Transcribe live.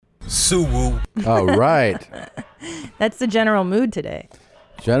SOO WOO. All right. That's the general mood today.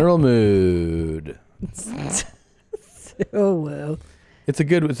 General mood. SOO WOO. It's a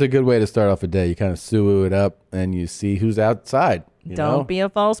good way to start off a day. You kind of SOO it up and you see who's outside. Don't be a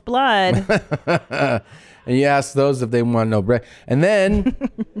false blood. And you ask those if they want no break. And then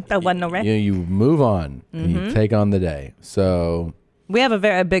you move on and you take on the day. So we have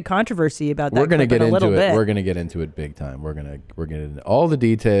a big controversy about that. We're going to get into it. Bit. We're going to get into it big time. We're going to get into all the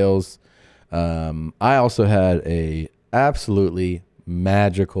details. I also had a absolutely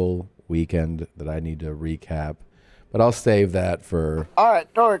magical weekend that I need to recap, but I'll save that for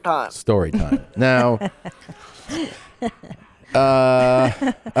story time. Now,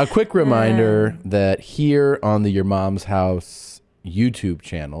 a quick reminder that here on the Your Mom's House YouTube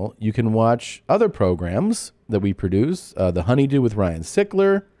channel, you can watch other programs that we produce. The Honeydew with Ryan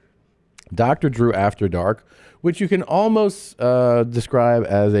Sickler, Dr. Drew After Dark, which you can almost describe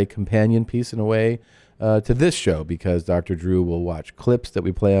as a companion piece in a way to this show, because Dr. Drew will watch clips that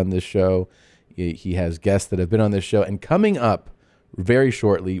we play on this show. He has guests that have been on this show. And coming up very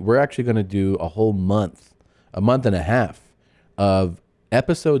shortly, we're actually going to do a whole month, a month and a half of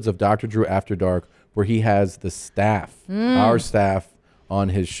episodes of Dr. Drew After Dark where he has the staff, our staff, on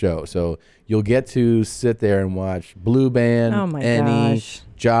his show. So you'll get to sit there and watch Blue Band, Annie,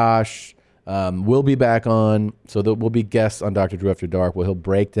 Josh. We'll be back on. So there will be guests on Dr. Drew After Dark where he'll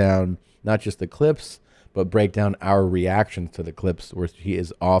break down not just the clips, but break down our reactions to the clips, where he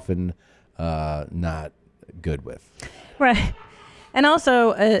is often not good with. Right. And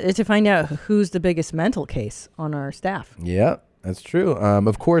also to find out who's the biggest mental case on our staff. Yeah, that's true.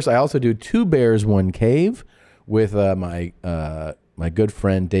 Of course, I also do Two Bears, One Cave with my good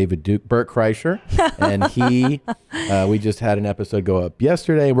friend David Burt Kreischer. And we just had an episode go up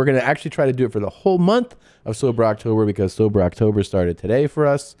yesterday. We're going to actually try to do it for the whole month of Sober October, because Sober October started today for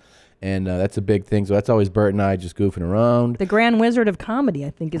us. And that's a big thing. So that's always Bert and I just goofing around. The Grand Wizard of Comedy,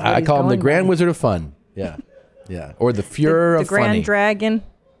 I think, is what I call him the Grand Wizard of Fun. Yeah. Yeah. Or the Fuhrer of Funny. The Grand Dragon.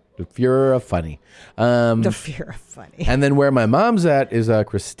 The Fuhrer of Funny. The Fuhrer of Funny. And then where my mom's at is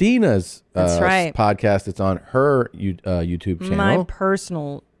Christina's podcast. It's on her YouTube channel. My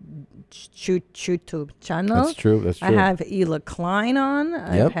personal YouTube channel. That's true. I have Ela Klein on.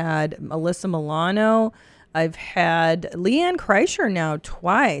 I've had Alyssa Milano. I've had Leanne Kreischer now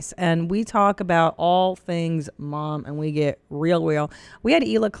twice, and we talk about all things mom, and we get real. We had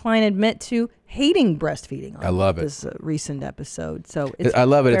Ela Klein admit to hating breastfeeding on this recent episode. So I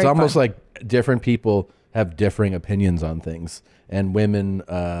love it. It's almost fun. like different people have differing opinions on things, and women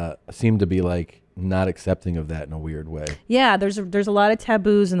seem to be like not accepting of that in a weird way. Yeah, there's a lot of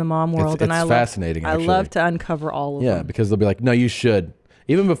taboos in the mom world, and it's fascinating. I love to uncover all of them. Yeah, because they'll be like, no, you should.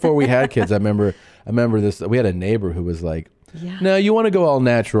 Even before we had kids, I remember this. We had a neighbor who was like, no, you want to go all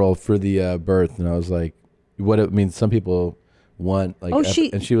natural for the birth. And I was like, what it means, some people want like,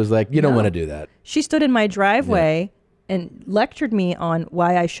 and she was like, you don't want to do that. She stood in my driveway and lectured me on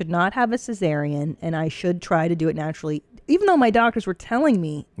why I should not have a cesarean and I should try to do it naturally, even though my doctors were telling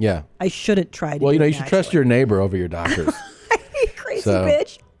me I shouldn't try to do it naturally. You should trust your neighbor over your doctors. You crazy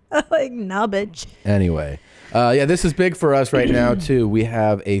bitch. Like, nah, bitch. Anyway. This is big for us right now, too. We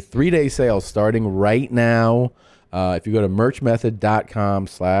have a 3-day sale starting right now. If you go to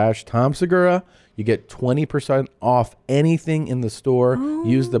merchmethod.com/Tom Segura, you get 20% off anything in the store.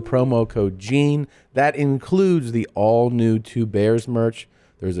 Use the promo code Gene. That includes the all-new Two Bears merch.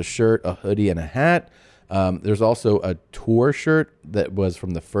 There's a shirt, a hoodie, and a hat. There's also a tour shirt that was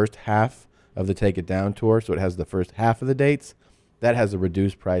from the first half of the Take It Down tour, so it has the first half of the dates. That has a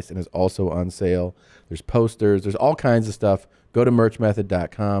reduced price and is also on sale. There's posters. There's all kinds of stuff. Go to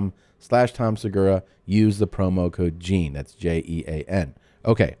merchmethod.com/Tom Segura. Use the promo code Gene. That's JEAN.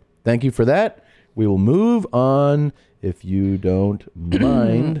 Okay. Thank you for that. We will move on if you don't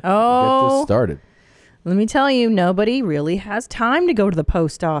mind. Get this started. Let me tell you, nobody really has time to go to the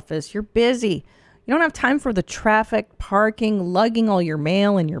post office. You're busy. You don't have time for the traffic, parking, lugging all your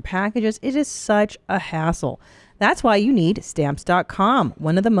mail and your packages. It is such a hassle. That's why you need Stamps.com,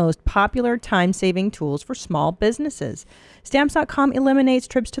 one of the most popular time-saving tools for small businesses. Stamps.com eliminates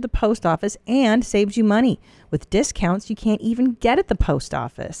trips to the post office and saves you money with discounts you can't even get at the post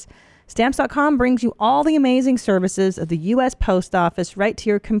office. Stamps.com brings you all the amazing services of the U.S. Post Office right to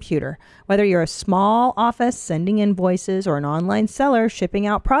your computer. Whether you're a small office sending invoices or an online seller shipping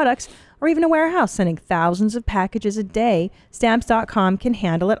out products, or even a warehouse sending thousands of packages a day, Stamps.com can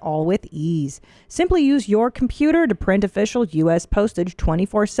handle it all with ease. Simply use your computer to print official U.S. postage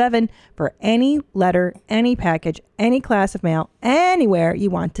 24/7 for any letter, any package, any class of mail, anywhere you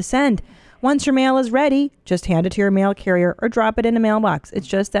want to send. Once your mail is ready, just hand it to your mail carrier or drop it in a mailbox. It's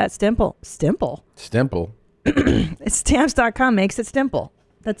just that simple. Stimple. It's Stamps.com makes it simple.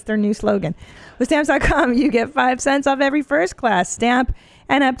 That's their new slogan. With Stamps.com, you get 5 cents off every first class stamp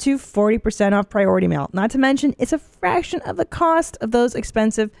and up to 40% off priority mail. Not to mention, it's a fraction of the cost of those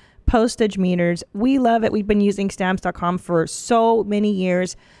expensive postage meters. We love it. We've been using Stamps.com for so many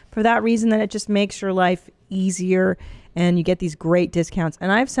years for that reason, that it just makes your life easier and you get these great discounts.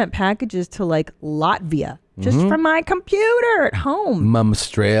 And I've sent packages to like Latvia just from my computer at home.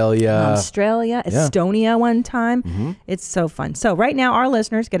 Australia, Estonia one time. It's so fun. So right now, our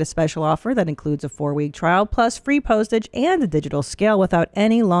listeners get a special offer that includes a 4-week trial plus free postage and a digital scale without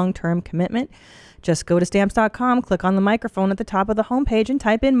any long-term commitment. Just go to Stamps.com, click on the microphone at the top of the homepage and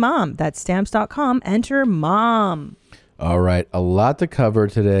type in MOM. That's Stamps.com. Enter MOM. All right. A lot to cover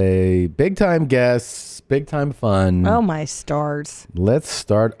today. Big time guests, big time fun. Oh, my stars. Let's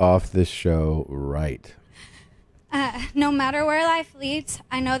start off this show right. No matter where life leads,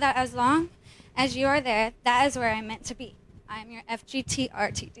 I know that as long as you are there, that is where I'm meant to be. I am your FGT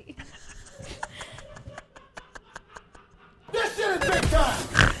RTD. This shit is big time!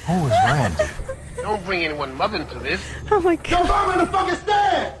 Who is Randy? Don't bring anyone mother into this. Oh, my God. Yo, mom in the fucking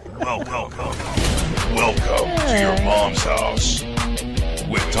stand! Welcome to your mom's house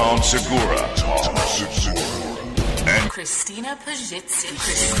with Tom Segura. And Christina Pajitsin.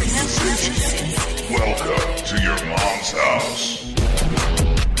 welcome to your mom's house.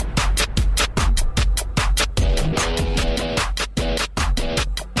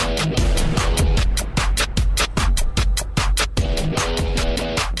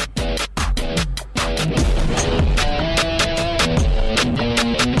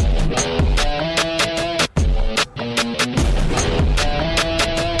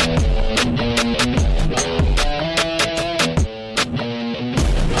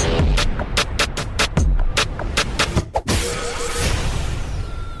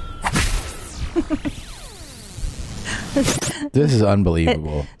 This is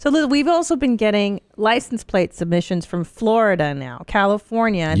unbelievable. So we've also been getting license plate submissions from Florida now,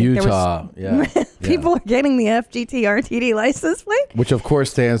 California. I think Utah. people are getting the FGT RTD license plate. Which, of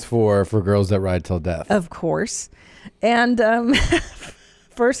course, stands for Girls That Ride Till Death. Of course. And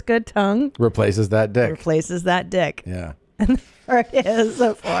first good tongue Replaces that dick. Yeah. And there it is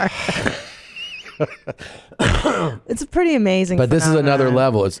so far. It's pretty amazing. But this is another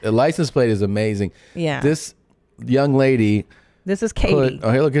phenomenon. level. A license plate is amazing. Yeah. This young lady... This is Katie. Oh,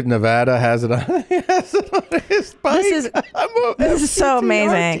 hey, look at Nevada has it on. He has it on his bike. This is so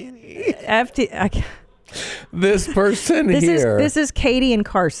amazing. This person here. This is Katie and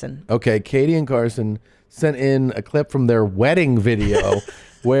Carson. Okay, Katie and Carson sent in a clip from their wedding video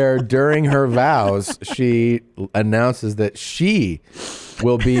where during her vows, she announces that she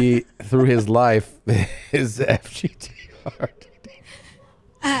will be, through his life, his FGTR.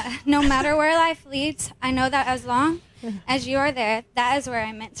 No matter where life leads, I know that as long as you are there, that is where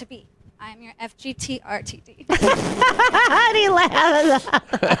I'm meant to be. I am your FGT RTD. He laughs.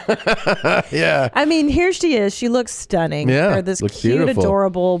 Yeah. I mean, here she is. She looks stunning. Yeah, They're this looks cute, beautiful.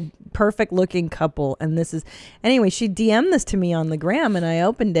 adorable, perfect-looking couple. And this is... Anyway, she DM'd this to me on the gram, and I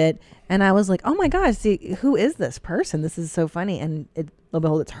opened it, and I was like, oh, my gosh, see, who is this person? This is so funny. And lo and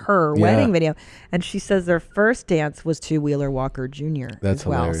behold, it's her wedding video. And she says their first dance was to Wheeler Walker Jr. That's as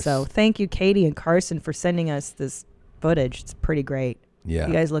well. hilarious. So thank you, Katie and Carson, for sending us this footage. It's pretty great. Yeah.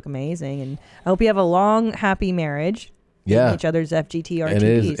 You guys look amazing. And I hope you have a long, happy marriage. Yeah. Each other's FGT RTDs. And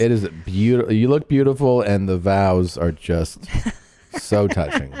it is beautiful. You look beautiful, and the vows are just so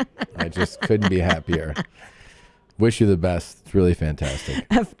touching. I just couldn't be happier. Wish you the best. It's really fantastic.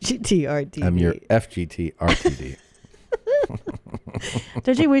 FGT RTD. I'm your FGT RTD.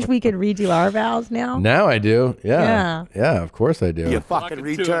 Don't you wish we could redo our vows now? Now I do. Yeah. Yeah. Yeah, of course I do. You fucking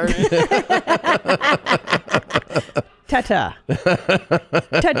retard. Ta-ta.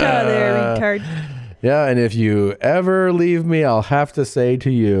 Ta-ta there, retard. Yeah, and if you ever leave me, I'll have to say to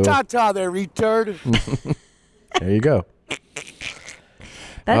you, Ta-ta there, retard. there you go.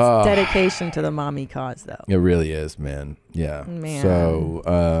 That's dedication to the mommy cause, though. It really is, man. Yeah. Man. So,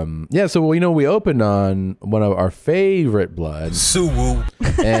 so we opened on one of our favorite bloods. SOO WOO.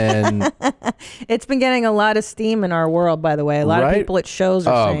 And It's been getting a lot of steam in our world, by the way. A lot of people at shows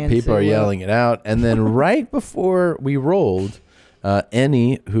are saying people SOO are WOO. yelling it out. And then right before we rolled,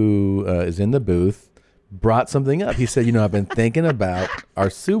 Annie, who is in the booth, brought something up. He said, I've been thinking about our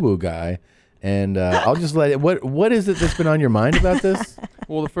SOO WOO guy. And I'll just let it. What is it that's been on your mind about this?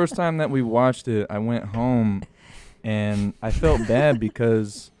 Well, the first time that we watched it, I went home and I felt bad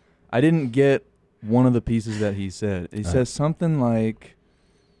because I didn't get one of the pieces that he said. He says something like,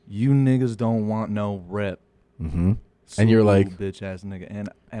 you niggas don't want no rep. Mm-hmm. And you're like, bitch ass nigga.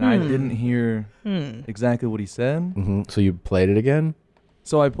 And I didn't hear exactly what he said. Mm-hmm. So you played it again?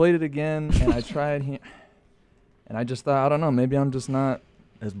 So I played it again, and I tried and I just thought, I don't know, maybe I'm just not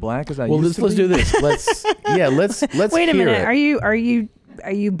as black as I used to be. Let's do this. Let's Wait a hear minute. it.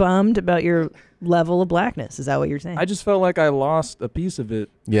 Are you bummed about your level of blackness? Is that what you're saying? I just felt like I lost a piece of it.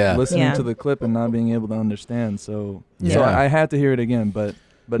 Yeah. Listening to the clip and not being able to understand. So Yeah. I had to hear it again, but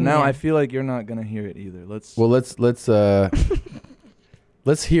now I feel like you're not gonna hear it either. Let's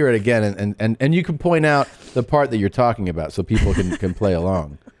let's hear it again, and you can point out the part that you're talking about so people can play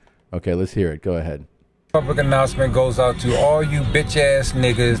along. Okay, let's hear it. Go ahead. Public announcement goes out to all you bitch ass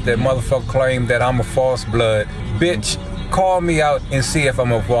niggas that motherfucker claim that I'm a false blood. Bitch, call me out and see if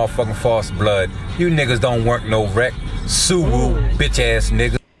I'm a motherfucking false blood. You niggas don't work no wreck. SOO WOO, bitch ass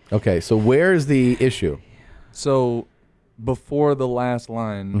niggas. Okay, so where's the issue? So before the last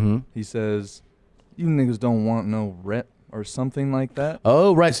line, he says, "You niggas don't want no rep," or something like that.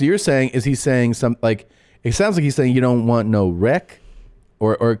 Oh, right. So you're saying, is he saying some, like, it sounds like he's saying you don't want no wreck,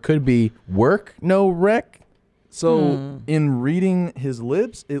 or it could be work no wreck. So in reading his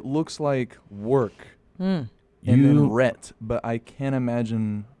lips, it looks like work and then ret, but I can't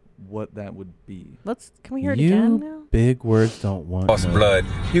imagine what that would be. Can we hear it again now? Big words don't want false blood.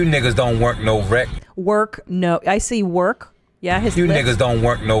 You niggas don't work no wreck. Work, no. I see work. Yeah, his You lips. niggas don't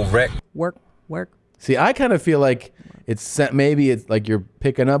work no wreck. Work. See, I kind of feel like maybe it's like you're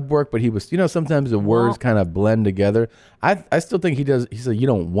picking up work, but he was, sometimes the words kind of blend together. I still think he does. He said, you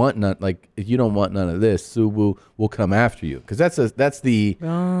don't want none. Like, if you don't want none of this, SOO WOO will come after you. Because that's the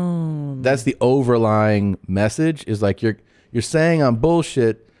overlying message is like you're saying I'm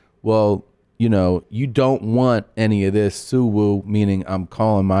bullshit. Well, you don't want any of this, SOO WOO, meaning I'm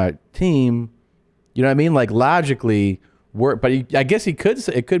calling my team. You know what I mean? Like logically work, but I guess he could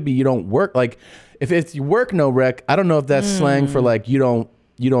say it could be you don't work. Like if it's you work no wreck, I don't know if that's slang for like you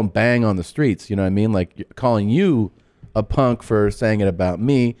don't bang on the streets. You know what I mean? Like calling you a punk for saying it about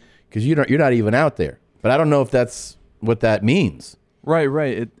me because you're not even out there. But I don't know if that's what that means. Right.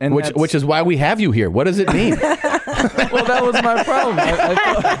 Which is why we have you here. What does it mean? Well, that was my problem. I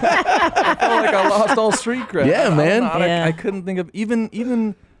felt like I lost all street cred. Yeah, man. I couldn't think of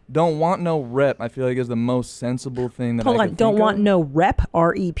even don't want no rep. I feel like is the most sensible thing that. Hold I on, could don't think want of. no rep,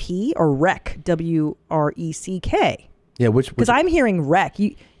 R-E-P, or wreck, W-R-E-C-K. Yeah, which because I'm hearing wreck.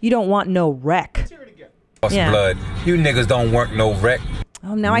 You don't want no wreck. False blood. You niggas don't work no wreck.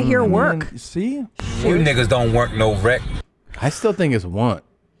 Oh, now I hear work. See, you niggas don't work no wreck. I still think it's want.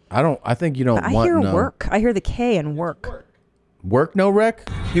 I think you don't I want hear no. work. I hear the K in work. Work no wreck?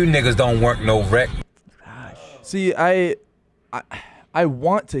 You niggas don't work no wreck. See, I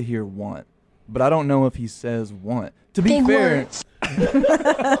want to hear want, but I don't know if he says want. To be fair,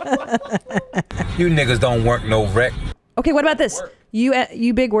 you niggas don't work no wreck. Okay, what about this?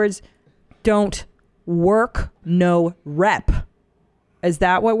 You big words don't work no rep. Is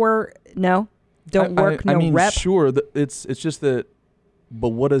that what we're no? Don't work no I mean, rep. Sure, it's just that. But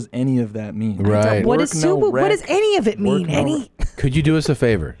what does any of that mean? Right. What is SOO WOO? What does any of it mean? Any? Could you do us a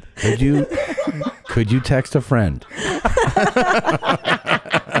favor? Could you text a friend?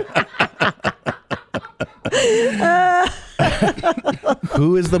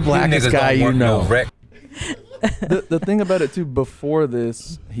 Who is the blackest guy you know? The thing about it too, before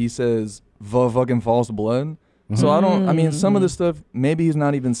this, he says fucking false blood. So I mean, some of the stuff, maybe he's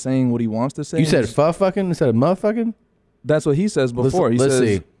not even saying what he wants to say. You said fucking instead of motherfucking? That's what he says before. Let's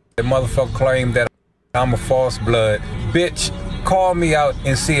see. The motherfucker claim that I'm a false blood. Bitch, call me out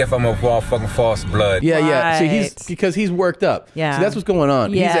and see if I'm a motherfucking false blood. Yeah. See, because he's worked up. Yeah. See, that's what's going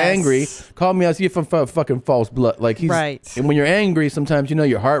on. Yes. He's angry. Call me out, see if I'm fucking false blood. Like he's right. And when you're angry, sometimes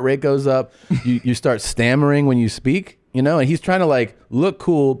your heart rate goes up. you start stammering when you speak. And he's trying to like look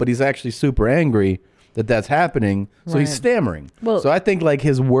cool, but he's actually super angry that's happening. So he's stammering. Well, so I think like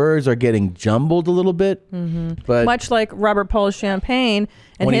his words are getting jumbled a little bit. But much like Robert Paul's Champagne.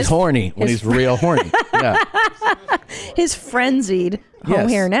 And when he's horny, when he's real horny. Yeah. His frenzied home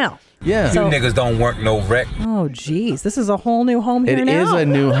here now. Yeah. You niggas don't work no wreck. Oh, geez. This is a whole new home here now. It is a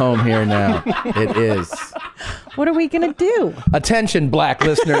new home here now. It is. What are we going to do? Attention, black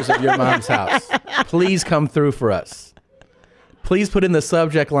listeners of Your Mom's House. Please come through for us. Please put in the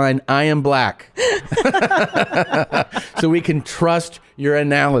subject line, I am black. So we can trust your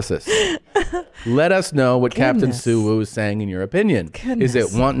analysis. Let us know what Captain SOO WOO is saying in your opinion. Is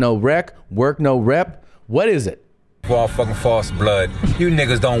it want no wreck, work no rep? What is it? All fucking false blood. You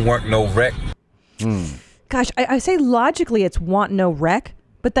niggas don't work no wreck. Gosh, I say logically it's want no wreck,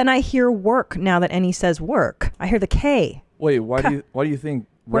 but then I hear work now that Annie says work. I hear the K. Wait, why do you think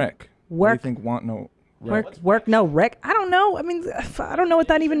Wreck. What Work. do you think want no wreck? Work no wreck. I don't know. I mean, I don't know what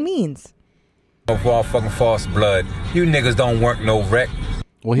that even means. Of all fucking false blood. You niggas don't work no wreck.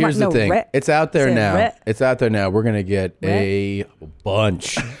 Well, here's the no thing. wreck. It's out there Said now. wreck. It's out there now. We're going to get a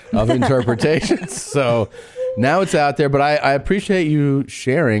bunch of interpretations. So now it's out there, but I appreciate you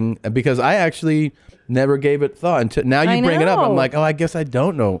sharing because I actually never gave it thought until now you bring it up. I'm like, oh, I guess I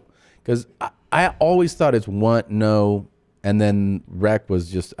don't know. Because I always thought it's want, no, and then wreck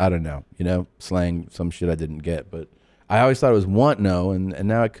was just, I don't know, slang, some shit I didn't get. But I always thought it was want, no, and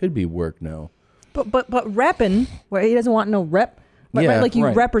now it could be work, no. But repping, where he doesn't want no rep. But Yeah, right, like you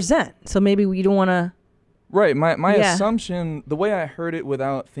right. represent. So maybe you don't want to. Right. My Yeah. assumption, the way I heard it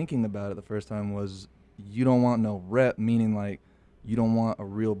without thinking about it the first time was you don't want no rep, meaning like you don't want a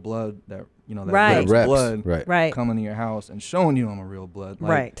real blood that, that Right. reps blood Right. coming to your house and showing you I'm a real blood.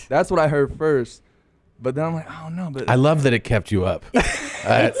 Like, Right. That's what I heard first. But then I'm like, oh no, but I love that it kept you up.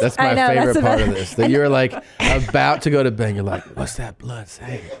 That's my I know, favorite that's part about- of this. That you're like about to go to bed. And you're like, what's that blood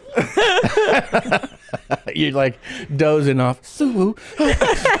saying? You're like dozing off. SOO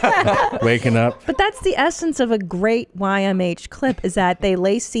WOO. Waking up. But that's the essence of a great YMH clip is that they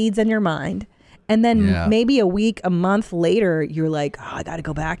lay seeds in your mind. And then Yeah. maybe a week, a month later, you're like, oh, I got to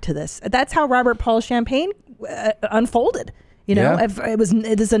go back to this. That's how Robert Paul Champagne unfolded. Yeah. It was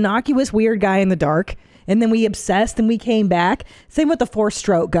this innocuous, weird guy in the dark. And then we obsessed and we came back. Same with the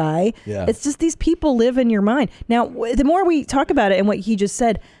 4-stroke guy. Yeah. It's just these people live in your mind. Now, the more we talk about it and what he just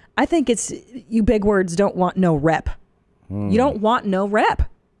said, I think it's you big words don't want no rep. You don't want no rep.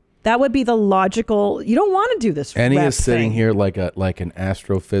 That would be the logical. You don't want to do this. And he rep is sitting thing. here like an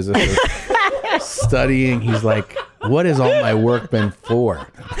astrophysicist studying. He's like, what has all my work been for?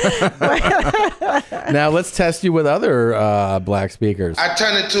 Now let's test you with other black speakers. I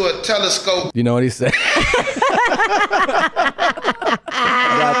turn into a telescope. You know what he said?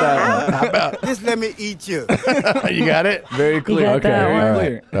 Just let me eat you. You got it? very clear. got Okay. that All one.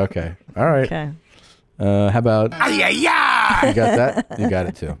 right. Okay. All right. Okay. How about you got that? You got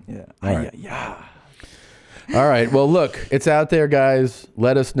it too. Yeah. All right. All right. Well, look, it's out there, guys.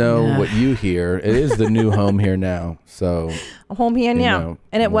 Let us know what you hear. It is the new home here now. So Home here now, know,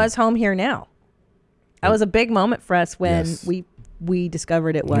 and it was home here now. That was a big moment for us when Yes. we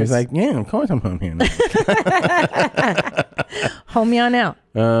discovered it was he's like, yeah, of course I'm home here now. home here now.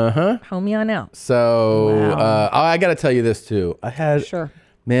 Home here now. So Wow. I got to tell you this too. I had Sure.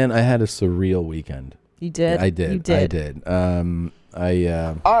 Man, I had a surreal weekend. You did. I did. You did. I did.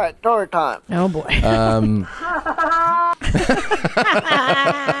 All right, story time. Oh boy.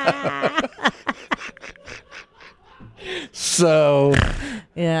 So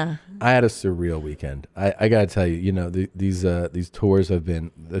Yeah. I had a surreal weekend. I gotta tell you, these tours has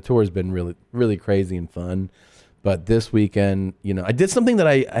been really, really crazy and fun. But this weekend, I did something that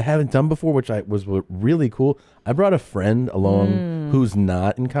I haven't done before, which was really cool. I brought a friend along who's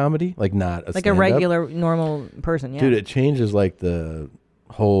not in comedy, like not a Like a stand-up. regular, normal person. Yeah. Dude, it changes like the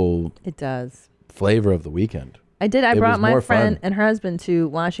whole It does. flavor of the weekend. I did. I It brought was my more friend fun. and her husband to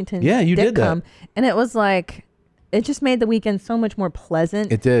Washington. Yeah, you did that. Come, and it was like, it just made the weekend so much more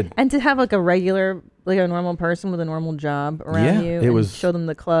pleasant. It did. And to have like a regular, like a normal person with a normal job around Yeah, you, it and was- show them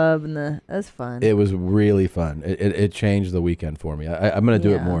the club and that's fun. It was really fun. It changed the weekend for me. I'm gonna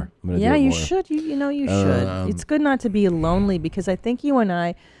do it more. I'm gonna do it you more. should. You should. It's good not to be lonely because I think you and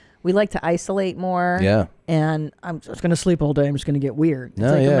I, we like to isolate more. Yeah. And I'm just gonna sleep all day. I'm just gonna get weird. It's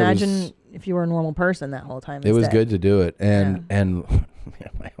No, like yeah, it imagine was- if you were a normal person that whole time. It was instead. good to do it, and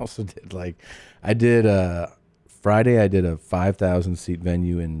I also did Friday. I did a 5,000 seat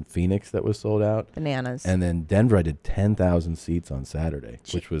venue in Phoenix that was sold out. Bananas. And then Denver, I did 10,000 seats on Saturday,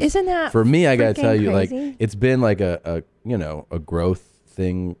 which was Isn't that for me. I gotta freaking tell you, crazy? like it's been like a growth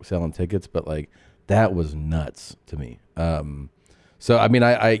thing selling tickets, but like that was nuts to me. So I mean,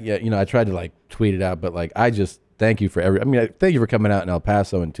 I tried to like tweet it out, but like I just thank you for thank you for coming out in El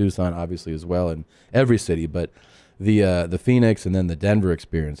Paso and Tucson, obviously as well, and every city, but the Phoenix and then the Denver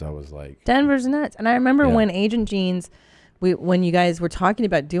experience, I was like, Denver's nuts. And I remember Yeah. when Agent Jeans, when you guys were talking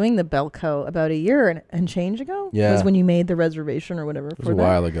about doing the Belco about a year and change ago, Yeah. was when you made the reservation or whatever. it was a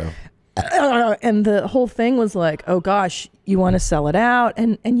while ago. And the whole thing was like, oh gosh, you want to sell it out,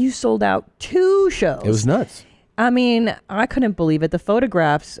 and you sold out 2 shows. It was nuts. I mean, I couldn't believe it. The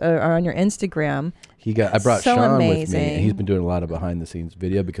photographs are on your Instagram. I brought So Sean with me, amazing. and he's been doing a lot of behind the scenes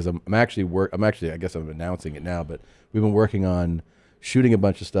video because I'm actually I guess I'm announcing it now, but we've been working on shooting a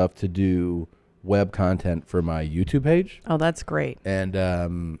bunch of stuff to do web content for my YouTube page. Oh, that's great. And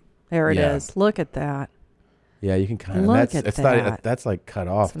There it is. yeah. Look at that. Yeah, you can kind of. Look That's at it's that. not. That's like cut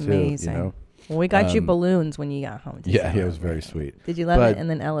off It's too. amazing. Well, we got you balloons when you got home. Yeah, it was very sweet. Did you love it? And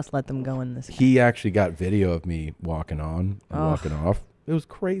then Ellis let them go in this. He actually got video of me walking on and walking off. It was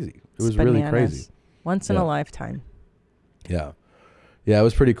crazy. It was really crazy. Once in a lifetime. Yeah. Yeah, it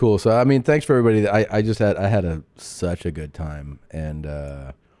was pretty cool. So, I mean, thanks for everybody. I had such a good time. And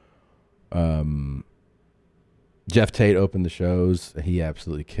Jeff Tate opened the shows. He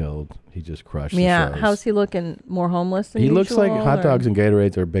absolutely killed. He just crushed the shows. Yeah, how's he looking? More homeless than usual? He looks like hot dogs and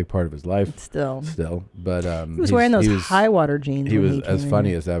Gatorades are a big part of his life. Still. But he was wearing those high water jeans. He was as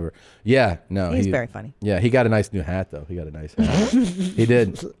funny as ever. Yeah, no. He's very funny. Yeah, he got a nice new hat, though. He got a nice hat. He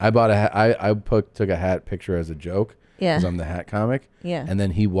did. I bought a hat. I took a hat picture as a joke. Yeah. Because I'm the hat comic. Yeah. And then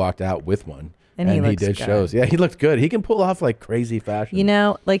he walked out with one. And he did good. shows. Yeah, he looked good. He can pull off like crazy fashion. You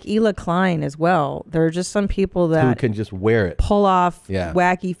know, like Ela Klein as well. There are just some people that who can just wear it, pull off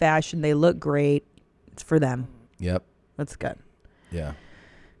wacky fashion. They look great. It's for them. Yep. That's good. Yeah.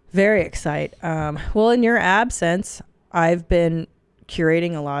 Very excited. Well, in your absence, I've been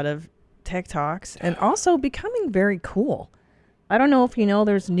curating a lot of TikToks and also becoming very cool. I don't know if you know,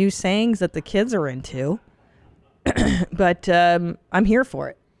 there's new sayings that the kids are into, but I'm here for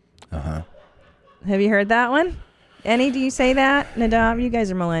it. Uh-huh. Have you heard that one? Annie, do you say that? Nadav, you guys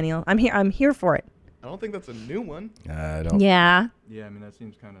are millennial. I'm here for it. I don't think that's a new one. I don't. Yeah. Yeah, I mean that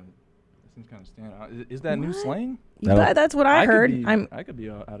seems kind of standard. Is that new slang? That's what I heard. I could be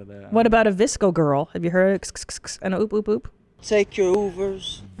out of that. What about a Visco girl? Have you heard and a oop oop oop? Take your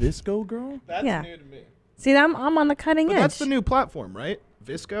Ubers. Visco girl? That's new to me. See, I'm on the cutting edge. That's the new platform, right?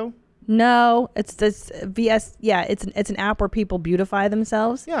 Visco? No, it's this VS. Yeah, it's an app where people beautify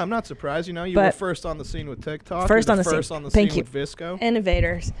themselves. Yeah, I'm not surprised. You know, you were first on the scene with TikTok. First on the scene with Visco.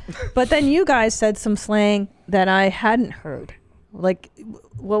 Innovators. But then you guys said some slang that I hadn't heard. Like,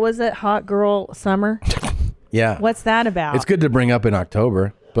 what was it? Hot girl summer? Yeah. What's that about? It's good to bring up in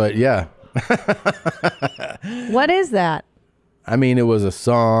October, but yeah. What is that? I mean, it was a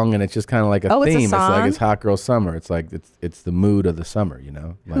song, and it's just kind of like a theme. It's a It's like song? it's hot girl summer. It's like it's the mood of the summer, you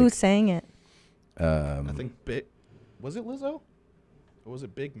know. Like, Who sang it? I think was it Lizzo? Or was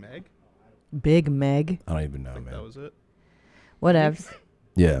it Big Meg? Big Meg. I don't even know, man. That was it. Whatevs.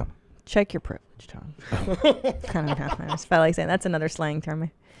 Yeah. Check your privilege, Tom. I don't know. I just felt like saying that's another slang term.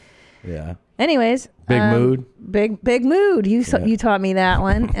 Yeah. Anyways. Big mood. Big mood. You taught me that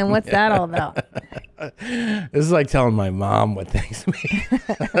one. And what's that all about? This is like telling my mom what things mean.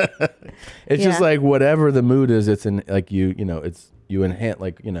 It's just like whatever the mood is. It's in like you enhance,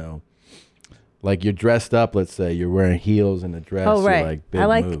 like, you know, like you're dressed up. Let's say you're wearing heels and a dress. Oh, right. You're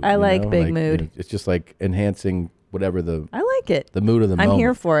like big mood, I like big like, mood. You know, it's just like enhancing whatever the. I like it. The mood of the moment. I'm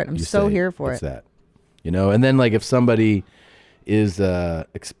here for it. I'm so here for What's it. that? You know, and then like if somebody is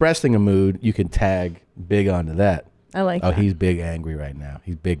expressing a mood, you can tag big onto that. I like that. Oh, he's big angry right now.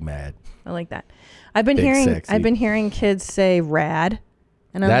 He's big mad. I like that. I've been Big hearing kids say rad,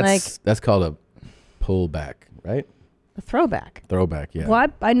 and I'm like, that's called a pullback, right? A throwback. Throwback, yeah. Well,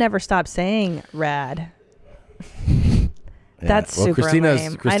 I never stopped saying rad. That's super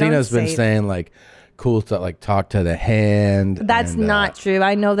lame. Christina's been saying like cool stuff, like talk to the hand. That's not true.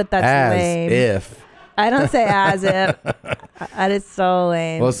 I know that's as lame. If. I don't say as if. That is so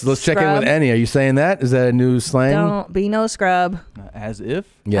lame. Let's check in with Annie. Are you saying that? Is that a new slang? Don't be no scrub. As if?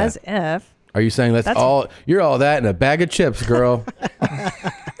 Yeah. As if. Are you saying that's all? You're all that in a bag of chips, girl.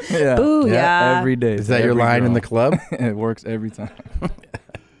 Yeah. Ooh, yeah. Every day. Is that your line in the club? It works every time.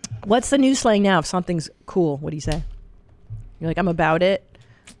 What's the new slang now? If something's cool, what do you say? You're like, I'm about it.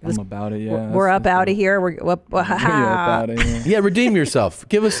 I'm about it, yeah. We're up out of here. We're up out of here. Yeah, redeem yourself.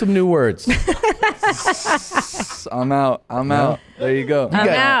 Give us some new words. I'm out. There you go. I'm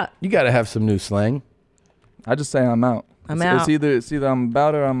out. You got to have some new slang. I just say I'm out. out. It's either I'm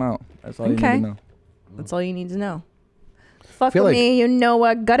about it or I'm out. That's all you need to know. That's all you need to know. Fuck feel with like- me, you know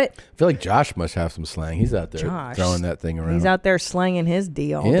I got it. I feel like Josh must have some slang. He's out there throwing that thing around. He's out there slanging his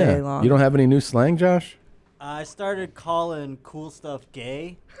D all day long. You don't have any new slang, Josh? I started calling cool stuff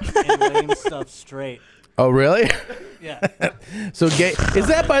gay and lame stuff straight. Oh, really? Yeah. So gay is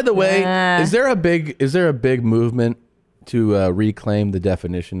that, by the way, is there a big movement to reclaim the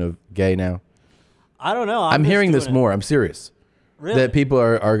definition of gay now? I don't know. I'm hearing this more. I'm serious. Really? That people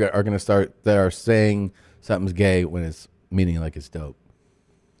are going to start, that are saying something's gay when it's meaning like it's dope.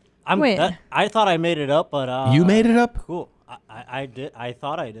 I thought I made it up, but you made it up? Cool. I did. I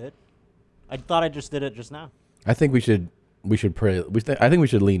thought I did. I thought I just did it just now. I think we should pray. I think we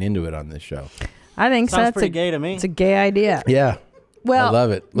should lean into it on this show. I think Sounds so. pretty gay to me. It's a gay idea. Yeah. Well, I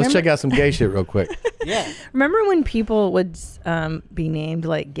love it. Let's check out some gay shit real quick. Yeah. Remember when people would be named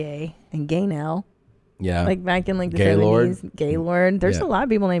like gay and gay now? Yeah. Like back in like the Gaylord. 70s. Gaylord. There's Yeah. a lot of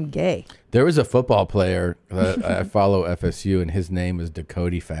people named Gay. There was a football player that I follow FSU, and his name is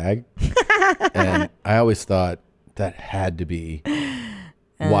Dakota Fag. And I always thought that had to be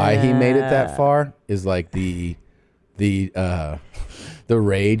why he made it that far, is like the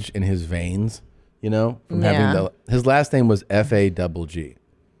rage in his veins, you know, from having his last name was FAGG.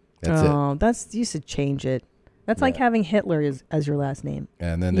 That's it. That's you should change it. That's like having Hitler as your last name.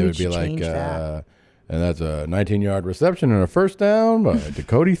 And then You they would be should like, change that. and that's a 19-yard reception and a first down by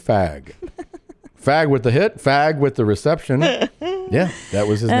Dakota Fag. Fag with the hit, Fag with the reception. Yeah, that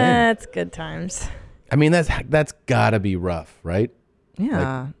was his name. That's good times. I mean, that's gotta be rough, right?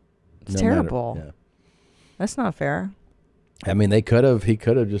 Yeah, Like, it's no terrible. matter- yeah. That's not fair. I mean, he could have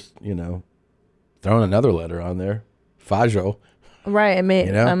just, you know, thrown another letter on there. Faggio. Right. I mean,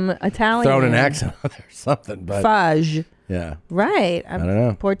 You know? I'm Italian. Thrown an accent on there or something. But Fudge. yeah. Right. I don't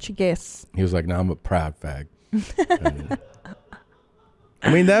know. Portuguese. He was like, no, I'm a proud fag.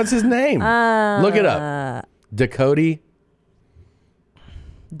 I mean, that's his name. Look it up. Dakota.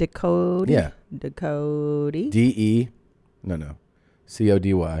 Dakota. Yeah. Dakota. D-E. No.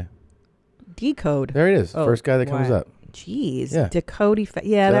 C-O-D-Y. Decode. There it is. Oh, First guy that comes wow. up. Jeez. Yeah. Dakota.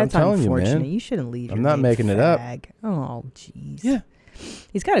 Yeah, So I'm that's telling you, unfortunate. man. You shouldn't leave your I'm not name making it up. Fag. Oh, jeez. Yeah.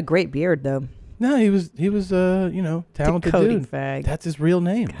 He's got a great beard, though. No, he was you know, talented Dakota dude. Fag. That's his real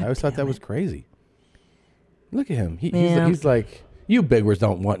name. I always thought that was crazy. Look at him. Yeah. He's like, you bigwigs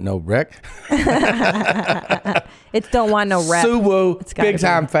don't want no wreck. It's don't want no rap. SOO WOO, It's gotta big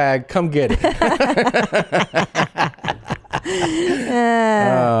time fag, come get it.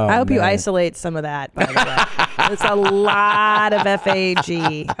 I hope you man. isolate some of that, by the way. It's a lot of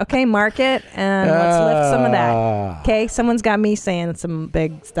FAG. Okay, mark it and let's lift some of that. Okay, someone's got me saying some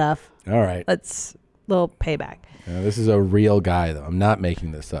big stuff. All right. Let's little payback. This is a real guy, though. I'm not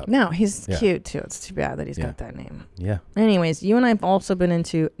making this up. No, he's Yeah. cute too. It's too bad that he's got that name. Yeah. Anyways, you and I have also been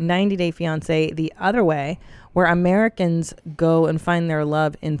into 90 Day Fiance the other way, where Americans go and find their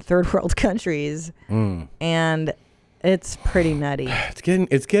love in third world countries, and it's pretty nutty. It's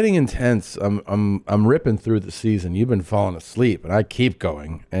getting intense. I'm ripping through the season. You've been falling asleep, and I keep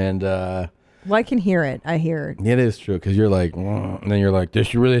going. And Well, I can hear it. I hear it. it is true, because you're like, and then you're like, did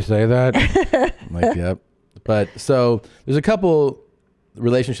she really say that? I'm like, yep. But so there's a couple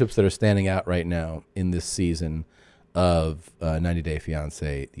relationships that are standing out right now in this season of 90 Day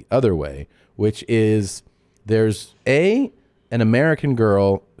Fiance the other way, which is there's an American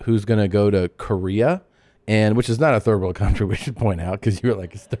girl who's going to go to Korea, and which is not a third world country, we should point out, because you're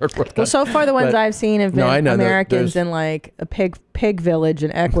like, it's third world country. Well, so far the ones But- I've seen have been I know, Americans there's- in like a pig village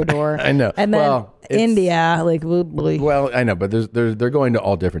in Ecuador. I know. And then Well, it's- India, like Well, I know, but they're going to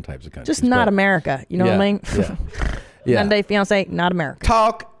all different types of countries. just not but- America. You know what I mean? Yeah. Yeah. 90 Day Fiance, not America.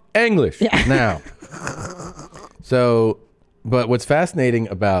 Talk English now. So, but what's fascinating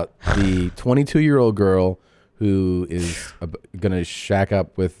about the 22-year-old girl who is going to shack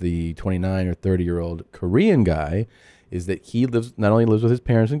up with the 29 or 30-year-old Korean guy is that he not only lives with his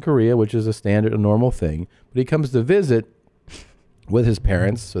parents in Korea, which is a normal thing, but he comes to visit with his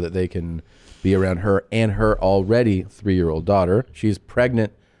parents so that they can be around her and her already 3-year-old daughter. She's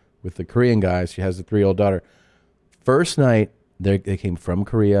pregnant with the Korean guy. She has a 3-year-old daughter. First night, they came from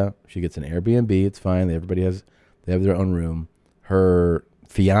Korea. She gets an Airbnb. It's fine. They have their own room. Her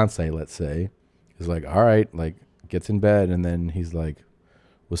fiance, let's say, is like, all right, like gets in bed. And then he's like,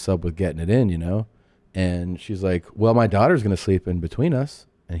 what's up with getting it in, you know? And she's like, well, my daughter's going to sleep in between us.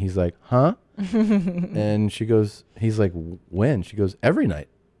 And he's like, huh? And he's like, when? She goes, every night.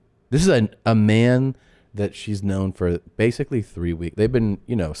 This is a man that she's known for basically 3 weeks. They've been,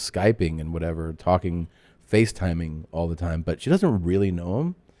 Skyping and whatever, talking, FaceTiming all the time, but she doesn't really know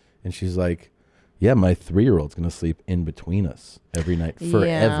him. And she's like, yeah, my 3-year-old's going to sleep in between us every night forever.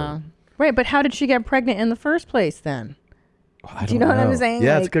 Yeah. Right, but how did she get pregnant in the first place then? Do you know what I'm saying?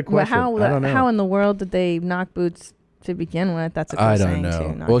 Yeah, it's a good question. I don't know. How in the world did they knock boots to begin with? That's a good I saying don't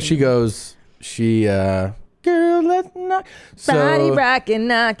too. know. Well, girl, let's knock. Body rocking,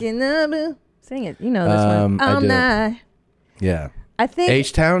 knocking the boo. Sing it. You know this one. I All do. night. Yeah. I think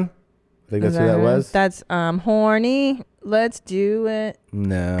H-Town? I think that's who that was. That's horny. Let's do it.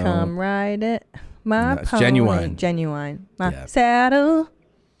 No. Come ride it. My No, it's pony. Genuine. Genuine. My Yeah. saddle.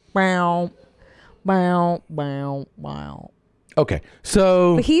 Bow. Bow. Bow. Bow. Okay,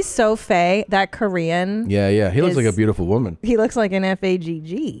 so But he's so fey, that Korean. yeah, he looks like a is- beautiful woman. He looks like an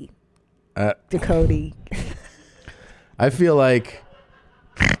FAGG. Dakota. I feel like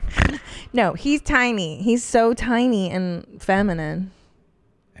No, he's tiny. He's so tiny and feminine.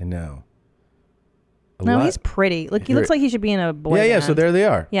 I know. He's pretty. Look, he looks like he should be in a boy Yeah. band. So there they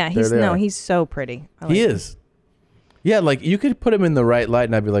are. Yeah, he's so pretty. He is. Yeah, like you could put him in the right light,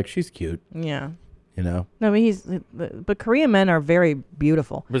 and I'd be like, she's cute. Yeah. You know. No, but Korean men are very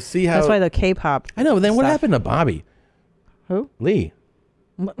beautiful. But see how that's why the K-pop. I know. But then what happened to Bobby? Who? Lee.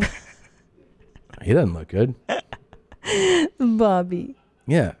 He doesn't look good. Bobby.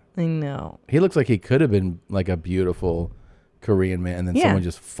 Yeah. I know. He looks like he could have been like a beautiful Korean man, and then someone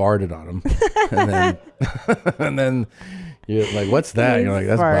just farted on him, and then and then you're like, "What's that?" And you're like,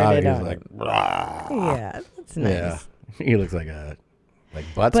 "That's Bobby." He's like, "Rah." Yeah, that's nice. Yeah, he looks like a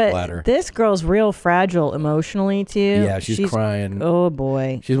butt but splatter. This girl's real fragile emotionally too. Yeah, she's crying. Oh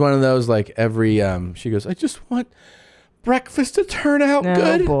boy, she's one of those like every she goes, "I just want breakfast to turn out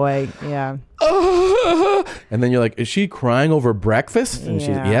good." Oh boy, yeah. And then you're like, "Is she crying over breakfast?" And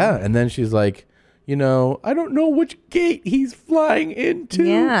she's and then she's like, "You know, I don't know which gate he's flying into."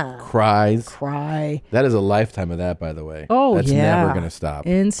 Yeah. Cry. That is a lifetime of that, by the way. Oh, that's yeah. never going to stop.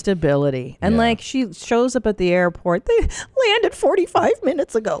 Instability. And like she shows up at the airport. They landed 45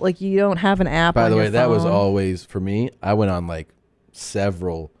 minutes ago. Like you don't have an app By on the way, your that was phone. always, for me, I went on like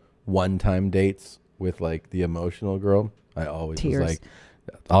several one-time dates with like the emotional girl. I always Tears. was like,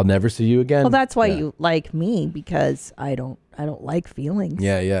 I'll never see you again. Well, that's why you like me, because I don't like feelings.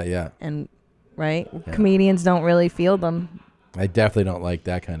 Yeah. And right? Yeah. Comedians don't really feel them. I definitely don't like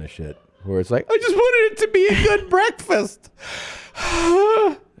that kind of shit where it's like, I just wanted it to be a good breakfast.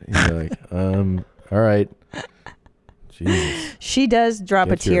 You're like, all right. Jesus. She does drop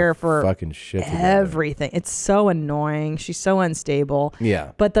Get a tear your for fucking shit together. everything. It's so annoying. She's so unstable.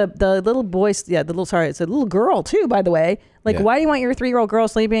 Yeah. But the little boy, it's a little girl too, by the way. Like, why do you want your 3-year-old girl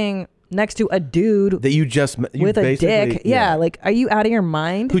sleeping next to a dude that you just with a dick? Yeah. Like, are you out of your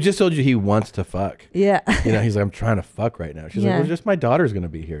mind? Who just told you he wants to fuck? Yeah. You know, he's like, I'm trying to fuck right now. She's like, well, just my daughter's gonna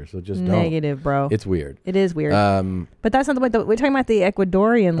be here, so just Negative, bro. It's weird. It is weird. But that's not the point. We're talking about the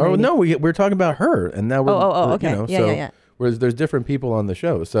Ecuadorian lady. Oh no, we're talking about her, and now we're okay. You know, Yeah. Whereas there's different people on the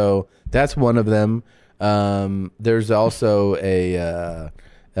show, so that's one of them. There's also a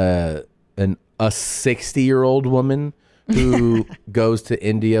 60-year-old woman who goes to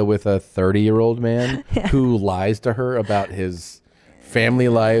India with a 30-year-old man who lies to her about his family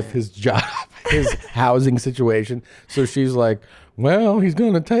life, his job, his housing situation. So she's like, well, he's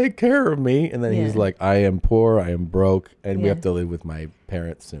going to take care of me. And then he's like, I am poor, I am broke, and we have to live with my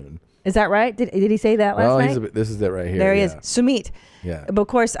parents soon. Is that right? Did he say that last night? This is it right here. There he is. Sumit. Yeah. But of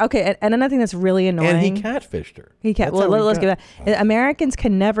course, okay, and another thing that's really annoying. And he catfished her. Let's give that. Americans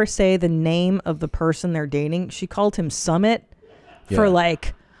can never say the name of the person they're dating. She called him Summit for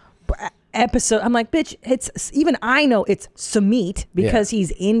like episode. I'm like, bitch, it's even I know it's Sumit because he's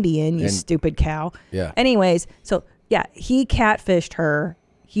Indian, you stupid cow. Yeah. Anyways, so yeah, he catfished her.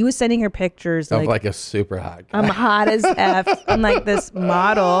 He was sending her pictures of like a super hot guy. I'm hot as F. I'm like this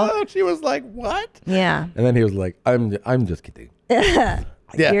model. She was like, what? Yeah. And then he was like, I'm just kidding. Yeah.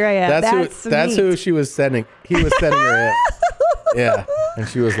 Here I am. That's who she was sending. He was sending her in. Yeah. And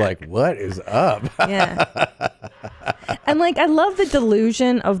she was like, what is up? Yeah. And like, I love the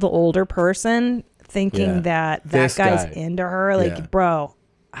delusion of the older person thinking that guy's into her. Like, bro,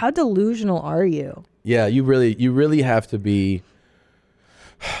 how delusional are you? Yeah. You really have to be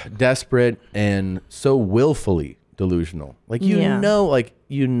desperate and so willfully delusional. Like, you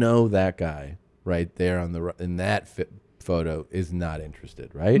know that guy right there in that photo is not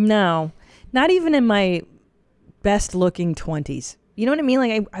interested, right? No, not even in my best looking 20s. You know what I mean?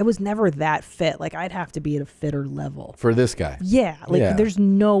 Like, I was never that fit. Like, I'd have to be at a fitter level for this guy. Yeah, like there's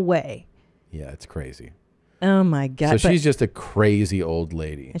no way. Yeah, it's crazy. Oh my God. So she's just a crazy old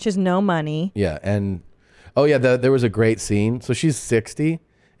lady. It's just no money. Yeah, and there was a great scene. So she's 60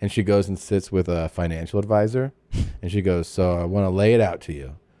 and she goes and sits with a financial advisor and she goes, so I want to lay it out to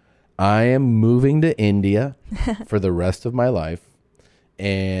you. I am moving to India for the rest of my life,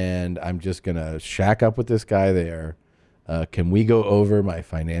 and I'm just going to shack up with this guy there. Can we go over my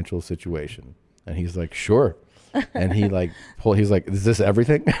financial situation? And he's like, sure. And he's like, is this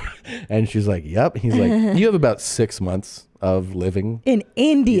everything? And she's like, yep. He's like, you have about 6 months of living in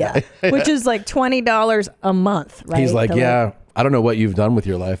India, which is like $20 a month, right? He's like, I don't know what you've done with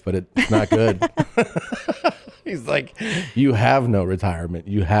your life, but it's not good. He's like, you have no retirement.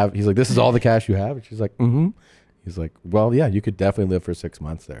 He's like, this is all the cash you have? And she's like, mm-hmm. He's like, well, yeah, you could definitely live for 6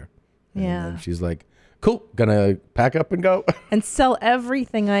 months there. And she's like, cool, gonna pack up and go. And sell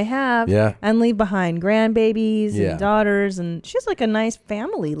everything I have. Yeah. And leave behind grandbabies and daughters. And she's like a nice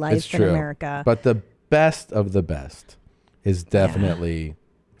family life in America. But the best of the best is definitely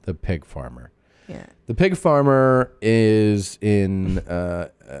the pig farmer. Yeah. The pig farmer is in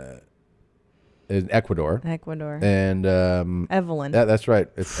in Ecuador. Ecuador. And Evelyn. That's right.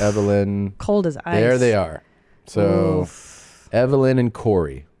 It's Evelyn. Cold as ice. There they are. So Oof. Evelyn and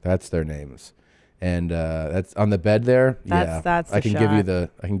Corey, that's their names. And that's on the bed there. That's I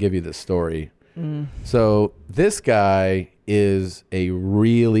can give you the story. So this guy is a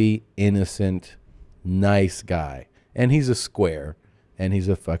really innocent, nice guy. And he's a square. And he's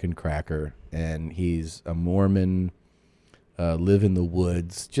a fucking cracker. And he's a Mormon, live in the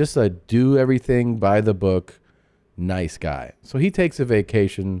woods. Just a do everything by the book, nice guy. So he takes a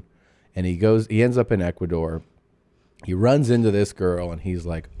vacation and he ends up in Ecuador. He runs into this girl and he's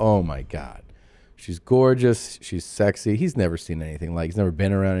like, oh my God. She's gorgeous. She's sexy. He's never seen anything like, he's never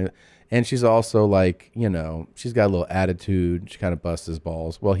been around it. And she's also like, she's got a little attitude. She kind of busts his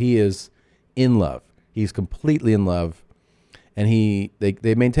balls. Well, he is in love. He's completely in love. And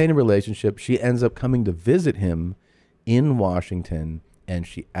they maintain a relationship. She ends up coming to visit him in Washington. And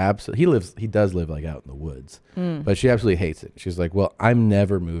he does live like out in the woods, but she absolutely hates it. She's like, well, I'm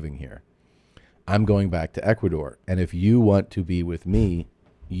never moving here. I'm going back to Ecuador. And if you want to be with me,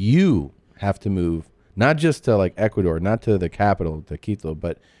 you have to move, not just to like Ecuador, not to the capital, to Quito,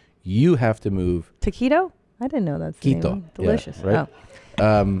 but you have to move. To Quito? I didn't know that's the Quito. name. Delicious. Yeah, right?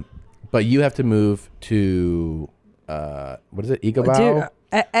 Oh. But you have to move to, what is it? Igabao?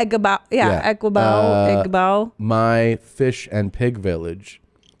 Egabao. Yeah, Egabao. My fish and pig village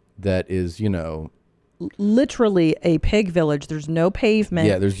that is, literally a pig village. There's no pavement.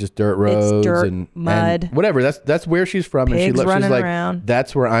 Yeah, there's just dirt roads. It's dirt, and mud. And whatever. That's where she's from. Pigs and she's running like, around.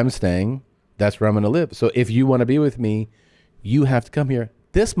 That's where I'm staying. That's where I'm going to live. So if you want to be with me, you have to come here.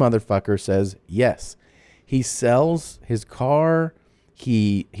 This motherfucker says yes. He sells his car.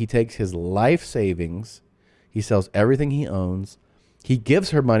 He takes his life savings. He sells everything he owns. He gives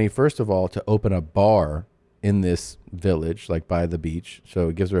her money, first of all, to open a bar in this village, like by the beach. So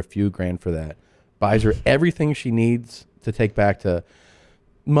he gives her a few grand for that. Buys her everything she needs to take back to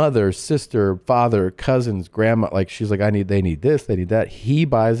mother, sister, father, cousins, grandma. Like she's like, they need this, they need that. He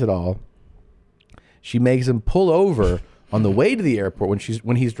buys it all. She makes him pull over on the way to the airport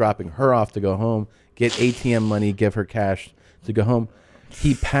when he's dropping her off to go home, get ATM money, give her cash to go home.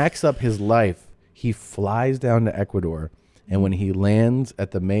 He packs up his life. He flies down to Ecuador. And when he lands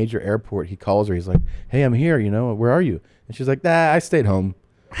at the major airport, he calls her. He's like, hey, I'm here. Where are you? And she's like, I stayed home,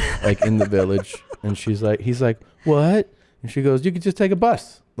 like in the village. And he's like, what? And she goes, you could just take a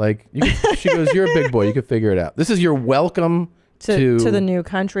bus. She goes, you're a big boy. You could figure it out. This is your welcome to the new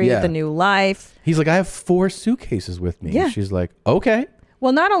country, the new life. He's like, I have 4 suitcases with me. Yeah. And she's like, okay.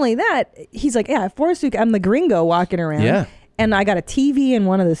 Well, not only that, he's like, yeah, I have 4 suitcases. I'm the gringo walking around. Yeah. And I got a TV in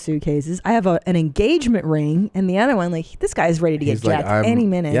one of the suitcases. I have an engagement ring in the other one. Like, this guy's ready to get jacked any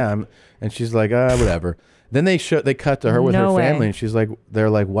minute. Yeah. And she's like, whatever. Then they cut to her with her family. And they're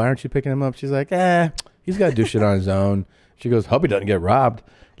like, why aren't you picking him up? She's like, he's got to do shit on his own. She goes, hope he doesn't get robbed.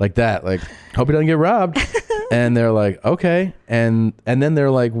 Like that. Like, hope he doesn't get robbed. And they're like, okay. And then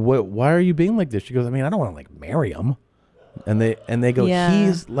they're like, why are you being like this? She goes, I don't want to like marry him. And they go,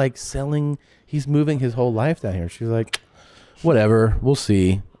 he's like he's moving his whole life down here. She's like, whatever, we'll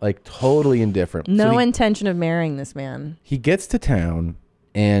see. Like totally indifferent. No intention of marrying this man. He gets to town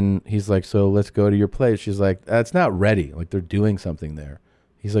and he's like, so let's go to your place. She's like, it's not ready. Like they're doing something there.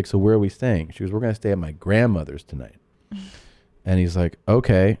 He's like, so where are we staying? She goes, we're going to stay at my grandmother's tonight. And he's like,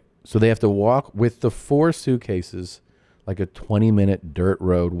 okay. So they have to walk with the 4 suitcases, like a 20-minute dirt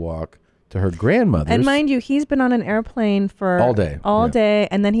road walk to her grandmother's. And mind you, he's been on an airplane for all day.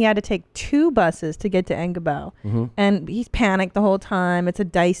 And then he had to take 2 buses to get to Engabao. Mm-hmm. And he's panicked the whole time. It's a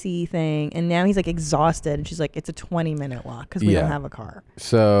dicey thing. And now he's like exhausted. And she's like, it's a 20-minute walk because we don't have a car.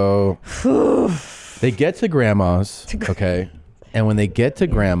 So they get to grandma's. Okay. And when they get to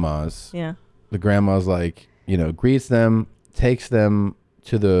grandma's, the grandma's like, greets them, takes them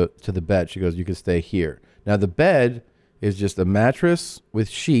to the bed. She goes, you can stay here. Now the bed is just a mattress with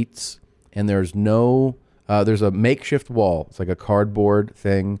sheets. And there's there's a makeshift wall. It's like a cardboard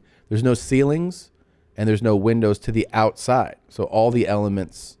thing. There's no ceilings and there's no windows to the outside. So all the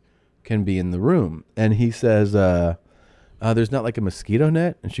elements can be in the room. And he says, there's not like a mosquito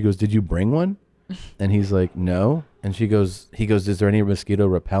net. And she goes, did you bring one? And he's like, no. And he goes, is there any mosquito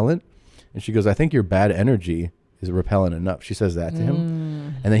repellent? And she goes, I think your bad energy is repellent enough. She says that to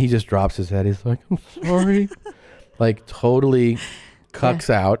him. And then he just drops his head. He's like, I'm sorry. Like totally cucks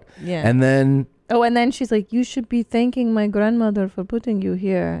out. Yeah. And then and then she's like, you should be thanking my grandmother for putting you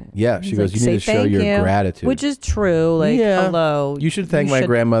here. Yeah. She goes, you need to show your gratitude. Which is true. Like, hello. You should thank my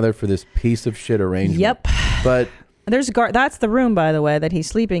grandmother for this piece of shit arrangement. Yep. But That's the room, by the way, that he's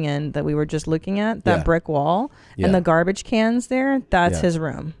sleeping in that we were just looking at, that brick wall and the garbage cans there. That's his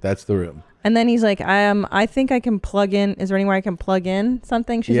room. That's the room. And then he's like, I think I can plug in. Is there anywhere I can plug in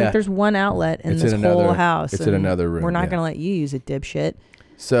something? She's like, there's one outlet in this whole house. It's in another room. We're not going to let you use it, dipshit.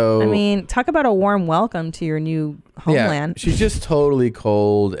 So I mean, talk about a warm welcome to your new homeland. She's just totally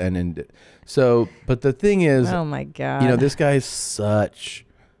cold but the thing is, oh my God, this guy is such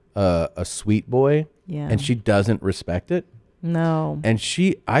a sweet boy, and she doesn't respect it. No, and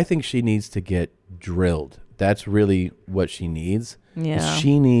I think she needs to get drilled. That's really what she needs. Yeah,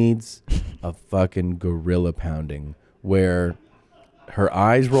 she needs a fucking gorilla pounding where her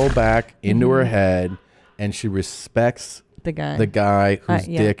eyes roll back into her head, and she respects the guy whose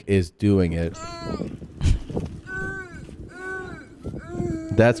dick is doing it.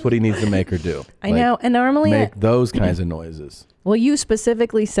 That's what he needs to make her do. I know. And normally make those kinds of noises. Well, you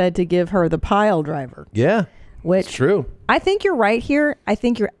specifically said to give her the pile driver. Yeah. Which it's true. I think you're right here. I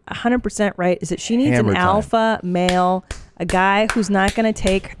think you're 100% right. Is that she needs an alpha male, a guy who's not going to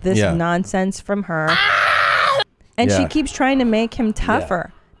take this nonsense from her. And she keeps trying to make him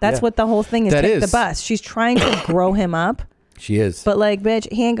tougher. That's what the whole thing is. Take the bus. She's trying to grow him up. She is. But like,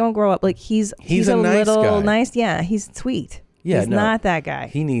 bitch, he ain't gonna grow up. Like he's a nice little guy. nice. Yeah, he's sweet. Yeah, he's not that guy.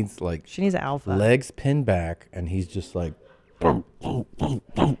 He needs she needs an alpha. Legs pinned back, and he's just like, like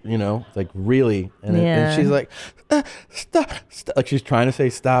really. And she's like, stop. Like she's trying to say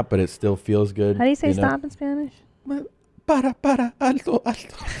stop, but it still feels good. How do you say stop in Spanish? Para, alto,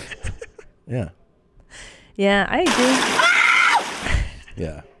 alto. Yeah. Yeah, I agree.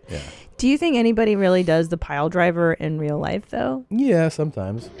 Yeah. Do you think anybody really does the pile driver in real life, though? Yeah,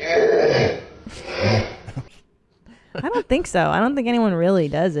 sometimes. I don't think so. I don't think anyone really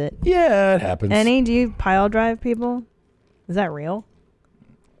does it. Yeah, it happens. Do you pile drive people? Is that real?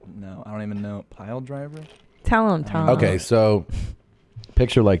 No, I don't even know. Pile driver? Tell him, Tom. Okay, so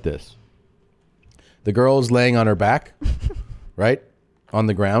picture like this. The girl's laying on her back, right? On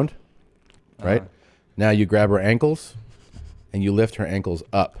the ground, right? Now you grab her ankles and you lift her ankles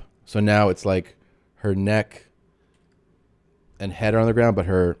up. So now it's like her neck and head are on the ground,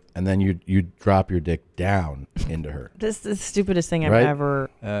 and then you drop your dick down into her. This is the stupidest thing I've ever.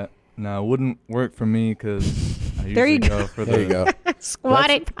 No, it wouldn't work for me because I there usually you go for the. There you go.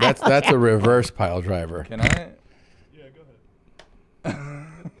 Squatted. That's a reverse pile driver. Can I? Yeah, go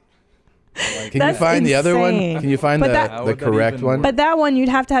ahead. Can you find the other one? Can you find the correct one? But that one, you'd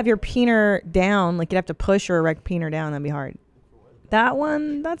have to have your peener down. Like you'd have to push your erect peener down. That'd be hard. That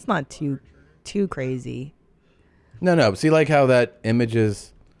one, that's not too crazy. No. See, like how that image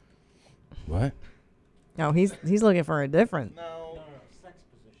is. What? No, he's looking for a different. No, sex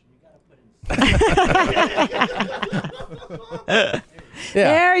position. You gotta put in.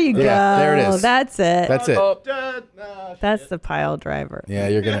 There you go. There it is. That's it. That's it. That's the pile driver. Yeah,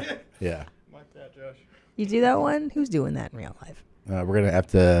 you're gonna. Yeah. Like that, Josh. You do that one? Who's doing that in real life? We're gonna have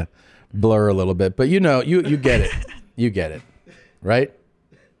to blur a little bit, but you get it. You get it, right?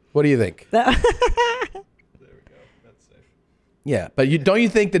 What do you think? There we go. That's safe. Yeah, but don't you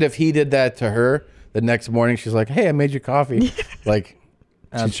think that if he did that to her the next morning, she's like, "Hey, I made you coffee," like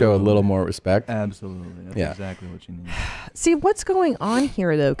she'd show a little more respect. Absolutely, that's exactly what you need. See, what's going on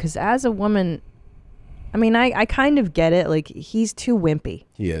here though? Because as a woman, I mean, I kind of get it. Like he's too wimpy.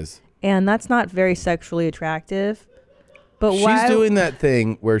 He is, and that's not very sexually attractive. But she's doing that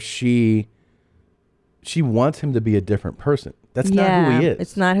thing where she wants him to be a different person. That's not who he is.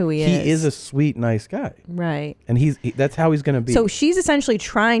 It's not who he is. He is a sweet, nice guy. Right. And that's how he's going to be. So she's essentially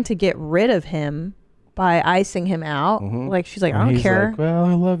trying to get rid of him by icing him out. Mm-hmm. Like she's like, I don't care. Like, well,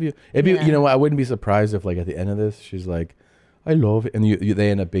 I love you. You know what? I wouldn't be surprised if like at the end of this, she's like, I love it. And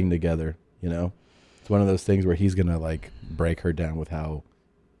they end up being together, you know? It's one of those things where he's going to like break her down with how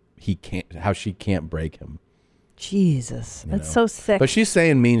she can't break him. Jesus. That's so sick. But she's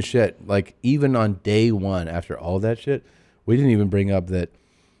saying mean shit. Like even on day one after all that shit, we didn't even bring up that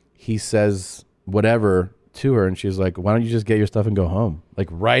he says whatever to her, and she's like, "Why don't you just get your stuff and go home?" Like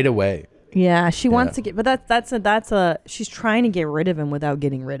right away. Yeah, she wants to get, but that's she's trying to get rid of him without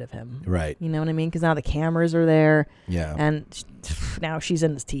getting rid of him. Right. You know what I mean? Because now the cameras are there. Yeah. And now she's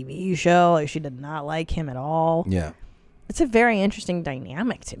in this TV show. Like she did not like him at all. Yeah. It's a very interesting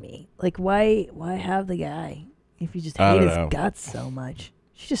dynamic to me. Like why have the guy if you just hate his guts so much?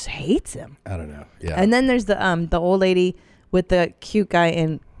 She just hates him. I don't know. Yeah. And then there's the old lady with the cute guy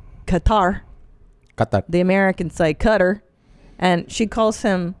in Qatar. The American side Cutter. And she calls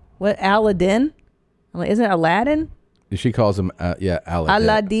him, what, Aladdin? I'm like, isn't it Aladdin? She calls him, Aladdin.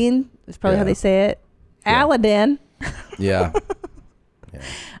 Aladdin. That's probably how they say it. Yeah. Aladdin. Yeah.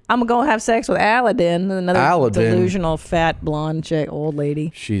 I'm gonna go have sex with Aladdin, another Aladdin. delusional fat blonde chick, old lady.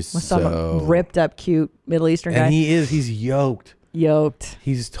 She's Some so ripped up, cute Middle Eastern guy. And he's yoked. Yoked.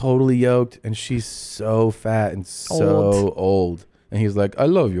 He's totally yoked, and she's so fat and so old. And he's like, "I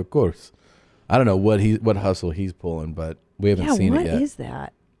love you, of course." I don't know what hustle he's pulling, but we haven't seen it yet. What is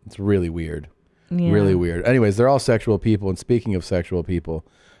that? It's really weird. Yeah. Really weird. Anyways, they're all sexual people. And speaking of sexual people,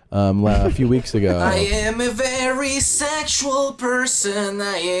 a few weeks ago, I am a very sexual person.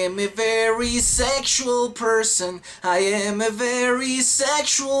 I am a very sexual person. I am a very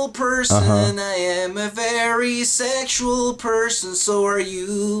sexual person. I am a very sexual person. So are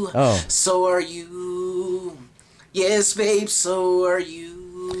you. Oh. So are you. Yes, babe, so are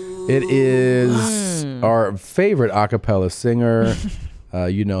you. it is our favorite a cappella singer.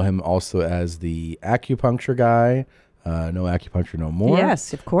 You know him also as the acupuncture guy. No acupuncture no more.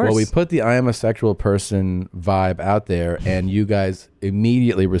 Yes, of course. Well, we put the I am a sexual person vibe out there, and you guys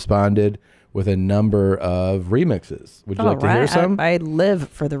immediately responded with a number of remixes. Would you like to hear some? I live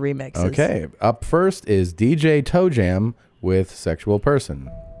for the remixes. Okay. Up first is DJ Toe Jam with Sexual Person.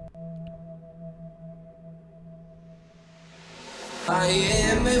 I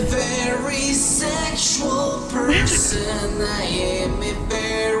am a very sexual person. I am a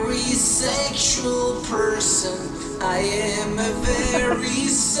very sexual person. I am a very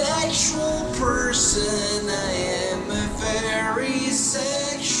sexual person. I am a very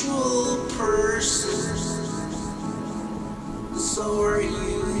sexual person. So are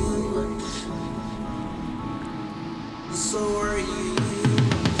you. So are you.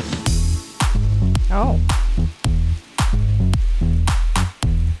 Oh.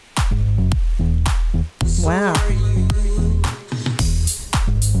 Wow.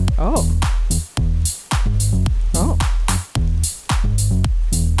 Oh. Oh.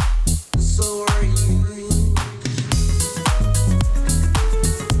 So are you.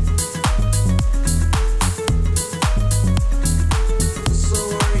 So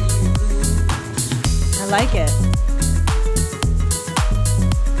are you. I like it.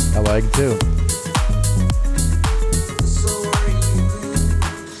 I like it too. So are you.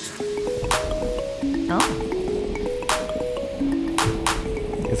 Oh.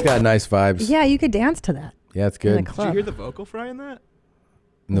 It's got nice vibes. Yeah, you could dance to that. Yeah, it's In the good. club. Did you hear the vocal fry in that?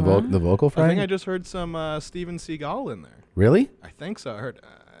 And the vocal fry? I think I just heard some Steven Seagal in there. Really? I think so. I heard.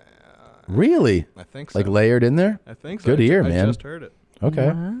 Really? I think so. Like layered in there? I think so. Good ear, I man. just heard it.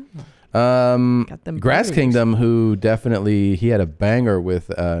 Okay. them Grass burgers. Kingdom, who definitely, he had a banger with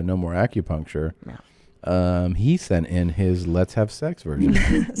No More Acupuncture. He sent in his Let's Have Sex version.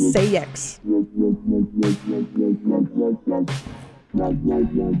 Say yes. So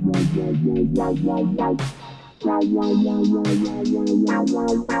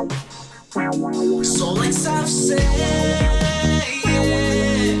let's have sex.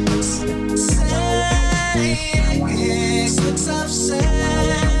 Let's have sex.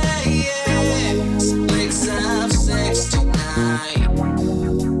 Let's have sex tonight.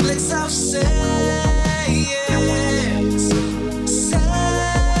 Let's have sex.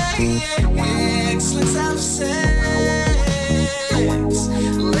 Let's have sex.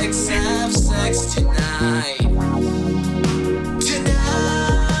 Let's have sex tonight.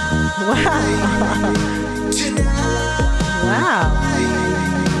 Wow.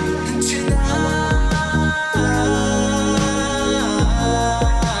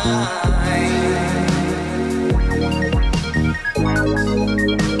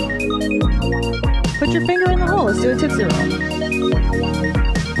 Put your finger in the hole. Let's do a tipsy roll.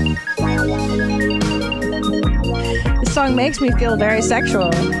 This song makes me feel very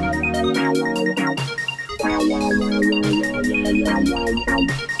sexual.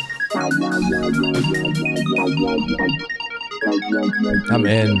 I'm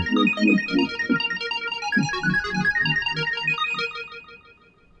in.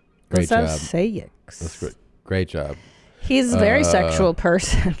 Great Let's have job. sex. That's great. Great job. He's a very sexual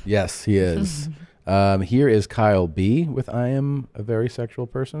person. Yes, he is. Here is Kyle B with I Am a Very Sexual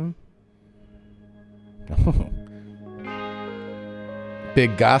Person.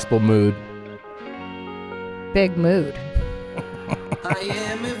 Big gospel mood. Big mood. I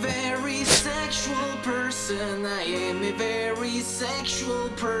am a very sexual person. I am a very sexual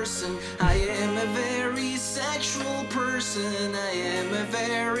person. I am a very sexual person. I am a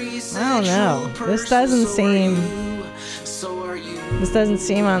very sexual I don't know. person. This doesn't seem. So are you. This doesn't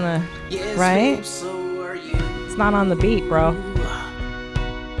seem on the right. Babe, so are you. It's not on the beat, bro.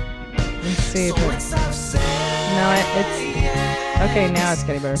 Let's see if it's. No, it's. Okay, now it's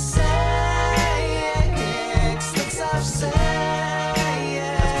getting better.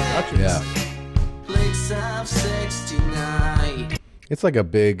 Yeah. Let's have sex tonight. It's like a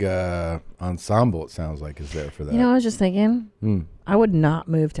big ensemble, it sounds like, is there for that. You know, I was just thinking, I would not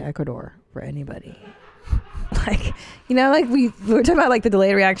move to Ecuador for anybody. Like, you know, like we were talking about like the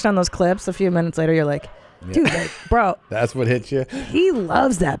delayed reaction on those clips. A few minutes later, you're like, dude, like, bro. That's what hit you? He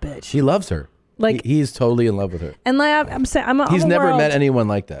loves that bitch. He loves her. Like he's totally in love with her. And like I'm saying, he's never met anyone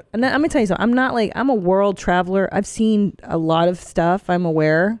like that. And let me tell you something. I'm not like, I'm a world traveler. I've seen a lot of stuff. I'm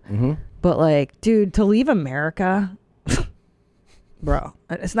aware. But like, dude, to leave America, bro,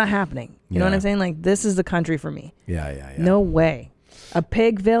 it's not happening. You know what I'm saying? Like, this is the country for me. Yeah. No way. A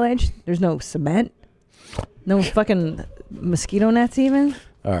pig village. There's no cement. No fucking mosquito nets even.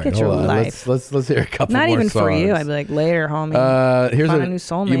 All right, get your life. Let's hear a couple. Not more even songs. for you. I'd be like, later, homie. Here's Find a new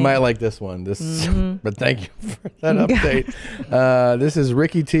soulmate. You might like this one. But thank you for that update. This is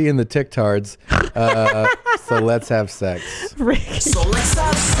Ricky T and the Ticktards. So let's have sex. Ricky. So let's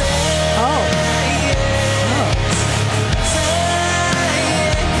have sex.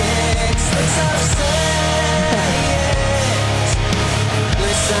 Let's have sex.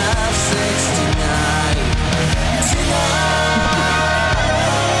 Let's have sex tonight.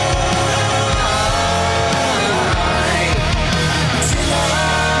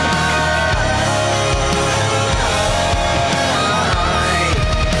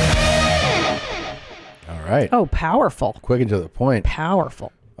 Right. Oh, powerful. Quick and to the point.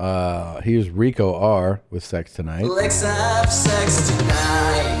 Powerful. Here's Rico R with Sex Tonight. Let's have sex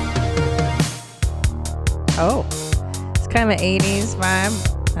tonight. Oh, it's kind of an 80s vibe.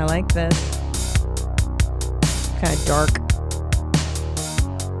 I like this. Kind of dark.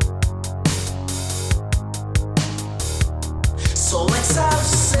 So let's have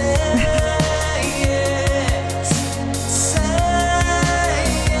sex.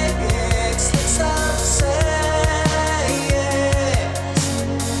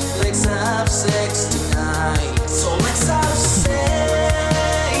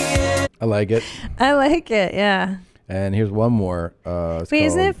 I like it. I like it, yeah. And here's one more. Wait,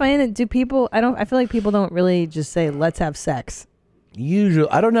 isn't it funny that do people? I feel like people don't really just say "let's have sex." Usually,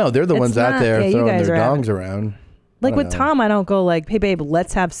 I don't know. They're the ones out there throwing their dongs around. Like with Tom, I don't go like, "Hey, babe,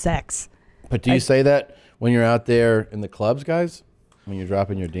 let's have sex." But do you say that when you're out there in the clubs, guys? When you're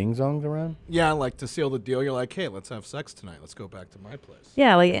dropping your ding zongs around? Yeah, like to seal the deal, you're like, "Hey, let's have sex tonight. Let's go back to my place."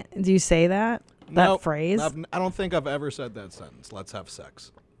 Yeah, like, do you say that? That phrase? I don't think I've ever said that sentence. Let's have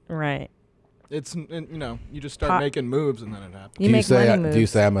sex. Right. It's, you know, you just start making moves and then it happens. You make money moves. Do you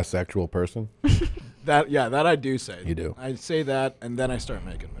say I'm a sexual person? That I do say. You do. I say that and then I start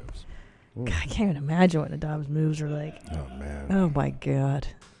making moves. God, I can't even imagine what Adam's moves are like. Oh man. Oh my God.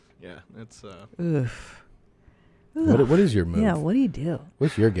 Yeah, it's Oof. What is your move? Yeah, what do you do?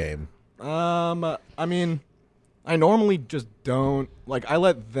 What's your game? I mean, I normally just don't I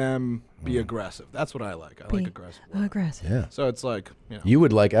let them be aggressive. That's what I like. I like aggressive. Aggressive. Yeah. So it's like, you know. You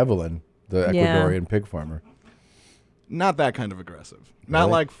would like Evelyn, the Ecuadorian pig farmer. Not that kind of aggressive. Not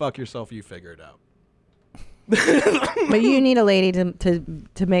Really? like fuck yourself, you figure it out. But you need a lady to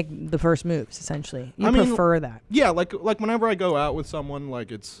make the first moves. Essentially, you prefer that. Yeah, like whenever I go out with someone,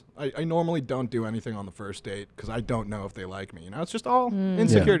 like I normally don't do anything on the first date because I don't know if they like me. You know, it's just all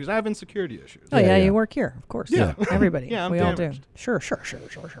insecurities. I have insecurity issues. Oh yeah, you work here, of course. Yeah. Everybody. Yeah, I'm we damaged. all do. Sure.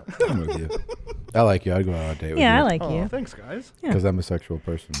 I'm with you. I like you. I'd go on a date with you. Yeah, I like you. Thanks, guys. Because I'm a sexual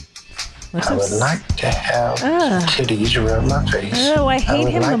person. I would like to have titties around my face. Oh, I hate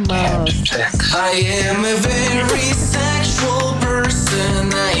him the most. I am a very sexual person.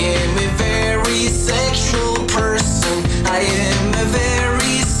 I am a very sexual person. I am a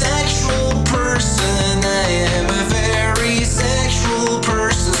very sexual person. I am a very sexual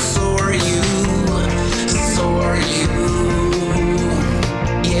person. So are you. So are you.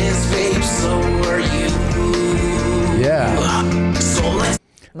 Yes, babe, so are you. Yeah. So let's.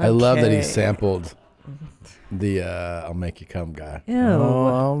 I love that he sampled the "I'll make you come" guy. Ew. Oh,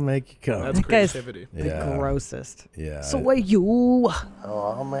 I'll make you come. That's That guy's creativity. the grossest. Yeah. So are you?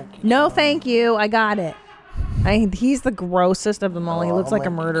 Oh, I'll make you. No, thank you. I got it. He's the grossest of them all. He looks like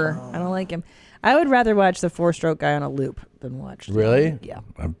a murderer. I don't like him. I would rather watch the 4-stroke guy on a loop than watch. Really? Yeah.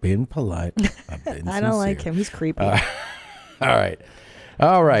 I'm being polite. I've been I don't like sincere. him. He's creepy. All right.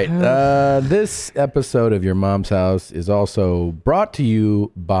 This episode of Your Mom's House is also brought to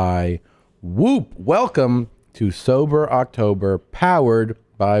you by Whoop. Welcome to Sober October, powered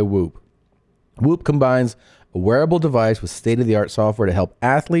by Whoop. Whoop combines a wearable device with state-of-the-art software to help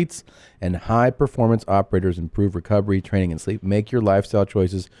athletes and high-performance operators improve recovery, training, and sleep. Make your lifestyle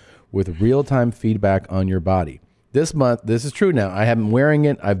choices with real-time feedback on your body. This month, this is true now. I haven't wearing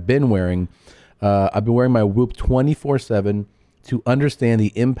it. I've been wearing my Whoop 24/7 to understand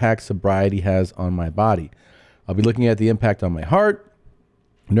the impact sobriety has on my body. I'll be looking at the impact on my heart,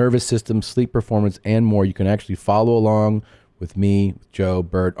 nervous system, sleep performance, and more. You can actually follow along with me, Joe,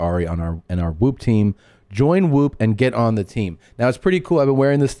 Bert, Ari on our Whoop team. Join Whoop and get on the team. Now, it's pretty cool. I've been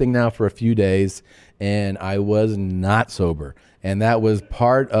wearing this thing now for a few days, and I was not sober. And that was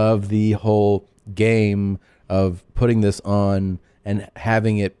part of the whole game of putting this on and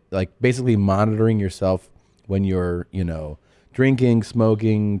having it, like, basically monitoring yourself when you're, drinking,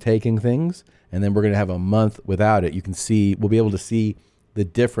 smoking, taking things. And then we're going to have a month without it. We'll be able to see the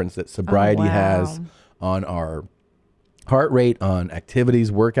difference that sobriety has on our heart rate, on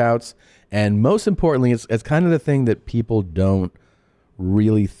activities, workouts. And most importantly, it's kind of the thing that people don't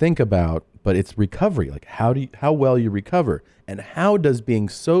really think about, but it's recovery. Like how well you recover, and how does being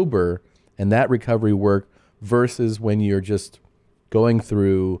sober and that recovery work versus when you're just going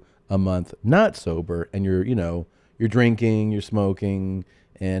through a month not sober and you're drinking, you're smoking,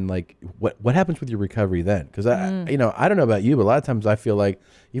 and like what happens with your recovery then? Because I don't know about you, but a lot of times I feel like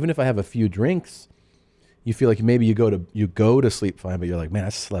even if I have a few drinks, you feel like maybe you go to sleep fine, but you're like, man, I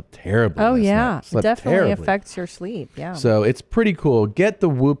slept terribly. Oh yeah, it definitely terribly. affects your sleep. Yeah. So it's pretty cool. Get the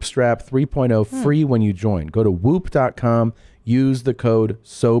Whoop Strap 3.0 free when you join. Go to whoop.com, use the code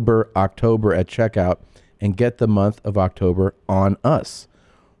SOBEROctober at checkout, and get the month of October on us.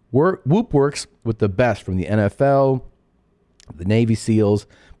 Whoop works with the best from the NFL, the Navy SEALs,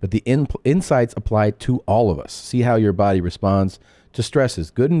 but the insights apply to all of us. See how your body responds to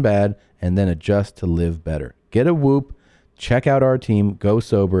stresses, good and bad, and then adjust to live better. Get a Whoop, check out our team, go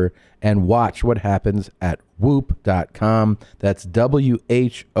sober, and watch what happens at whoop.com. That's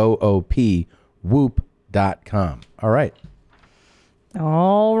WHOOP, whoop.com. All right.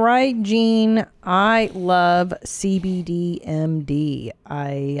 All right, Gene. I love CBD MD.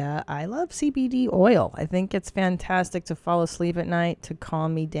 I love CBD oil. I think it's fantastic to fall asleep at night, to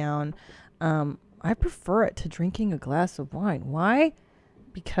calm me down. I prefer it to drinking a glass of wine. Why?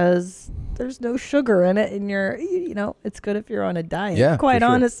 Because there's no sugar in it, and it's good if you're on a diet. Yeah, quite for sure.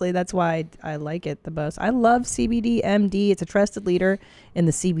 honestly, that's why I like it the most. I love CBD MD. It's a trusted leader in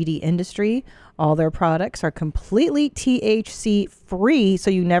the CBD industry. All their products are completely THC free,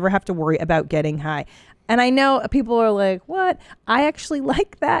 so you never have to worry about getting high. And I know people are like, what? I actually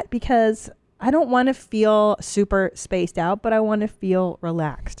like that because I don't want to feel super spaced out, but I want to feel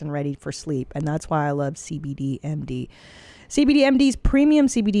relaxed and ready for sleep. And that's why I love CBD MD. CBD MD's premium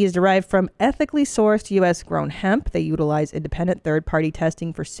CBD is derived from ethically sourced U.S. grown hemp. They utilize independent third-party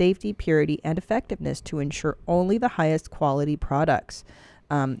testing for safety, purity, and effectiveness to ensure only the highest quality products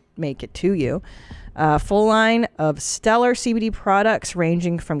make it to you. Full line of stellar CBD products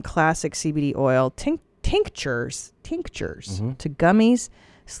ranging from classic CBD oil, tinctures to gummies,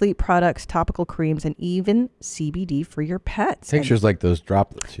 sleep products, topical creams, and even CBD for your pets. Tinctures like those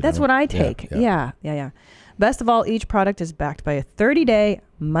droplets. That's what I take. Yeah. Best of all, each product is backed by a 30-day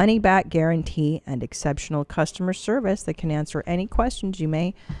money-back guarantee and exceptional customer service that can answer any questions you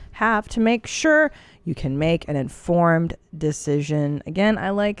may have to make sure you can make an informed decision. Again, I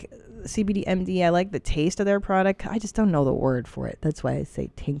like CBD MD. I like the taste of their product. I just don't know the word for it. That's why I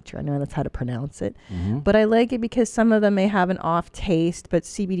say tincture. I know that's how to pronounce it. Mm-hmm. But I like it because some of them may have an off taste, but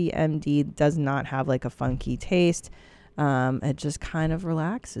CBD MD does not have like a funky taste. It just kind of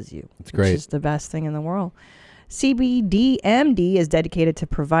relaxes you. It's great. Which is the best thing in the world. CBD MD is dedicated to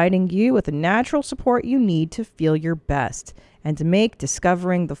providing you with the natural support you need to feel your best. And to make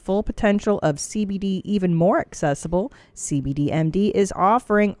discovering the full potential of CBD even more accessible, CBD MD is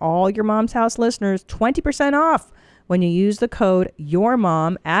offering all your Mom's House listeners 20% off when you use the code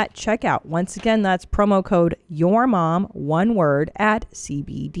YourMom at checkout. Once again, that's promo code YourMom, one word, at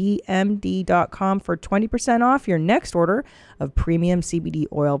cbdmd.com for 20% off your next order of premium CBD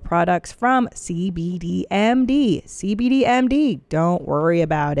oil products from CBD MD. CBD MD, don't worry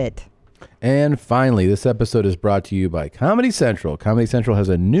about it. And finally, this episode is brought to you by Comedy Central. Comedy Central has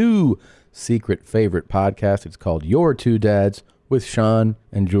a new secret favorite podcast. It's called Your Two Dads with Sean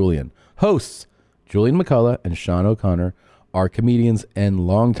and Julian. Hosts Julian McCullough and Sean O'Connor are comedians and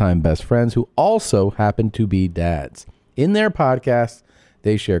longtime best friends who also happen to be dads. In their podcast,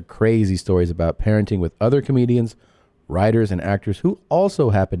 they share crazy stories about parenting with other comedians, writers, and actors who also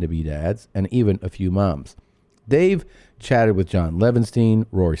happen to be dads, and even a few moms. They've chatted with John Levinstein,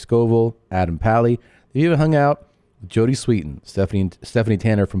 Rory Scovel, Adam Pally. They've even hung out with Jodie Sweetin, Stephanie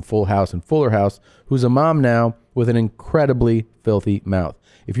Tanner from Full House and Fuller House, who's a mom now with an incredibly filthy mouth.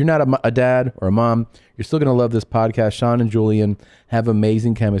 If you're not a dad or a mom, you're still going to love this podcast. Sean and Julian have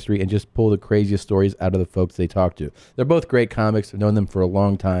amazing chemistry and just pull the craziest stories out of the folks they talk to. They're both great comics. I've known them for a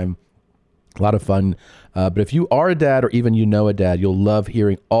long time. A lot of fun. But if you are a dad or even you know a dad, you'll love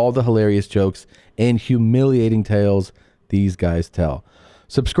hearing all the hilarious jokes and humiliating tales these guys tell.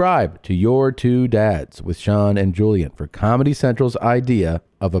 Subscribe to Your Two Dads with Sean and Julian for Comedy Central's idea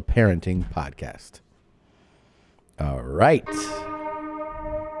of a parenting podcast. All right.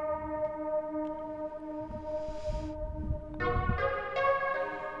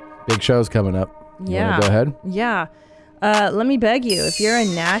 Big show's coming up. You wanna go ahead? Yeah. Let me beg you, if you're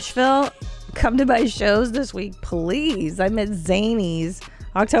in Nashville, come to my shows this week, please. I'm at Zany's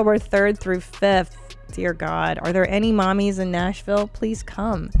October 3rd through 5th. Dear God. Are there any mommies in Nashville? Please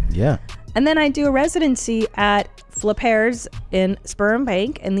come. Yeah. And then I do a residency at Flippers in Sperm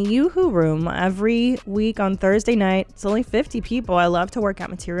Bank in the Yoo-Hoo Room every week on Thursday night. It's only 50 people. I love to work out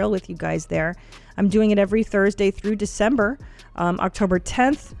material with you guys there. I'm doing it every Thursday through December. October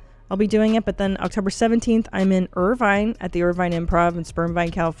 10th, I'll be doing it. But then October 17th, I'm in Irvine at the Irvine Improv in Sperm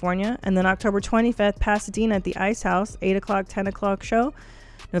Bank, California. And then October 25th, Pasadena at the Ice House, 8 o'clock, 10 o'clock show.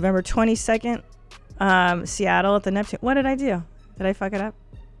 November 22nd, Seattle at the Neptune. What did I do? Did I fuck it up?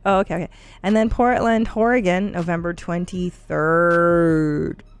 Oh, okay. And then Portland, Oregon, November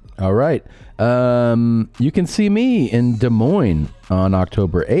 23rd. All right. You can see me in Des Moines on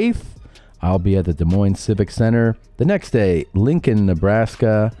October 8th. I'll be at the Des Moines Civic Center. The next day, Lincoln,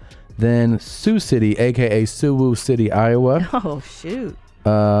 Nebraska. Then Sioux City, a.k.a. SOO WOO City, Iowa. Oh, shoot.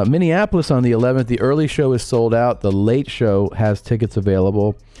 Minneapolis on the 11th. The early show is sold out. The late show has tickets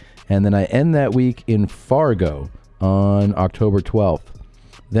available. And then I end that week in Fargo on October 12th.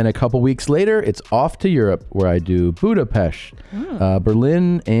 Then a couple weeks later, it's off to Europe, where I do Budapest.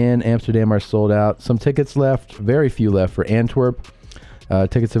 Berlin and Amsterdam are sold out. Some tickets left, very few left for Antwerp.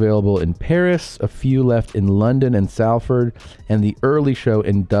 Tickets available in Paris, a few left in London and Salford, and the early show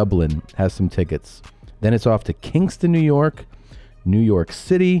in Dublin has some tickets. Then it's off to Kingston, New York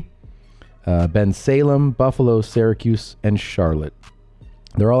City, Bensalem, Buffalo, Syracuse, and Charlotte.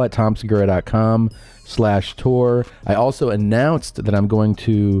 They're all at tomsegura.com/tour. I also announced that I'm going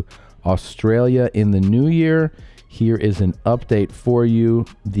to Australia in the new year. Here is an update for you.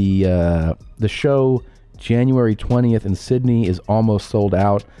 The show January 20th in Sydney is almost sold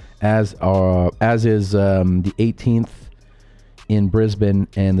out, as is the 18th in Brisbane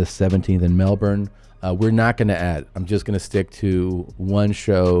and the 17th in Melbourne. We're not going to add. I'm just going to stick to one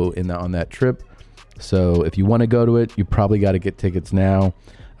show on that trip. So if you want to go to it, you probably got to get tickets now.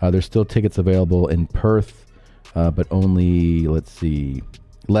 There's still tickets available in Perth, but only,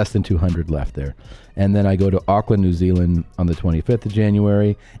 less than 200 left there. And then I go to Auckland, New Zealand on the 25th of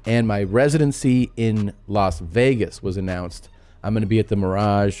January. And my residency in Las Vegas was announced. I'm going to be at the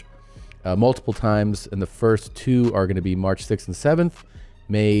Mirage multiple times, and the first two are going to be March 6th and 7th,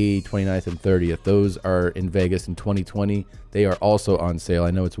 May 29th and 30th. Those are in Vegas in 2020. They are also on sale. I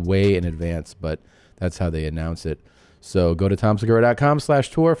know it's way in advance, but that's how they announce it. So go to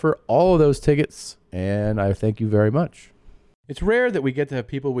tomsegura.com/tour for all of those tickets, and I thank you very much. It's rare that we get to have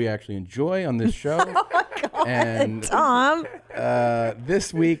people we actually enjoy on this show. Oh my God, and Tom.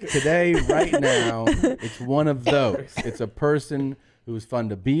 This week, today, right now, it's one of those. It's a person who's fun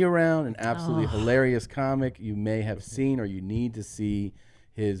to be around, an absolutely hilarious comic you may have seen or you need to see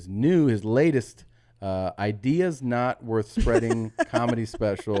his latest Ideas Not Worth Spreading comedy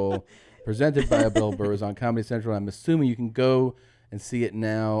special presented by Bill Burr is on Comedy Central. I'm assuming you can go and see it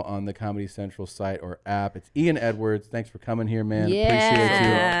now on the Comedy Central site or app. It's Ian Edwards. Thanks for coming here, man. Yeah. Appreciate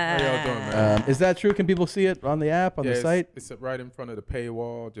you. How y'all doing, man? Is that true? Can people see it on the app, on the site? It's right in front of the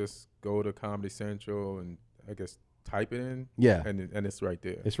paywall. Just go to Comedy Central and I guess type it in. Yeah. And it's right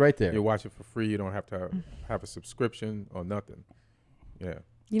there. It's right there. You watch it for free. You don't have to have a subscription or nothing. Yeah.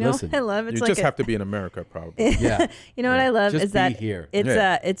 You know what I love? It's you like just have to be in America, probably. Yeah. You know what I love Just is that be here.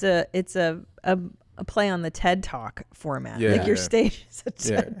 it's a play on the TED Talk format. Yeah. Like your stage is a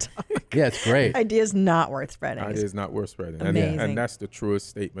TED Talk. Yeah, it's great. Ideas not worth spreading. Ideas not worth spreading. Amazing. And that's the truest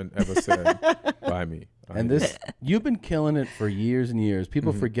statement ever said by me. And you've been killing it for years and years.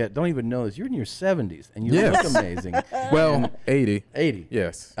 People forget, don't even know this. You're in your 70s, and you look amazing. Well, 80. 80.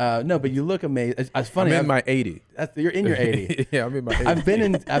 Yes. No, but you look amazing. It's funny. I'm in my 80. You're in your 80. Yeah, I'm in my 80. I've been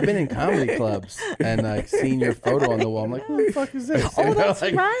in comedy clubs and seen your photo on the wall. I'm like, who the fuck is this? Oh, that's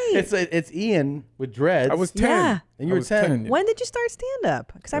right. It's Ian with dreads. I was 10. Yeah. And you were 10. When did you start stand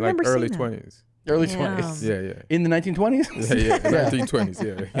up? Because I remember early seeing 20s. Early Damn. 20s. Yeah. In the 1920s? Yeah, 1920s,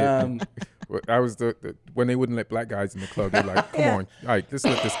 yeah. I was when they wouldn't let black guys in the club, they're like, come on, all right, let's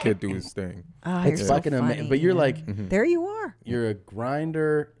let this kid do his thing. Oh, It's you're fucking so funny, amazing. But you're like, there you are. You're a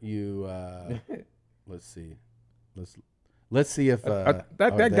grinder. You, let's see. Let's see if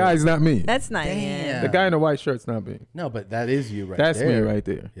that guy's not me. That's not him. The guy in the white shirt's not me. No, but that is you right That's there. me right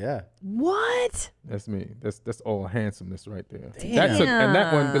there. Yeah. What? That's me. That's all handsomeness right there. Damn. And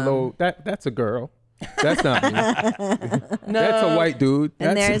that one below that's a girl. That's not me. That's a white dude.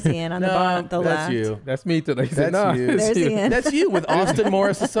 And That's, there's Ian on the bottom, the that's left. you. that's me too. Like, That's no, you. it's There's you. Ian. That's you with Austin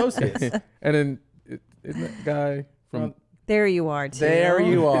Morris Associates. And then isn't that guy from There you are, too. There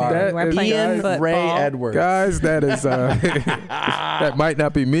you are. That We're is playing Ian football. Ray Edwards. guys? That is that might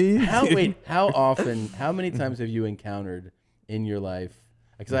not be me. How many times have you encountered in your life?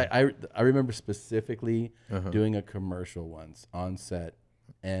 Because I remember specifically doing a commercial once on set,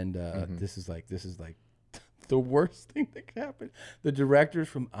 and this is like the worst thing that could happen. The director's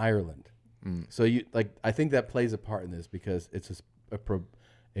from Ireland, so I think that plays a part in this because it's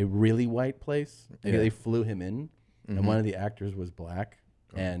a really white place. And they flew him in, and one of the actors was black,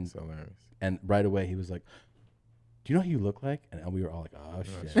 and right away he was like, "Do you know who you look like?" And we were all like, "Oh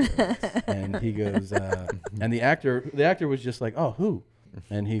shit!" And he goes, and the actor was just like, "Oh, who?"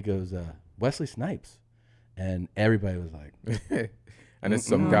 And he goes, Wesley Snipes. And everybody was like, and it's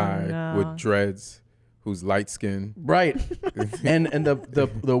some guy with dreads who's light skinned. Right. and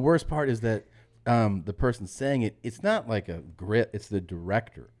the worst part is that the person saying it's not like a grit, it's the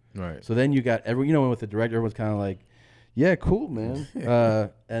director. Right. So then you got with the director, everyone's kind of like, yeah, cool, man.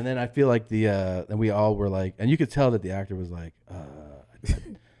 And then I feel like and we all were like, and you could tell that the actor was like,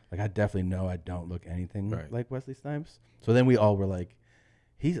 like I definitely know I don't look anything like Wesley Snipes. So then we all were like,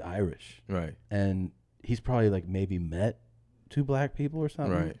 he's Irish. Right. And he's probably like maybe met 2 black people or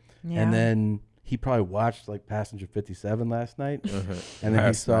something. Right. Yeah. And then he probably watched like Passenger 57 last night. And then he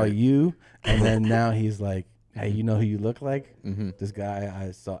Last saw night. you. And then now he's like, hey, you know who you look like? This guy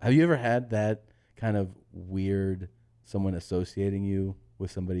I saw. Have you ever had that kind of weird someone associating you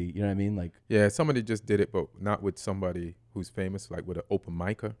with somebody? You know what I mean? Like, Yeah, somebody just did it, but not with somebody who's famous, like with an open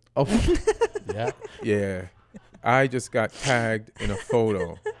micer. oh, yeah. Yeah. I just got tagged in a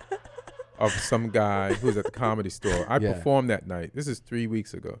photo of some guy who's at the Comedy Store. I performed that night. This is 3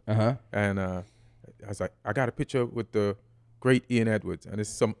 weeks ago. And I was like, I got a picture with the great Ian Edwards, and it's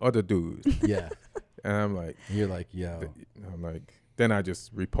some other dude. Yeah. And I'm like, You're like, yo. I'm like, then I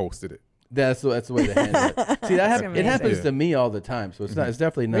just reposted it. That's the way to handle it. See, it happens to me all the time. So it's not. It's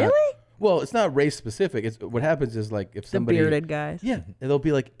definitely not. Really? Well, it's not race specific. It's what happens is like if somebody The bearded guys. Yeah, it'll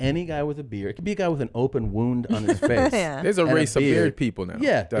be like any guy with a beard. It could be a guy with an open wound on his face. Yeah. There's a and race of beard people now.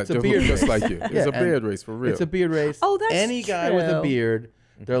 Yeah, that it's a just beard look just race. like you. It's a beard race for real. It's a beard race. Oh, that's any guy with a true. beard.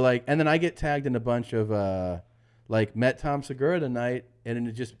 They're like, and then I get tagged in a bunch of like met Tom Segura tonight, and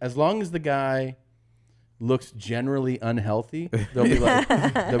it just as long as the guy looks generally unhealthy, they'll be like,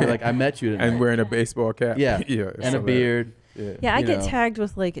 I met you tonight. And wearing a baseball cap. Yeah, Yeah, it's and a hilarious. beard. Yeah, I You get know. tagged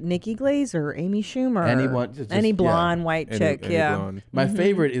with like Nikki Glazer, Amy Schumer, Anyone, just- any yeah. blonde white Any- chick. any Yeah. blonde. My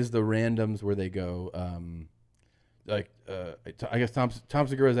favorite is the randoms where they go, I guess Tom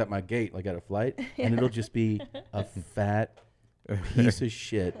Segura's at my gate, like at a flight, and it'll just be a fat piece of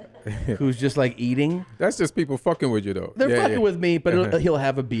shit who's just like eating. That's just people fucking with you though. They're Yeah, fucking yeah. with me, but he'll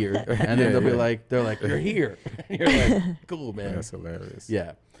have a beard, and then they'll be yeah. like, they're like, you're here. And you're like, cool, man. That's hilarious.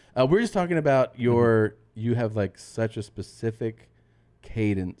 Yeah. We're just talking about you have like such a specific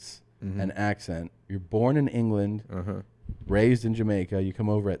cadence and accent. You're born in England, raised in Jamaica. You come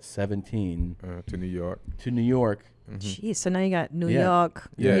over at 17 To New York. to New York. Jeez, so now you got New Yeah. York.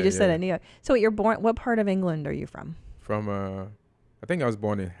 Yeah, You just said yeah. it, New York. So you're born. What part of England are you from? From I think I was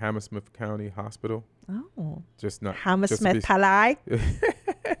born in Hammersmith County Hospital. Oh, Just not Hammersmith Palais.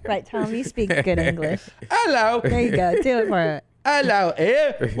 Right, Tom, you speak good English. Hello. There you go. Do it for it. Hello,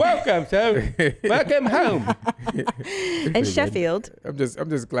 here. Welcome to welcome home. And Sheffield. I'm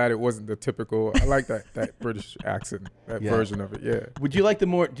just glad it wasn't the typical. I like that British accent, that Yeah. version of it. Yeah. Would you like the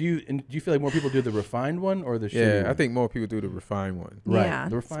more? Do you feel like more people do the refined one or the shitty Yeah, one? I think more people do the refined one. Right. Yeah,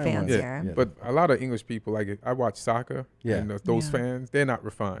 The it's refined one. fancier. Yeah. But a lot of English people, like I watch soccer, Yeah. and those Yeah. fans, they're not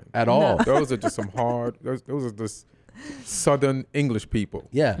refined At all. Those are just some hard. Those are just Southern English people.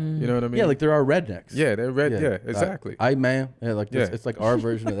 Yeah. You know what I mean? Yeah, like there are rednecks. Yeah, they're red. Yeah, exactly. I man. Yeah, like this, Yeah. it's like our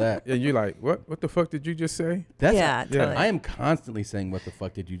version of that. Yeah, you're like, what the fuck did you just say? That's Yeah, totally. I am constantly saying, "What the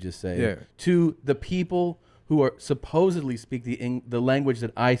fuck did you just say?" Yeah. To the people who are supposedly speak the language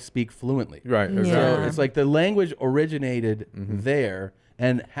that I speak fluently. Right. Yeah. Exactly. So it's like the language originated there,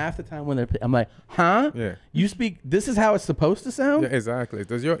 and half the time when I'm like, "Huh? Yeah. You speak? This is how it's supposed to sound?" Yeah, exactly.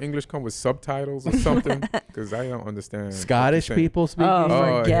 Does your English come with subtitles or something? Because I don't understand. what you're Scottish saying. people speak Oh,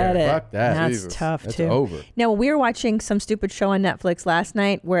 English? forget yeah. it. Fuck that. That's Jesus. tough That's too. over. Now we were watching some stupid show on Netflix last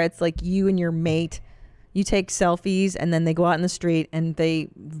night where it's like you and your mate, you take selfies and then they go out in the street and the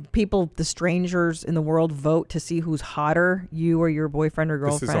strangers in the world vote to see who's hotter, you or your boyfriend or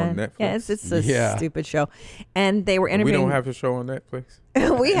This is girlfriend. on Netflix? Yeah, it's a Yeah. stupid show. And they were We interviewing. don't have a show on Netflix.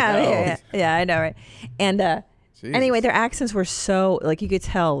 we have No. yeah, I know, right? And Anyway, their accents were so, like, you could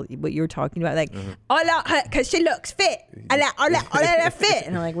tell what you were talking about. Like, I like her because she looks fit. I like her fit.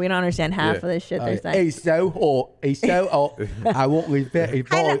 And I'm like, we don't understand half of this shit they're saying. He's so hot. He's so hot. I want his Betty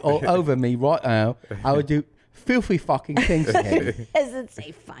Boy all over me right now. I would do filthy fucking things to him. Doesn't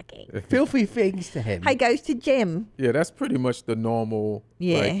say fucking. Filthy things to him. He goes to gym. Yeah, that's pretty much the normal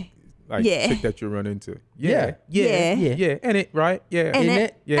like chick that you run into. Yeah. In it, right? Yeah. In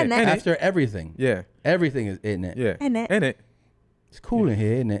it. Yeah. In it. After everything. Yeah. Everything is in it. Yeah. In it. In it. It's cool in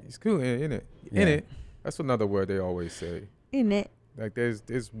here, isn't it? It's cool in it. In it. That's another word they always say. In it. Like there's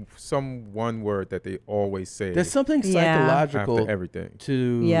some one word that they always say. There's something psychological after everything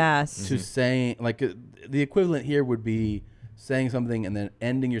to saying, like the equivalent here would be saying something and then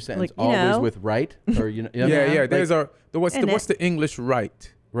ending your sentence always with right, or yeah. There's what's the English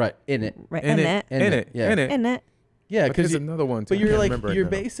right? Right, in it. Right, in it. Yeah, because there's another one. But you're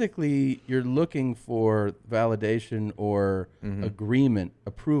basically looking for validation or agreement,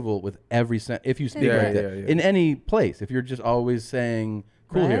 approval with every sentence. If you speak like that in any place, if you're just always saying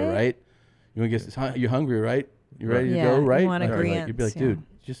 "cool here," right? You want to get you're hungry, right? You ready to go, right? You want agreement. You'd be like, dude,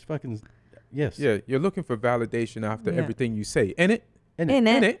 just fucking yes. Yeah, you're looking for validation after everything you say. In it.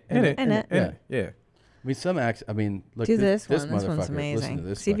 Yeah. I mean, some acts. I mean, look. Do this one. This one's motherfucker. amazing. Listen to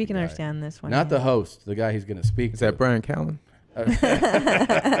this. See if you can guy. understand this one. Not the host, the guy who's going to speak. Is that Brian Callen?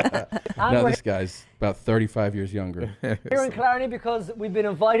 No, this guy's about 35 years younger. Here in Killarney because we've been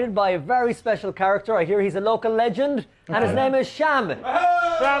invited by a very special character. I hear he's a local legend, and his name is Sham. Sham, look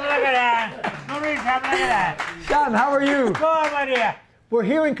at that. No reason, Sham, look at that. Sham, how are you? Good, my dear. We're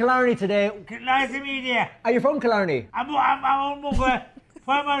here in Killarney today. Nice to meet you. Are you from Killarney? I'm Mugga.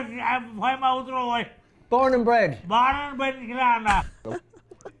 5 miles away. Born and bred. Born and bred in Killarney.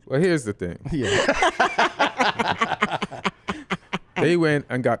 Well, here's the thing. They went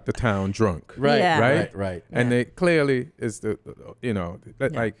and got the town drunk. Right. And they clearly is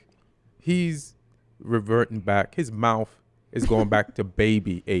like he's reverting back. His mouth is going back to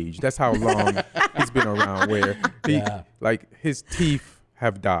baby age. That's how long he's been around. Where his teeth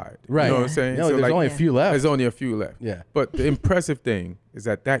have died. Right. You know what I'm saying? No, there's only a few left. There's only a few left. Yeah. But the impressive thing is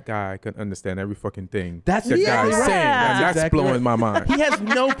that guy can understand every fucking thing that's the guy is saying. That's exactly blowing my mind. He has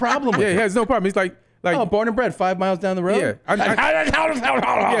no problem with it. He has no problem. He's like, born and bred 5 miles down the road. Yeah.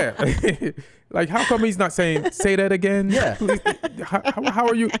 Like, how come he's not saying, say that again? Yeah. How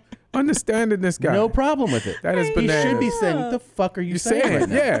are you understanding this guy? No problem with it. That is bananas. He should be saying, what the fuck are you saying? Right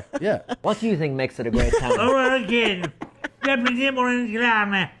now? Yeah. What do you think makes it a great town? All right, again. Deputy more in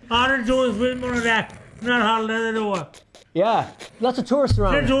Killarney. All the tourists will more of that. Not holiday the door. Yeah. Lots of tourists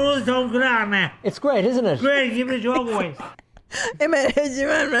around. The tourists don't Killarney. It's great, isn't it? Great, give it your voice. Is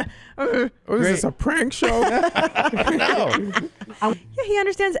this a prank show? No. Yeah, he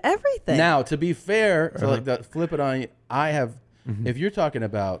understands everything. Now, to be fair, flip it on you. I have, if you're talking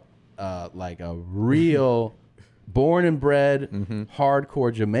about like a real born and bred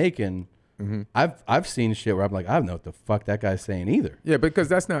hardcore Jamaican, I've seen shit where I'm like, I don't know what the fuck that guy's saying either. Yeah, because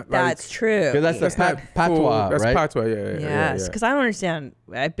that's not. That's true. That's not patois, that's right? Patois, yeah. Yes, because I don't understand.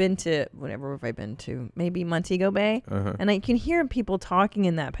 I've been to whatever have I been to? Maybe Montego Bay, and I can hear people talking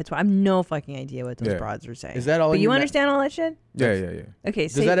in that patois. I have no fucking idea what those broads are saying. Is that all? But you understand all that shit? Yeah. Okay.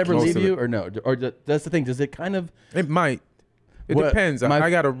 Does that ever leave you, or no? Or that's the thing. Does it kind of? It might. It depends.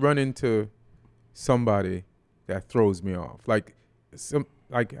 I got to run into somebody that throws me off. Like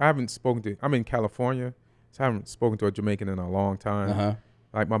I haven't spoken to. I'm in California, so I haven't spoken to a Jamaican in a long time.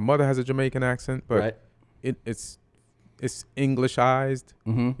 Like my mother has a Jamaican accent, but it's Englishized.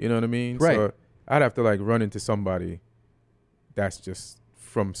 You know what I mean? Right. So I'd have to like run into somebody that's just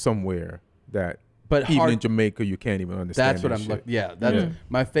from somewhere that. But even in Jamaica, you can't even understand. That's what I'm looking. Yeah, that's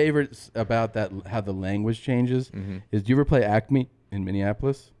my favorite about that. How the language changes is. Do you ever play Acme in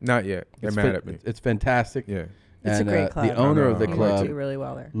Minneapolis? Not yet. They're mad at me. It's fantastic. Yeah. It's a great club. The owner of the He club, do really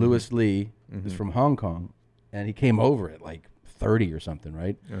well there. Louis Lee, is from Hong Kong, and he came over at like 30 or something,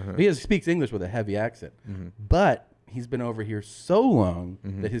 right? He speaks English with a heavy accent, but he's been over here so long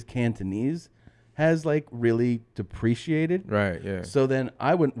that his Cantonese has like really depreciated. Right, yeah. So then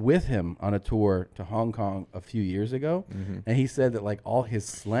I went with him on a tour to Hong Kong a few years ago, and he said that like all his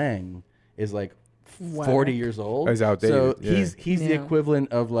slang is like 40 years old. It's outdated. So he's the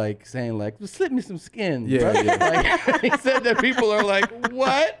equivalent of like saying like, slip me some skin. Yeah, right? yeah. Like, he said that people are like,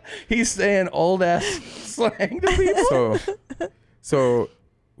 what? He's saying old ass slang to people. So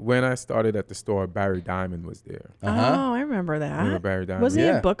when I started at the store, Barry Diamond was there. Oh, I remember that. Remember Barry Diamond? Was he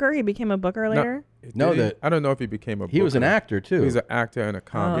a booker? He became a booker later? I don't know if he became a booker. He was an actor too. He was an actor and a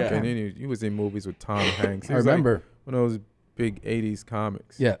comic. Okay. And then he was in movies with Tom Hanks. He I was remember. like one of those big 80s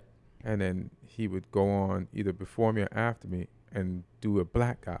comics. Yeah. And then he would go on either before me or after me and do a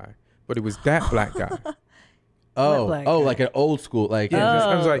black guy, but it was that black guy. Like an old school, like,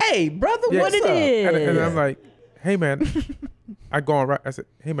 I was like, hey, brother, yeah, what it is? And I'm like, hey, man, I go on right. I said,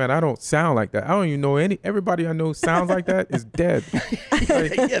 hey, man, I don't sound like that. I don't even know everybody I know sounds like that is dead.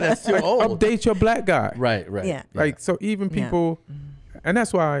 Like, yeah, that's too old. Update your black guy. Right. Yeah. Like, so even people, and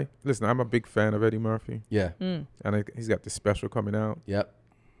that's why, listen, I'm a big fan of Eddie Murphy. Yeah. And he's got this special coming out. Yep.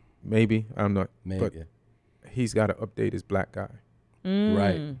 Maybe. I'm not. Maybe. But he's got to update his black guy.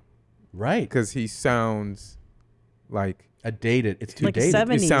 Right. Because he sounds like dated. It's too like dated.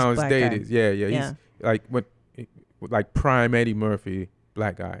 70s he sounds black dated. guy. Yeah. He's like like prime Eddie Murphy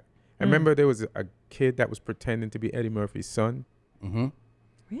black guy. I remember there was a kid that was pretending to be Eddie Murphy's son. Mm-hmm.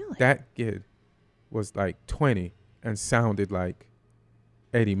 Really? That kid was like 20 and sounded like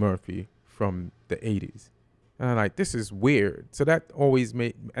Eddie Murphy from the 80s. And I'm like, this is weird. So that always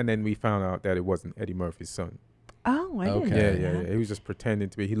made, and then we found out that it wasn't Eddie Murphy's son. Oh, I didn't know that. Yeah. He was just pretending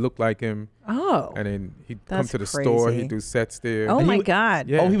to be. He looked like him. Oh. And then he'd come That's to the crazy. store. He'd do sets there. Oh, my God.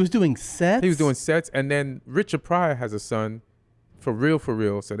 Yeah. Oh, he was doing sets? He was doing sets. And then Richard Pryor has a son, for real.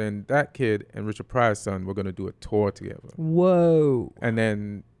 So then that kid and Richard Pryor's son were going to do a tour together. Whoa. And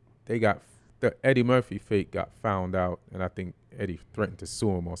then the Eddie Murphy fake got found out. And I think Eddie threatened to sue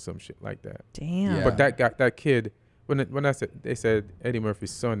him or some shit like that. Damn. Yeah. But that kid, they said Eddie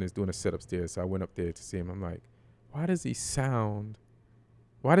Murphy's son is doing a set upstairs. So I went up there to see him. I'm like, why doesn't he sound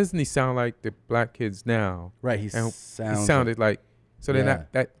like the black kids now? Right, he sounded like, so then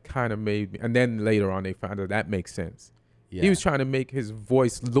that kind of made me, and then later on they found out that makes sense. Yeah. He was trying to make his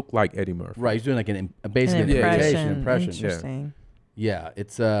voice look like Eddie Murphy. Right, he's doing like a basic impression. Interesting. Yeah,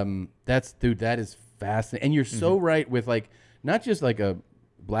 it's that is fascinating. And you're so right with like, not just like a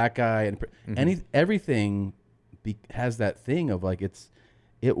black guy and everything has that thing of like,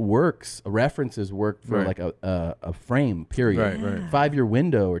 it works. References work for like a frame period, right. 5-year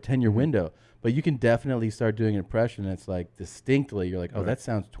window or 10-year window. But you can definitely start doing an impression that's like distinctly. You're like, oh, that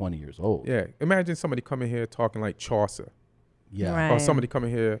sounds 20 years old. Yeah, imagine somebody coming here talking like Chaucer. Yeah, Right. Or somebody coming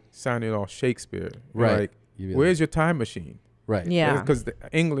here sounding all Shakespeare. Right. Like, You'd be where's your time machine? Right. Yeah. Because the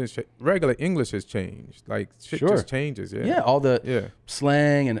regular English has changed. Like shit just changes. Yeah. Yeah. All the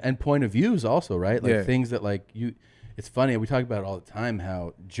slang and point of views also, right? Like things that like you. It's funny, we talk about it all the time,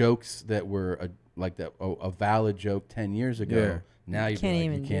 how jokes that were a valid joke 10 years ago, now you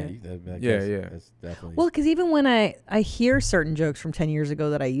can't that's definitely. Well, because even when I hear certain jokes from 10 years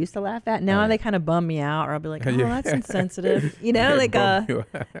ago that I used to laugh at, now they kind of bum me out, or I'll be like, oh, that's insensitive. You know, like, I'm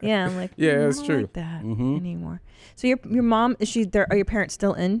like, yeah, I that's don't true. like that anymore. So your mom, is she there? Are your parents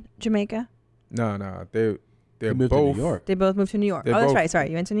still in Jamaica? No, they're moved both. to New York. They both moved to New York. They're That's both- right. Sorry,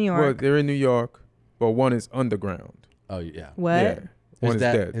 you went to New York. Well, they're in New York, but one is underground. Oh yeah. What? Yeah. One is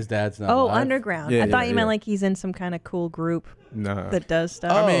dead. His dad's not Oh, alive? underground. Yeah, I thought yeah, you meant yeah. like he's in some kind of cool group Nah. that does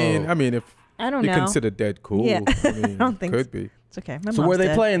stuff. I mean, if I don't you know. consider dead cool, Yeah. I mean, I don't think could be. It's okay. My So mom's where are they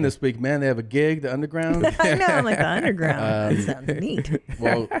dead. playing this week, man? They have a gig, the underground. I know. I'm like the underground. That sounds neat.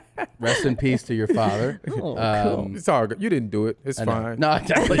 Well, rest in peace to your father. Oh, cool. It's all good. You didn't do it. It's I know. fine. No, I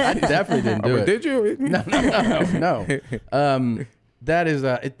definitely didn't do Oh, it. Did you? No. That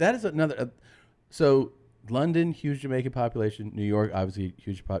is another. So London, huge Jamaican population. New York, obviously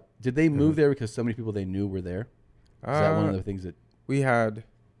huge pop. Did they move there because so many people they knew were there? Is that one of the things that we had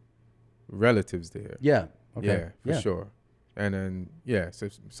relatives there? Yeah. Okay. Yeah, for sure. And then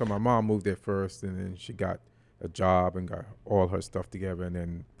so my mom moved there first, and then she got a job and got all her stuff together, and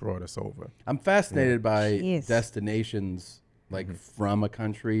then brought us over. I'm fascinated by Jeez. destinations like from a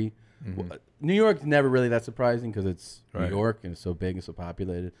country. Well, New York's never really that surprising because it's New York and it's so big and so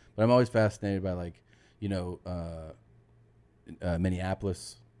populated. But I'm always fascinated by like,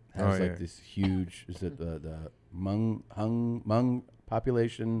 Minneapolis has this huge. Is it the Hmong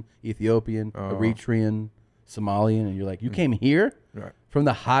population? Ethiopian, Eritrean, Somalian, and you're like, you came here from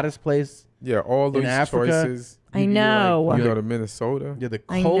the hottest place. Yeah, all those in Africa? choices. I know. You go to Minnesota. You're the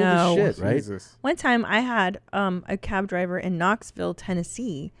I coldest know. shit, right? Jesus. One time I had a cab driver in Knoxville,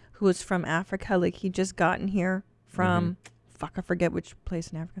 Tennessee, who was from Africa. Like he just gotten here from, I forget which place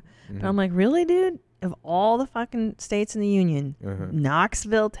in Africa. But I'm like, really, dude? Of all the fucking states in the Union,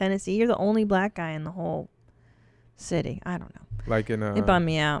 Knoxville, Tennessee, you're the only black guy in the whole city. I don't know. Like in It bummed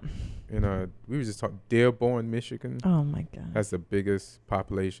me out. we were just talking Dearborn, Michigan. Oh my God. That's the biggest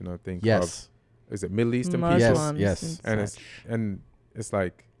population, I think. Yes. Is it Middle Eastern people? Muslims Yes. And it's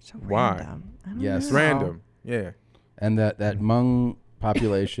like, So why? random. I don't Yes. It's know. random. Yeah. And that Hmong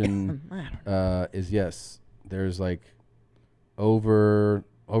population I don't know. is there's like over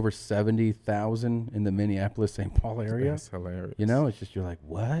over 70,000 in the Minneapolis-St. Paul area. That's hilarious. You know, it's just you're like,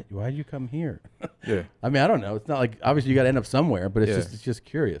 what? Why'd you come here? Yeah. I mean, I don't know. It's not like obviously you got to end up somewhere, but it's just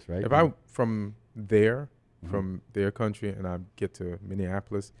curious, right? If I'm from there, from their country, and I get to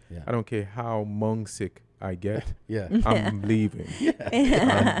Minneapolis, I don't care how Hmong sick I get. I'm leaving.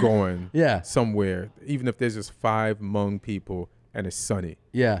 I'm going somewhere, even if there's just 5 Hmong people and it's sunny.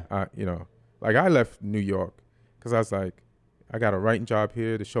 You know, like I left New York because I was like, I got a writing job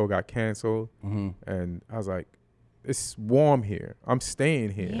here. The show got canceled, and I was like, it's warm here. I'm staying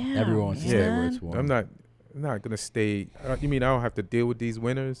here. Everyone wants to stay where it's warm. I'm not gonna stay. You mean I don't have to deal with these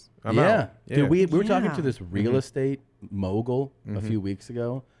winters? I'm yeah. out. Dude, we were talking to this real estate mogul a few weeks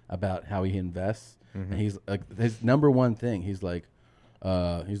ago about how he invests, and he's like, his number one thing, he's like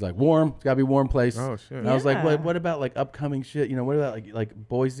warm. It's gotta be a warm place. Oh shit. And I was like, what about like upcoming shit? You know, what about like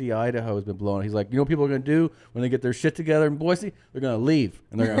Boise, Idaho has been blowing. He's like, you know what people are gonna do when they get their shit together in Boise? They're gonna leave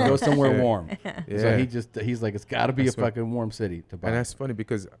and they're gonna go somewhere warm. So he's like, it's gotta be a fucking warm city to buy. And that's funny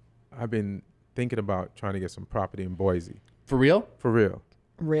because I've been thinking about trying to get some property in Boise. For real? For real.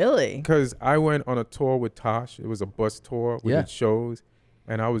 Really? Because I went on a tour with Tosh. It was a bus tour. We did shows,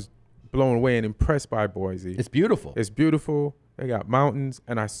 and I was blown away and impressed by Boise. It's beautiful. It's beautiful. They got mountains,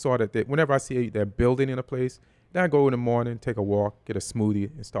 and I saw that whenever I see they're building in a place, then I go in the morning, take a walk, get a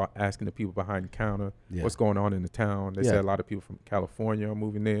smoothie, and start asking the people behind the counter what's going on in the town. They said a lot of people from California are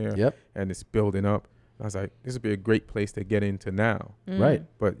moving there, and it's building up. I was like, this would be a great place to get into now. Right.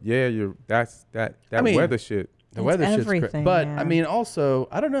 But yeah, that weather shit. The weather shit's crazy. But I mean, also,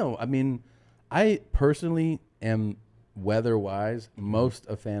 I don't know. I mean, I personally am weather-wise most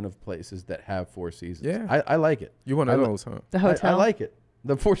a fan of places that have 4 seasons. Yeah. I like it. You one of those, huh? The hotel? I like it.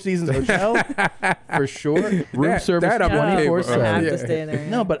 The 4 Seasons Hotel, for sure. Room service that I'm 24/7. Have to stay there.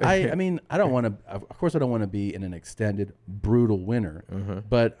 No, but I mean, I don't want to. Of course, I don't want to be in an extended, brutal winter.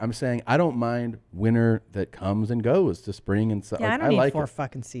 But I'm saying I don't mind winter that comes and goes to spring and summer. Yeah, I don't need 4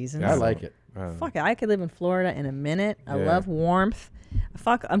 fucking seasons. I like it. Fuck it, I could live in Florida in a minute. I love warmth.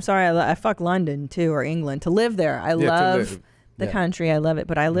 I'm sorry, I fuck London too, or England to live there. I love the country. I love it.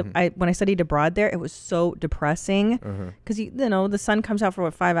 But I live. When I studied abroad there, it was so depressing because you know the sun comes out for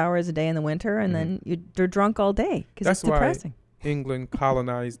 5 hours a day in the winter, and then you're drunk all day because it's depressing. Why England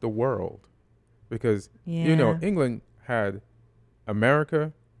colonized the world, because you know England had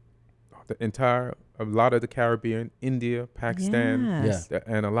America, a lot of the Caribbean, India, Pakistan,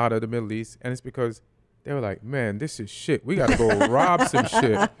 and a lot of the Middle East, and it's because they were like, man, this is shit. We got to go rob some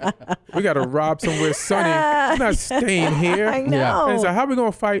shit. We got to rob somewhere sunny. I'm not staying here. I know. And so how are we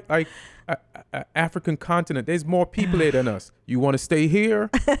going to fight like an African continent? There's more people there than us. You want to stay here?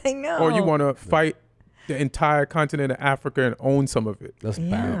 I know. Or you want to fight the entire continent of Africa and own some of it? Let's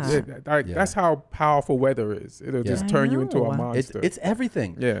bounce. That's how powerful weather is. It'll just turn you into a monster. It's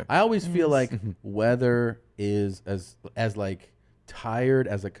everything. Yeah. I always feel like weather is as like tired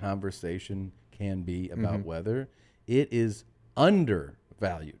as a conversation can be about weather, it is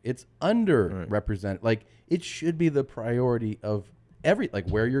undervalued. It's underrepresented. Like it should be the priority of like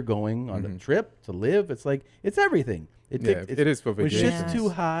where you're going on the trip to live. It's like it's everything. It is for vacation. When shit's too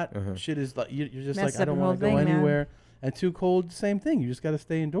hot, shit is like you're just like I don't want to go anywhere. And too cold, same thing. You just got to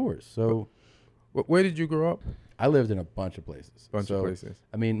stay indoors. So, where did you grow up? I lived in a bunch of places.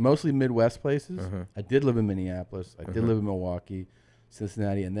 I mean, mostly Midwest places. I did live in Minneapolis. I did live in Milwaukee,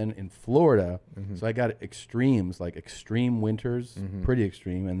 Cincinnati, and then in Florida. So I got extremes, like extreme winters, pretty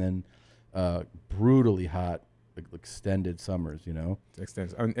extreme, and then brutally hot, like extended summers, you know?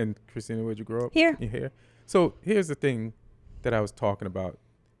 Extended. And Christina, where'd you grow up? Here. Here. So here's the thing that I was talking about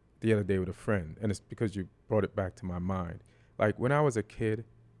the other day with a friend, and it's because you brought it back to my mind. Like when I was a kid,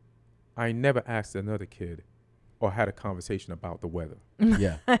 I never asked another kid or had a conversation about the weather.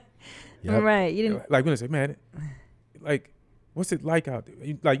 Yeah. Right. You didn't like when I say, man, like, what's it like out there?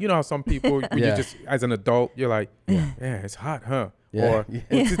 Like, you know how some people, when you just, as an adult, you're like, yeah, it's hot, huh? Yeah. Or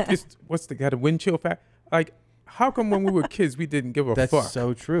it's what's got a wind chill factor? Like, how come when we were kids, we didn't give a fuck? That's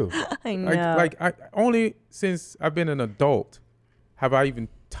so true. I know. I only since I've been an adult have I even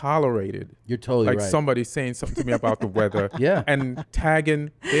tolerated. You're totally like right. somebody saying something to me about the weather. Yeah. And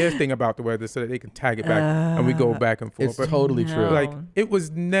tagging their thing about the weather so that they can tag it back and we go back and forth. It's totally true. Like it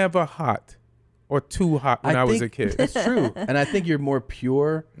was never hot or too hot when I was a kid. That's true. And I think you're more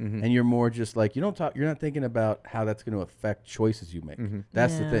pure and you're more just like, you're not thinking about how that's going to affect choices you make.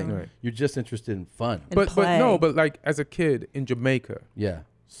 That's the thing. Right. You're just interested in fun. But like as a kid in Jamaica. Yeah.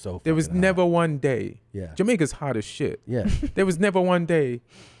 So there was never one day. Yeah. Jamaica's hot as shit. Yeah. There was never one day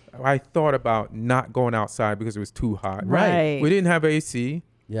I thought about not going outside because it was too hot. Right. We didn't have AC.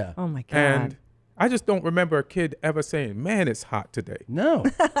 Yeah. Oh my God. And I just don't remember a kid ever saying, "Man, it's hot today." No,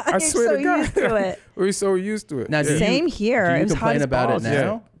 I swear so to God, used to it. we're so used to it. Now, do Same you, here. Do you It was hot complain as about balls. it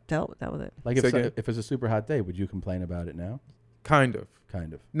now? Dealt with it. Like Say again? if it's a super hot day, would you complain about it now? Kind of.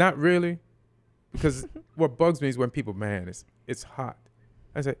 Not really, because what bugs me is when people, man, it's hot.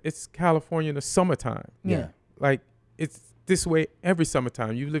 I said, it's California in the summertime. Yeah. Like, it's this way every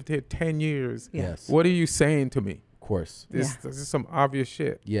summertime. You've lived here 10 years. Yes. What are you saying to me? Of course. This is some obvious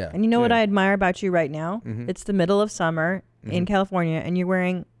shit. Yeah. And you know what I admire about you right now? Mhm. It's the middle of summer in California, and you're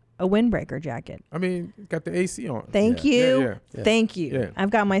wearing a windbreaker jacket. I mean, got the AC on. Thank you. Yeah. Thank you. Yeah. I've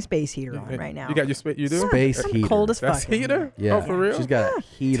got my space heater on right now. You got your space? You do? Space I'm heater. cold as That's fuck. heater? Yeah. Oh, for real? She's got a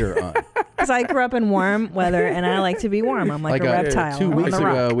heater on. Because I grew up in warm weather, and I like to be warm. I'm like a reptile. 2 on weeks the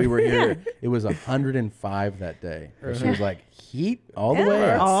rock. ago, we were here. It was 105 that day. And she was like, heat all the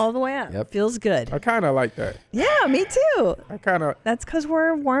way up. All the way up. Yep. Feels good. I kind of like that. Yeah, me too. I kind of. That's because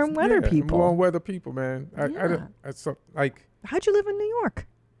we're warm weather people. Warm weather people, man. Like. How'd you live in New York?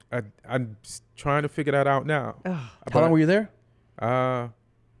 I'm trying to figure that out now. How long were you there?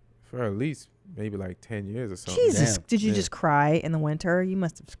 For at least maybe like 10 years or something. Jesus, Damn. did you just cry in the winter? You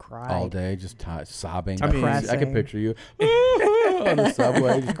must have cried. All day, just sobbing. I mean, I can picture you on the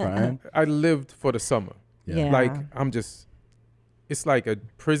subway, just crying. I lived for the summer. Yeah. Like, it's like a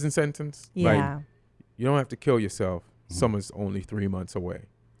prison sentence. Yeah. Like, you don't have to kill yourself. Summer's only 3 months away.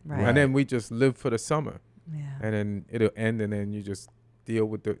 Right. And then we just live for the summer. Yeah. And then it'll end, and then you just deal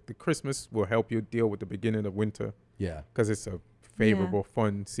with the Christmas will help you deal with the beginning of winter. Yeah. Because it's a favorable,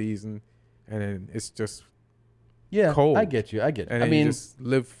 fun season. And then it's just Yeah, cold. I get you. And I then mean, you just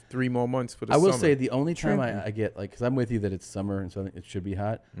live 3 more months for the I summer. will say the only time I get, like, because I'm with you that it's summer and so it should be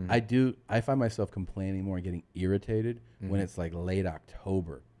hot. I find myself complaining more and getting irritated when it's like late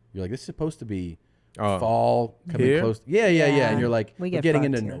October. You're like, this is supposed to be fall coming here? close. Yeah. And you're like, We we're get getting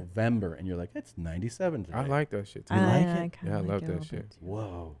fucked into here. November and you're like, it's 97 today. I like that shit too. You like I it? kinda Yeah, I like love it a that little shit. bit.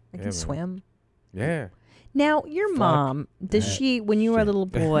 Whoa. I can man. swim. Yeah. Now, your Fuck mom, does that she, when you were a little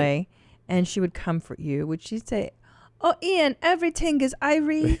boy and she would comfort you, would she say, "Oh, Ian, everything is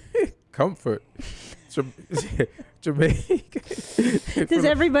Irie"? Comfort. Jamaica. Does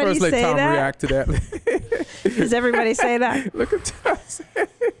everybody First, let say Tom that? react to that. Does everybody say that? Look at Tom.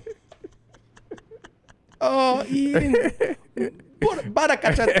 Oh, Ian.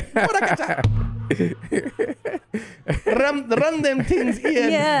 Barakacha. Run them things,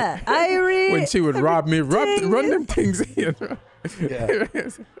 Ian. Yeah, Irie. When she would rob me, run them things in. Yeah.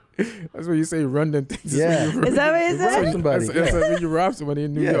 That's when you say run them things. Yeah. Is that what you Rob said? somebody. That's when you rob somebody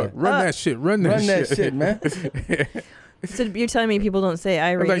in New Yeah. York. Run that shit. Run that shit. man. So you're telling me people don't say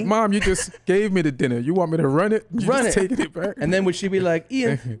I Irie? was like, Mom, you just gave me the dinner. You want me to run it? You Run just it. taking it back. And then would she be like,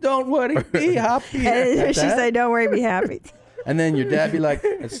 Ian, don't worry, be happy. And Like she that. said, "Don't worry, be happy." And then your dad be like,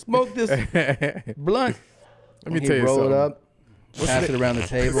 smoke this blunt. Let me And tell he'd you roll something. it up, pass it around the It's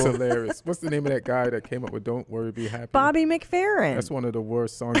table. hilarious. What's the name of that guy that came up with "Don't Worry, Be Happy"? Bobby McFerrin. That's one of the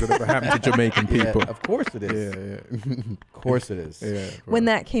worst songs that ever happened to Jamaican people. Yeah, of course it is. Yeah. Of course it is. Yeah. When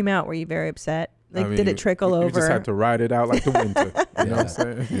that came out, were you very upset? Like, I mean, did it trickle over? You just had to ride it out like the winter. You know what I'm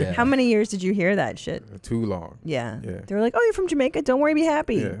saying? Yeah. How many years did you hear that shit? Too long. Yeah. Yeah. They were like, "Oh, you're from Jamaica. Don't worry, be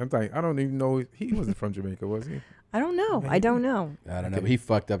happy." Yeah. I'm like, I don't even know. He wasn't from Jamaica, was he? I don't know. I don't know. I don't know. But he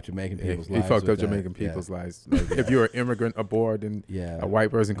fucked up Jamaican people's He lives. fucked with up that. Jamaican Yeah. people's lives. Like, if you're an immigrant aboard and Yeah. a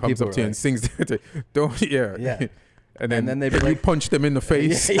white person comes People up to you are and sings, don't, yeah. Yeah. And then they be you like- punch them in the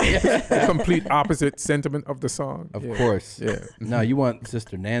face. Yeah. The complete opposite sentiment of the song. Of Yeah. course. Yeah. No, you want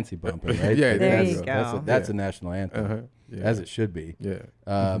Sister Nancy bumping, right? Yeah, Like, there that's you a- That's a, go. that's Yeah. a national anthem, Uh-huh. Yeah. as it should be.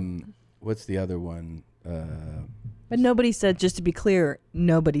 Yeah. What's the other one? But nobody said, just to be clear,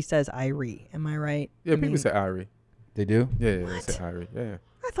 nobody says Irie. Am I right? Yeah, I people mean, say Irie. They do? Yeah, they say Irie. Yeah.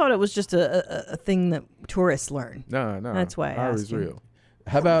 I thought it was just a thing that tourists learn. No. That's why I asked Irie's you. real.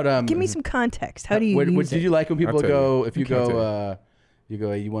 How about Give me some context. How do you what use did it? you like when people I'll tell go? you. If you Okay, I'll go, you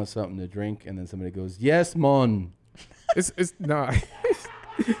go. You want something to drink, and then somebody goes, "Yes, mon." It's not.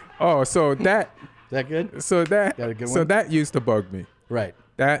 Oh, so that. Is that good? So that. Got a good So one? that used to bug me. Right.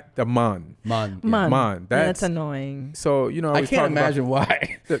 That the man. Mon. yeah. Man. Man. That's annoying. So you know, I was can't talking about imagine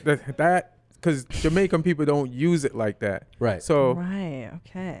why. that because Jamaican people don't use it like that. Right. So Right.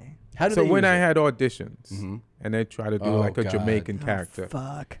 Okay. How do so they when use I it? had auditions Mhm. and they try to do Oh, like a God. Jamaican Oh, character,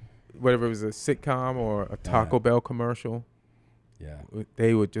 fuck. whether it was a sitcom or a Taco Bell commercial, Yeah.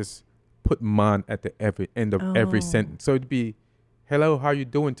 they would just put man at the end of every Oh. sentence. So it'd be, "Hello, how you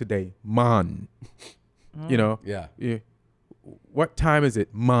doing today, man?" You know. Yeah. Yeah. What time is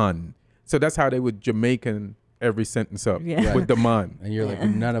it, man? So that's how they would Jamaican every sentence up Yeah. with the man. And you're like, Yeah.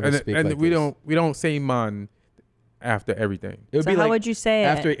 none of us speak and like we this. don't say man after everything. It would So be how like would you say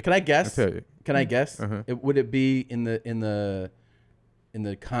after. it? Can I I guess? tell you. Can I guess? Would it be in the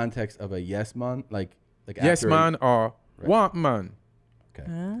context of a yes man, like yes man or want man? Okay.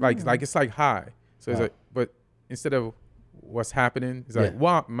 Like it's like hi. So it's like, but instead of what's happening, it's like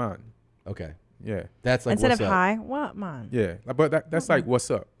want man. Okay. Yeah. That's like instead what's of up. hi, what man? Yeah, but that's like what's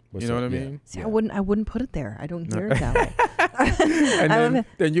up. What's you know up? what I Yeah. mean? See, I wouldn't put it there. I don't hear it that way. And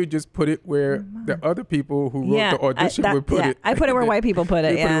then you just put it where the other people who wrote the audition would put it. I put it where white people put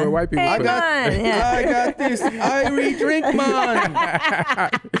it. You put it where white people hey, put it. I got this Irie drink man.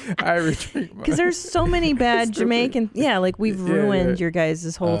 Irie drink man. Because there's so many bad Jamaican. Yeah, like we've ruined your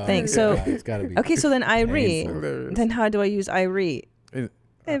guys' whole thing. So it's gotta be. Okay, so then Irie. Hilarious. Then how do I use Irie?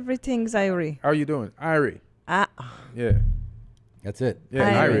 Everything's Irie. How you doing, Irie? Yeah. That's it.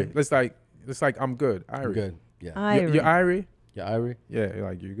 Yeah, Irie. Irie. It's like I'm good. Irie. I'm good. Yeah. Irie. You're Irie? Yeah, Irie. Yeah, you're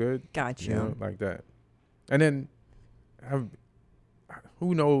like you good. Got you. You know, like that. And then,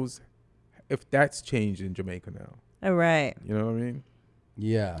 who knows if that's changed in Jamaica now? All right. You know what I mean?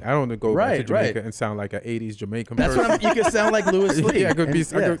 Yeah. I don't want to go back to Jamaica and sound like an '80s Jamaican That's person. what you could sound like Louis Lee. Yeah, I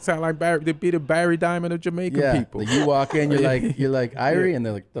could sound like the Barry Diamond of Jamaican people. Like you walk in, you're like Irie, and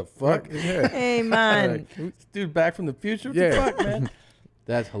they're like, the fuck? Yeah. Hey man, like, this dude back from the future? What the fuck, man?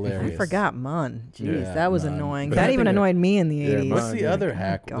 That's hilarious. I forgot Mun. Jeez, Yeah, that was Mun. annoying. But That I even think annoyed me in the Yeah, 80s. Mun. What's the other Oh,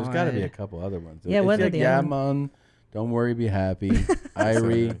 hack? There's got to be a God. couple other ones. Yeah, It's what are like, the yeah, other- man, don't worry, be happy.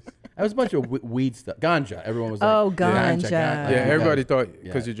 Irie. That was a bunch of weed stuff. Ganja. Everyone was like, Oh, ganja. Yeah, Like, everybody thought yeah.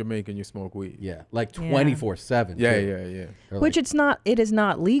 because you're Jamaican, you smoke weed. Yeah, like 24/7. Yeah, too. yeah. They're Which like, it is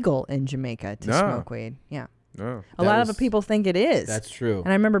not legal in Jamaica to No. smoke weed. Yeah. No. A lot of people think it is. That's true. And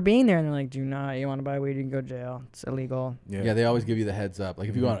I remember being there and they're like, do not, you want to buy weed, you can go to jail. It's illegal. Yeah, they always give you the heads up. Like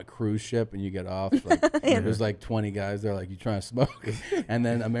if you go on a cruise ship and you get off, like there's like 20 guys there, like you trying to smoke, and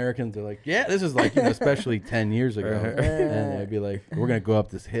then Americans are like, yeah, this is like especially 10 years ago, and they'd be like, we're gonna go up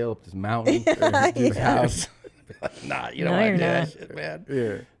this hill, up this mountain, to this house. Like, nah, you don't No, want to you're do that not. shit, man.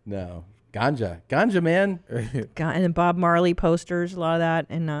 Yeah. No, ganja, man. And Bob Marley posters, a lot of that.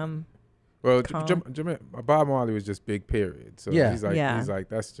 And Well, Calm. Bob Marley was just big period. So Yeah. he's like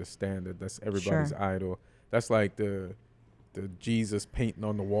that's just standard. That's everybody's idol. That's like the Jesus painting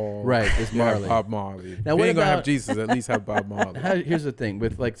on the wall. Right, it's Yeah, Marley. Bob Marley. Now, If what you ain't gonna have about- Jesus, at least have Bob Marley. Here's the thing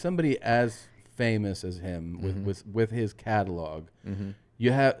with like somebody as famous as him with his catalog,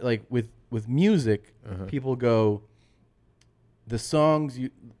 you have like with music, people go. The songs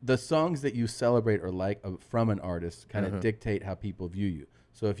that you celebrate or like from an artist kind of dictate how people view you.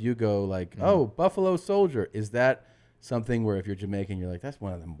 So if you go like, oh, Buffalo Soldier, is that something where if you're Jamaican, you're like, that's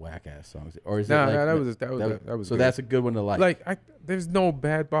one of them whack ass songs, or is it like that was so good. that's a good one to like. Like there's no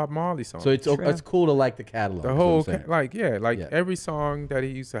bad Bob Marley song. So it's cool to like the catalog. The is whole what I'm saying. every song that he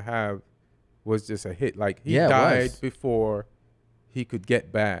used to have was just a hit. Like he Yeah, it died was. before he could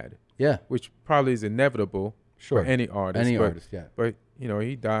get bad. Yeah. Which probably is inevitable Sure. for any artist. Any but, artist, yeah. But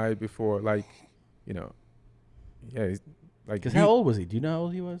he died before he's like Because how old was he? Do you know how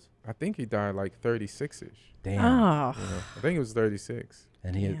old he was? I think he died like 36ish. Damn. Oh. I think it was 36.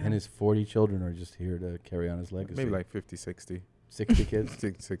 And and his 40 children are just here to carry on his legacy. Maybe like 50, 60. 60 kids?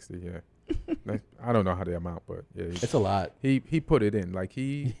 60, yeah. I don't know how they amount, but yeah. It's a lot. He put it in. Like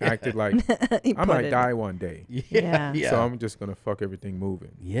he acted like He I put might it- die one day. Yeah. Yeah. So I'm just gonna fuck everything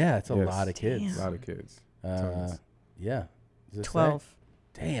moving. Yeah, it's a Yes. lot of kids. A lot of kids. Yeah. Does it say? 12.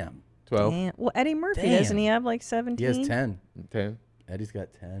 Damn. 12. Damn. Well, Eddie Murphy, Damn. doesn't he have like 17? He has 10. 10. Eddie's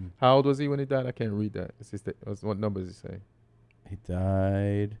got 10. How old was he when he died? I can't read that. What number does it say? He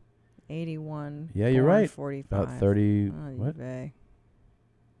died. 81. Yeah, you're born right. 45. About 30. Oh, what? vey.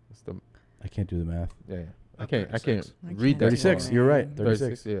 What's the? I can't do the math. Yeah. I can't I read can't that. 36. long. You're right.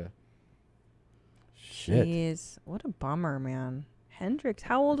 36. Yeah. Shit. Jeez, what a bummer, man. Hendrix.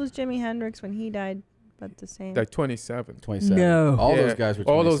 How old was Jimi Hendrix when he died? About the same. Like 27. 27. No. All Yeah. those guys were 27.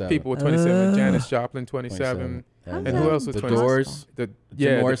 All those people were 27. Janis Joplin 27. And who else was The 27?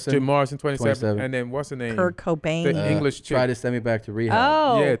 Doors. Jim Morrison 27. 27. And then what's the name? Kurt Cobain. The English chick. Tried to send me back to rehab.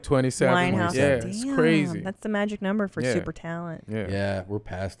 Oh. Yeah, 27. Winehouse. Yeah, Damn, it's crazy. That's the magic number for Yeah. super talent. Yeah. Yeah, we're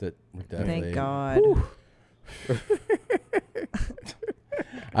past it. We're definitely. Thank God.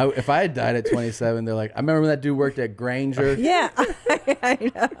 If I had died at 27, they're like, I remember when that dude worked at Granger. Yeah,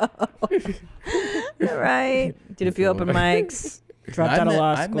 I know. Right. Did a few open mics. Dropped out of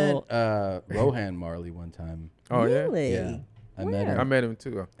law school. I met Rohan Marley one time. Oh, yeah? Really? Yeah. I met Where? him. I met him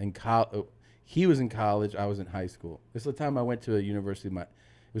too. In he was in college. I was in high school. This is the time I went to a university. It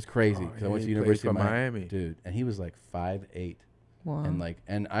was crazy because I went to he played University of for Miami. Dude, and he was like 5'8". Wow.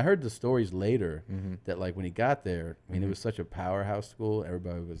 And I heard the stories later Mm-hmm. that like when he got there, I mean, it was such a powerhouse school.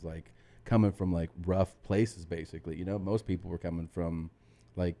 Everybody was like coming from like rough places, basically. Most people were coming from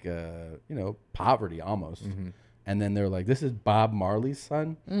like poverty almost. And then they're like, this is Bob Marley's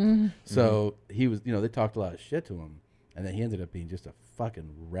son. So he was, they talked a lot of shit to him, and then he ended up being just a fucking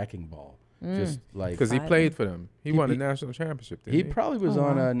wrecking ball. Just like because he played for them, he won a national championship. Didn't he probably was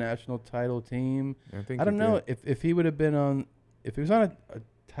on a national title team. I don't know if he would have been on. If he was on a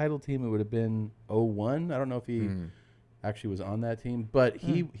title team, it would have been 01. I don't know if he actually was on that team, but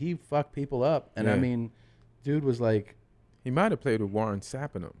he fucked people up, and I mean, dude was like, he might have played with Warren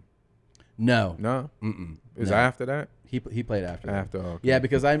Sappingham. No. Is after that? He played after that. Okay. Yeah,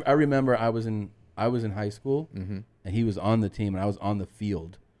 because I remember I was in high school, and he was on the team, and I was on the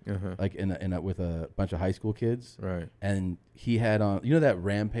field, like with a bunch of high school kids. Right. And he had on, that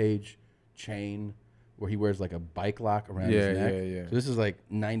Rampage chain where he wears like a bike lock around his neck. Yeah. So this is like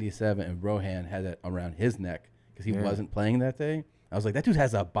 97, and Rohan had that around his neck because he wasn't playing that day. I was like, that dude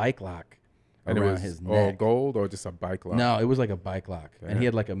has a bike lock. And around it was his neck. all gold or just a bike lock? No, it was like a bike lock. And he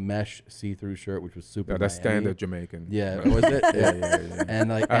had like a mesh see-through shirt, which was super that's Miami. standard Jamaican. Yeah, was it? Yeah.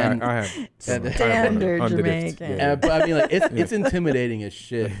 And like, I have standard Jamaican. But I mean, like, it's intimidating as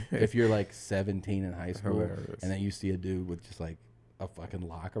shit if you're like 17 in high school, and then you see a dude with just like a fucking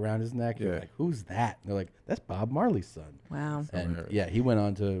lock around his neck. You're like, who's that? And they're like, that's Bob Marley's son. Wow. And he went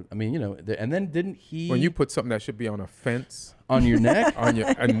on to, I mean, and then didn't he? When you put something that should be on a fence on your neck,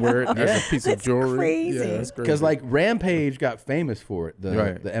 and wear it as a piece of jewelry, crazy. Yeah, that's crazy. Because like Rampage got famous for it,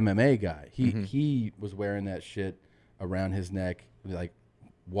 the MMA guy. He was wearing that shit around his neck, like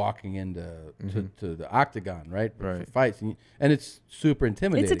walking into to the octagon, right? For fights, and it's super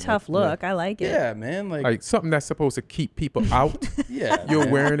intimidating. It's a tough look. I like it. Yeah, man. Like something that's supposed to keep people out. You're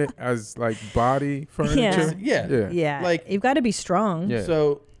wearing it as like body furniture. Yeah. Like you've got to be strong. Yeah.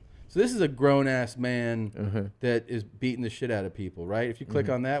 So this is a grown ass man that is beating the shit out of people, right? If you click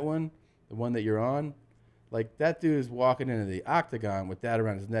on that one, the one that you're on, like that dude is walking into the octagon with that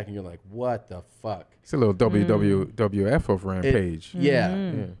around his neck, and you're like, what the fuck? It's a little WWF of Rampage.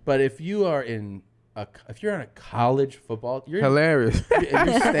 But if you are if you're on a college football, you're hilarious. If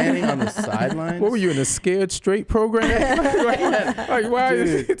you're standing on the sidelines. What were you in a Scared Straight program? Like, why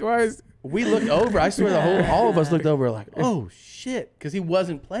is we looked over? I swear all of us looked over like, oh shit, because he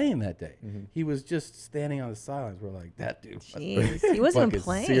wasn't playing that day. He was just standing on the sidelines. We're like, that dude. Jeez, he wasn't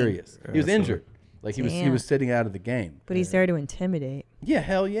playing. Serious. He was injured. Like he was sitting out of the game. But he's there to intimidate. Yeah,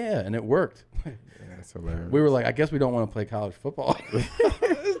 hell yeah, and it worked. That's hilarious. We were like, I guess we don't want to play college football.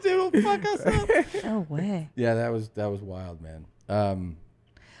 This dude will fuck us up. No way. Yeah, that was wild, man.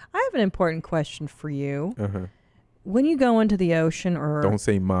 I have an important question for you. When you go into the ocean, or don't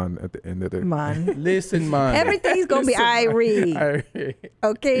say man at the end of it. Man, listen, man. Everything's gonna be Irie.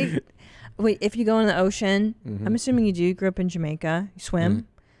 Okay. Wait, if you go in the ocean, I'm assuming you do. Grew up in Jamaica. You swim.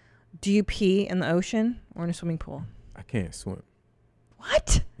 Do you pee in the ocean or in a swimming pool? I can't swim.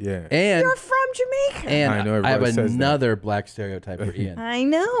 What? Yeah. And you're from Jamaica. And I know I have says another black stereotype for Ian. I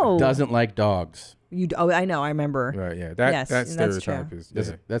know. Doesn't like dogs. I know. I remember. Right. Yeah. That stereotype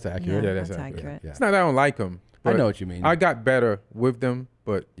that's accurate. Yeah, that's accurate. It's not that I don't like them. I know what you mean. I got better with them,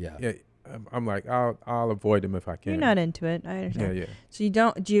 but I'm like I'll avoid them if I can. You're not into it. I understand. Yeah. So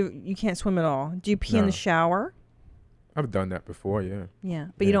you can't swim at all. Do you pee in the shower? I've done that before, yeah. Yeah,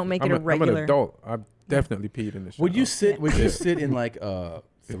 but you don't make it a regular. I'm an adult. I've definitely peed in the shower. Would you sit in like a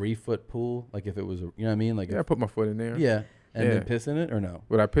 3-foot pool? Like if it was, you know what I mean? Like I put my foot in there. Yeah, and then piss in it or no?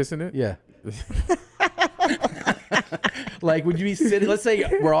 Would I piss in it? Yeah. Like, would you be sitting? Let's say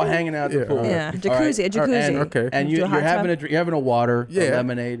we're all hanging out at the pool. Yeah, jacuzzi, a jacuzzi. And you're having a water, a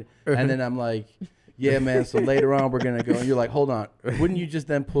lemonade, and then I'm like, yeah, man. So later on, we're gonna go. And you're like, hold on. Wouldn't you just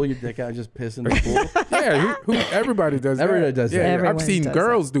then pull your dick out and just piss in the pool? Yeah, everybody does that. Everybody does that. Yeah, I've seen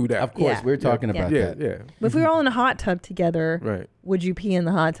girls do that. Of course, we were talking about that. Yeah. But if we were all in a hot tub together, right? Would you pee in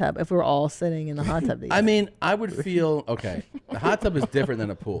the hot tub if we were all sitting in the hot tub? I mean, I would feel okay. The hot tub is different than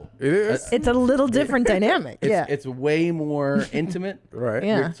a pool. It is. It's a little different dynamic. It's way more intimate. Right.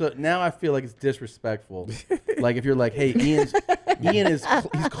 Yeah. So now I feel like it's disrespectful. Like if you're like, hey, Ian is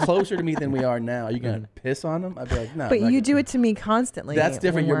he's closer to me than we are now. Are you gonna piss on him? I'd be like, no. But you do it to me constantly. That's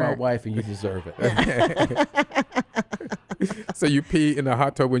different. You're my wife, and you deserve it. So you pee in the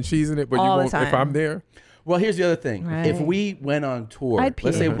hot tub when she's in it, but all you won't if I'm there. Well, here's the other thing. Right. If we went on tour, I'd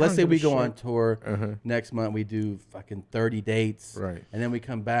pee. let's say we go on tour next month, we do fucking 30 dates, right? And then we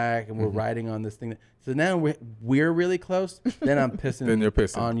come back and we're riding on this thing. So now we're really close. Then I'm pissing, then you're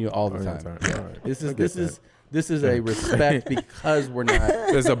pissing on you all the time. All right. This is a respect because we're not.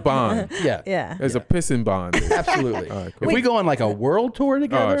 There's a bond. Yeah. There's a pissing bond. Absolutely. Right, cool. If we go on like a world tour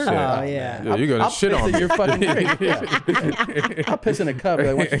together, shit. Yeah. Yeah, you're gonna shit on me. You're fucking great. Yeah. I'll piss in a cup.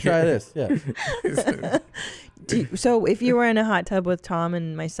 Like, why don't you try this? Yeah. So if you were in a hot tub with Tom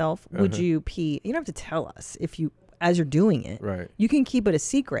and myself, would Uh-huh. you pee? You don't have to tell us if you, as you're doing it. Right. You can keep it a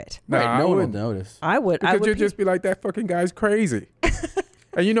secret. Nah, Right, no one wouldn't. would notice. I would. Because I would you'd pee. just be like, that fucking guy's crazy.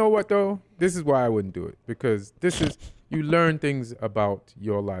 And you know what, though? This is why I wouldn't do it. Because you learn things about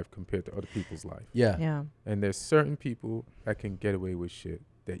your life compared to other people's life. Yeah. Yeah. And there's certain people that can get away with shit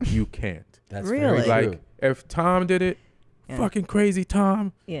that you can't. That's Really? very Like, true. if Tom did it, Yeah. fucking crazy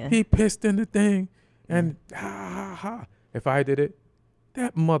Tom. Yeah. He pissed in the thing. And ha ha ha. If I did it,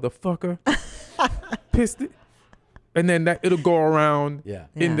 that motherfucker pissed it. And then it'll go around Yeah.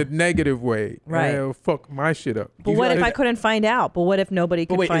 in the negative way. Right. And it'll fuck my shit up. But what if I couldn't find out? But what if nobody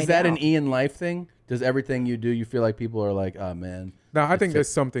could But wait, find is that out? an Ian life thing? Does everything you do, you feel like people are like, oh man? Now, I It think fit- there's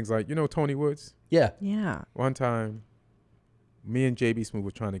some things like, Tony Woods? Yeah. Yeah. One time, me and JB Smooth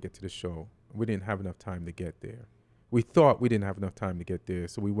were trying to get to the show. We didn't have enough time to get there. We thought we didn't have enough time to get there,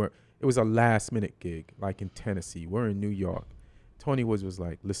 so we weren't. It was a last minute gig, like in Tennessee. We're in New York. Tony Woods was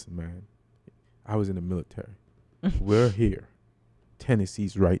like, listen, man, I was in the military. We're here.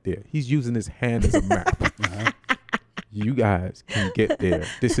 Tennessee's right there. He's using his hand as a map. You guys can get there.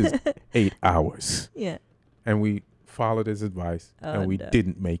 This is 8 hours. Yeah. And we followed his advice, and we no.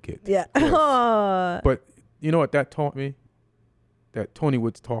 didn't make it. Yeah. But you know what that taught me? That Tony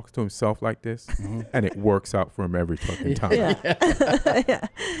Woods talks to himself like this, and it works out for him every fucking time. Yeah. Yeah.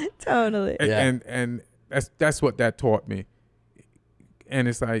 Totally. And that's what that taught me. And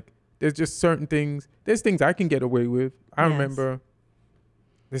it's like, there's just certain things. There's things I can get away with. I Yes. remember,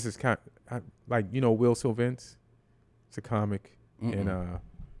 this is Will Sylvance. It's a comic in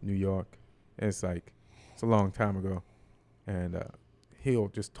New York. And it's like, it's a long time ago. And he'll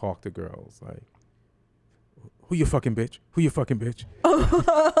just talk to girls like, who you fucking bitch? Who you fucking bitch?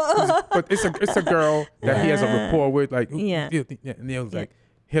 But it's a girl that he has a rapport with, like, Yeah. and he'll like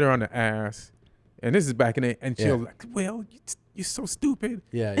hit her on the ass. And this is back in it, and she'll like, well, you're so stupid.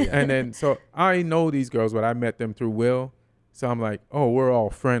 Yeah, yeah. And then so I know these girls, but I met them through Will. So I'm like, oh, we're all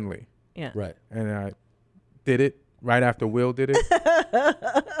friendly. Yeah. Right. And I did it right after Will did it.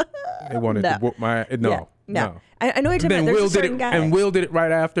 They wanted to whoop my no. I know what you're talking Then about. There's Will a did certain it, guy. and Will did it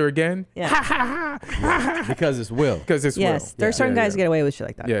right after again. Yeah. Because it's Will. Because it's Yes. Will. There's certain guys get away with shit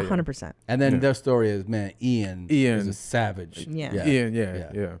like that. Yeah, yeah. 100%. And then their story is, man, Ian is a savage. Yeah. Ian,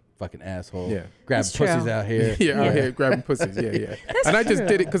 yeah. Fucking asshole. Yeah. Grabbing It's true. pussies out here. Out here grabbing pussies. Yeah. And I just true.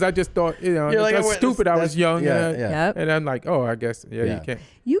 did it because I just thought, You're like, that's oh, wait, stupid. I was young. yeah, and, yeah. Yep. and I'm like, oh, I guess, you can't.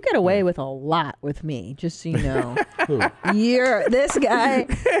 You get away with a lot with me, just so you know. Who? You're this guy,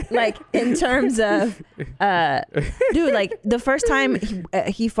 like in terms of, dude, like the first time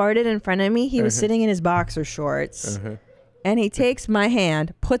he farted in front of me, he was sitting in his boxer shorts, and he takes my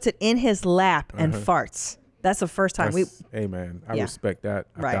hand, puts it in his lap, and farts. That's the first time Hey, man, I Yeah. respect that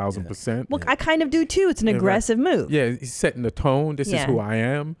Right. 1,000%. Well, I kind of do too. It's an aggressive move. Yeah, he's setting the tone. This is Yeah. who I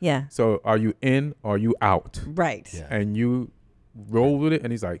am. Yeah. So are you in or are you out? Right. Yeah. And you roll with it,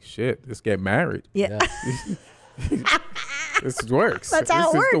 and he's like, shit, let's get married. Yeah. This works. That's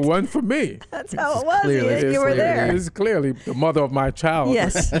how it This is worked. the one for me. That's how it was. clearly- Ian. You were there. This is clearly the mother of my child.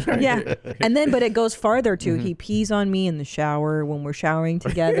 Yes. Yeah. And then, but it goes farther too. He pees on me in the shower when we're showering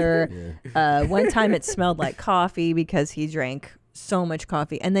together. One time it smelled like coffee because he drank so much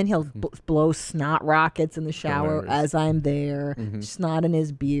coffee. And then he'll blow snot rockets in the shower Hilarious. as I'm there, snot in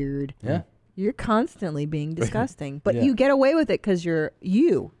his beard. Yeah. You're constantly being disgusting, but Yeah. you get away with it because you're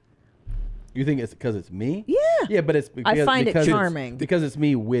you. You think it's because it's me? Yeah. Yeah, but it's because, find it because charming. because it's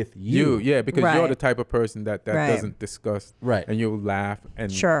me with you. Yeah, because you're Right. the type of person that Right. doesn't discuss. Right. And you'll laugh,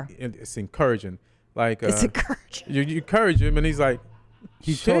 and Sure. it's encouraging. Like It's encouraging. You encourage him, and he's like,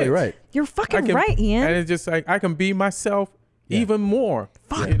 He's shit. totally right. You're I fucking can- right, Ian. And it's just like I can be myself even more.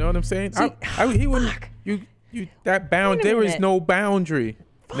 Fuck. You know what I'm saying? See, He wouldn't. You that bound. Wait a There is minute. no boundary.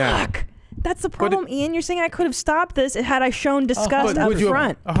 Now. Fuck. That's the problem, Ian. You're saying I could have stopped this had I shown disgust But up would you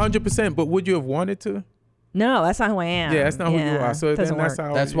front. 100%. But would you have wanted to? No, that's not who I am. Yeah, that's not who you are. So then doesn't that's work.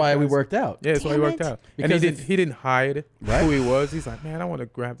 how. That's why we worked out. Yeah, that's why we Damn worked it. out. Because And he didn't hide Right. who he was. He's like, man, I want to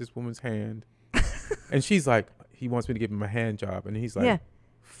grab this woman's hand, and she's like, he wants me to give him a hand job, and he's like, Yeah.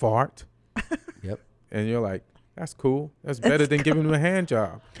 fart, Yep. and you're like, that's cool. That's better than giving him a hand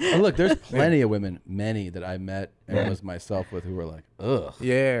job. And look, there's plenty of women, many that I met and was myself with, who were like, ugh.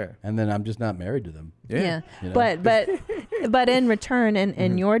 Yeah. And then I'm just not married to them. Yeah, You know? but in return,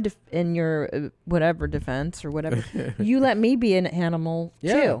 in your whatever defense or whatever, you let me be an animal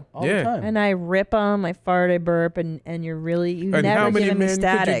Yeah, too. all the time. And I rip them, I fart, I burp, and you And never how many given me men could you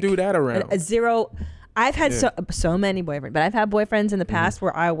static. do that around? A zero. I've had so many boyfriends, but I've had boyfriends in the past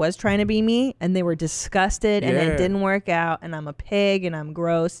where I was trying to be me, and they were disgusted, and Yeah. it didn't work out, and I'm a pig, and I'm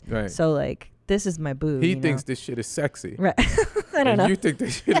gross. Right. So like, this is my boo. He thinks this shit is sexy. Right. I don't know. You think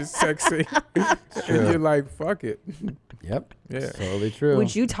this shit is sexy. And you're like, fuck it. Yep. Yeah. Totally true.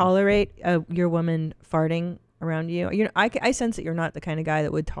 Would you tolerate your woman farting around you? You know, I sense that you're not the kind of guy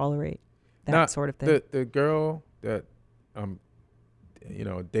that would tolerate that sort of thing. The girl that I'm,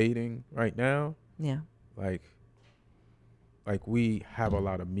 dating right now. Yeah. Like we have a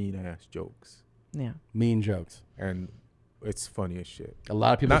lot of mean ass jokes. Yeah. Mean jokes. And it's funny as shit. A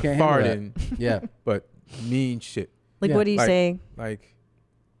lot of people not can't farting. handle that. Yeah. But mean shit. Like, what do you say? Like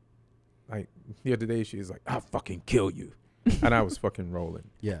the other day, she was like, "I'll fucking kill you," and I was fucking rolling.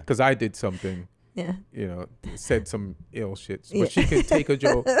 Yeah. Because I did something. Yeah. Said some ill shit, but Yeah. she can take a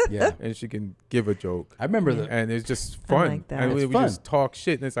joke. Yeah. And she can give a joke. I remember that. And it's just fun. like that. And we It's fun. just talk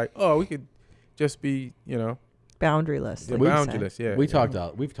shit, and it's like, oh, we could just be, boundaryless. Yeah, like you boundaryless. say. Yeah.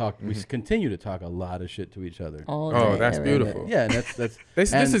 We've talked. We continue to talk a lot of shit to each other. All Oh, day, that's every beautiful. day. Yeah, and that's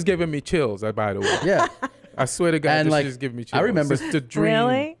This is giving me chills. By the way. yeah. I swear to God, And, this like, is giving me chills. I remember- It's the dream.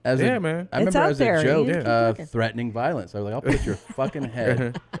 Really? Man. I It's remember out as there. a joke, You keep talking. threatening violence. I was like, I'll put your fucking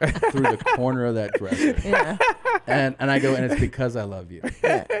head through the corner of that dresser. Yeah. And I go, and it's because I love you.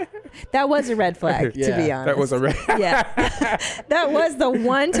 That was a red flag, to Yeah. be honest. That was a red. Yeah. That was the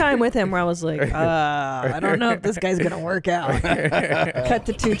one time with him where I was like, I don't know if this guy's going to work out. Cut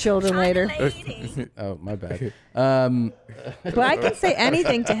to 2 children later. Oh, my bad. But I can say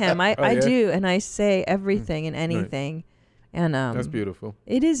anything to him. I yeah? do, and I say everything and anything. And That's beautiful.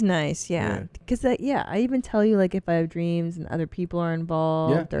 It is nice, yeah. Because I even tell you, like, if I have dreams and other people are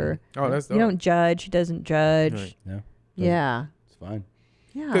involved, or Oh, that's you don't judge. He doesn't judge. Right. Yeah. Yeah. It's fine.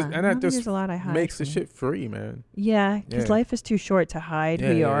 Yeah. And I don't that think just there's a lot I hide makes the from- shit free, man. Yeah, because Yeah. life is too short to hide who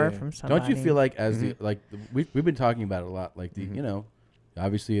Yeah, you yeah, are yeah. from somebody. Don't you feel like we've been talking about it a lot, like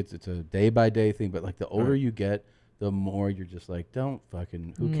obviously it's a day by day thing, but like the older you get, the more you're just like, don't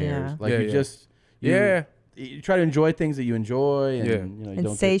fucking, who cares? Yeah. Like Yeah, you yeah. just you try to enjoy things that you enjoy, and you and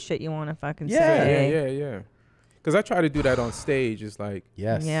don't say shit you want to fucking Yeah. say. Yeah. Because I try to do that on stage. It's like,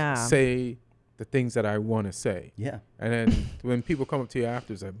 Yes. Yeah. say the things that I want to say. Yeah. And then when people come up to you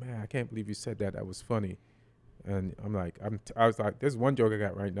after, it's like, man, I can't believe you said that. That was funny. And I'm like, I was like, there's one joke I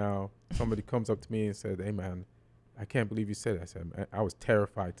got right now. Somebody comes up to me and said, hey, man, I can't believe you said that. I said, I was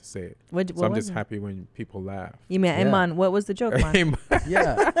terrified to say it. What I'm was just it? happy when people laugh. You mean, Yeah. Iman, what was the joke, Man?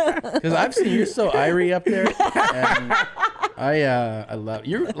 Yeah, because I've seen you're so irie up there, and I love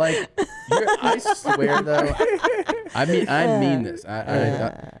you're like I swear though, I mean this.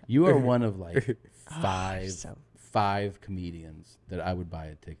 You are one of like five comedians that I would buy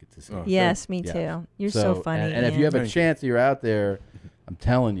a ticket to see. Yes, me Yeah. too. You're so funny. and if you have a Thank chance, you're out there. I'm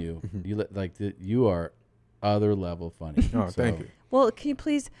telling you, you are other level funny. Oh, thank you. Well, can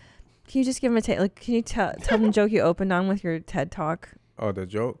you just give him a take? Like, can you tell them the joke you opened on with your TED Talk? Oh, the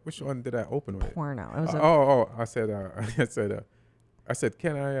joke? Which one did I open with? Porno. It was I said,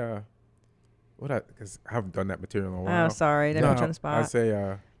 can I, because I haven't done that material in a while. Oh, sorry. Did I put you on the spot? I say,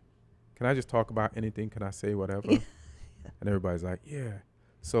 can I just talk about anything? Can I say whatever? And everybody's like, yeah.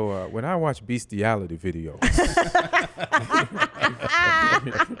 So when I watch bestiality videos,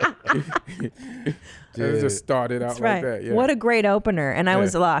 it just started out That's like right. that. Yeah. What a great opener. And I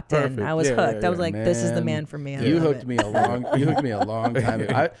was locked in. Perfect. I was Yeah, hooked. yeah, I was yeah. like, this is the Man, man for me. I You love hooked it. me a long time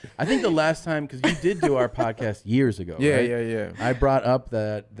ago. I think the last time, because you did do our podcast years ago. Yeah, right? yeah. I brought up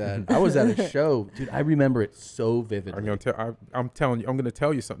that I was at a show, dude. I remember it so vividly. I'm telling you, I'm gonna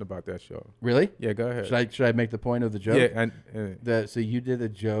tell you something about that show. Really? Yeah, go ahead. Should I make the point of the joke? Yeah, and so you did a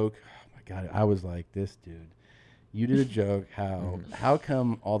joke. Oh my god, I was like, this dude. You did a joke. How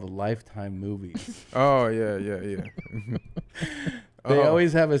come all the Lifetime movies? Oh yeah. They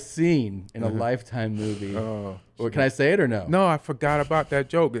always have a scene in a Lifetime movie. Oh, or can I say it or no? No, I forgot about that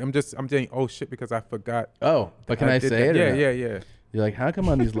joke. I'm saying, oh shit, because I forgot. Oh, but can I say it? Or no? Yeah. You're like, how come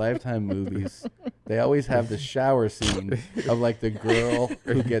on these Lifetime movies, they always have the shower scene of like the girl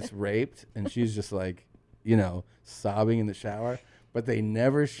who gets raped and she's just like, sobbing in the shower, but they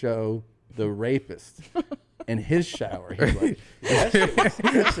never show the rapist in his shower. He's like, that shit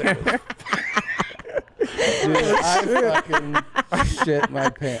was dude, I fucking shit my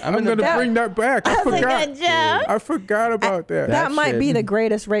pants. I'm gonna bring that back. I forgot. That's a good joke. I forgot about that. That might be the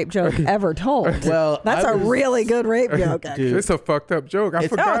greatest rape joke ever told. Well, that's a really good rape joke. Dude, it's a fucked up joke. I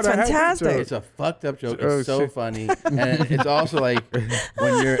forgot. it's I had that fantastic. joke. it's a fucked up joke. Oh, It's so shit. funny, and it's also like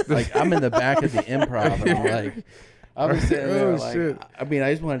when you're like, I'm in the back of the improv, and I'm like, I was sitting there, like, shit. I mean,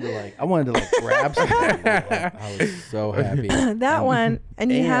 I wanted to grab something. I was so happy. That one,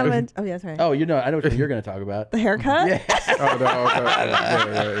 and you haven't. Oh yeah, sorry. Oh, I know what you're going to talk about. The haircut. Yeah. Oh no.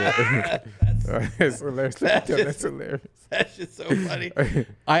 Yeah. That's That's hilarious. That's hilarious. That's just so funny.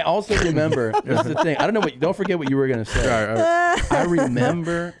 I also remember, this is the thing. I don't know don't forget what you were going to say. I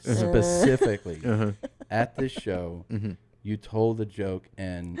remember specifically at this show, you told a joke,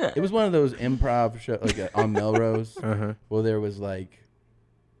 and it was one of those improv shows, like on Melrose, where there was like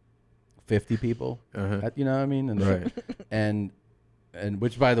 50 people. You know what I mean? And, and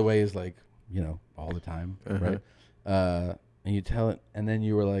which, by the way, is like, you know, all the time, right? And you tell it, and then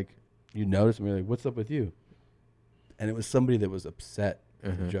you were like, you noticed, and we were like, what's up with you? And it was somebody that was upset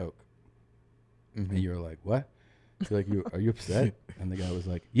at the joke. And you were like, what? So like, are you upset? And the guy was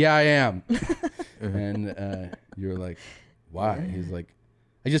like, yeah, I am. And you were like, why? He's like,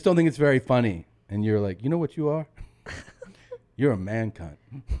 I just don't think it's very funny. And you're like, you know what you are? You're a man cunt.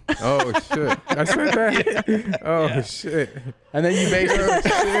 Oh, shit. I said that? Oh, shit. And then you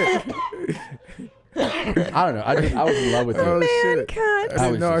basically... I don't know. I was in love with you. Oh, man shit. cunt. I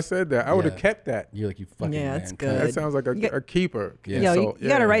didn't know I said that. I would have kept that. You're like, you fucking man that's cunt. good. That sounds like a keeper. Yo, you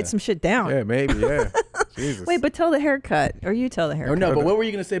got to write some shit down. Yeah, maybe, yeah. Jesus. Wait, but tell the haircut, or you tell the haircut. Oh, no, but what were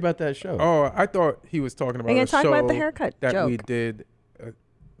you going to say about that show? Oh, I thought he was talking about Are you a gonna talk show about the haircut that joke? we did.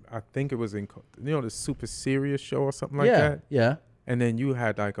 I think it was in, you know, the Super Serious show or something like that? Yeah. And then you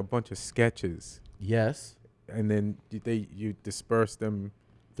had like a bunch of sketches. Yes. And then you dispersed them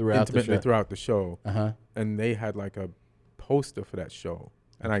throughout the show. Uh-huh. And they had like a poster for that show.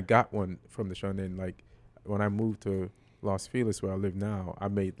 And I got one from the show. And then like when I moved to Los Feliz, where I live now, I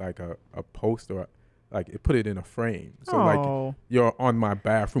made like a poster, like it put it in a frame. So like you're on my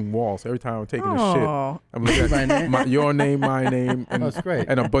bathroom wall. So every time I'm taking a shit, I'm looking at your name, my name, and that's great.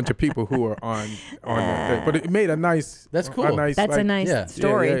 And a bunch of people who are on that thing. But it made a nice. That's cool. That's like, a nice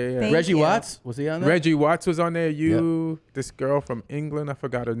story. Yeah. Reggie Watts, was he on there? Reggie Watts was on there. This girl from England, I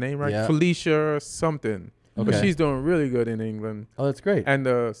forgot her name right. Yeah. Felicia something. Okay. But she's doing really good in England. Oh, that's great. And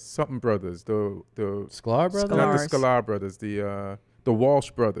the something brothers, the Sklar brothers, not the Sklar brothers, the Walsh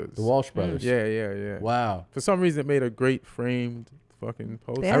brothers. The Walsh brothers. Yeah. Wow. For some reason, it made a great framed fucking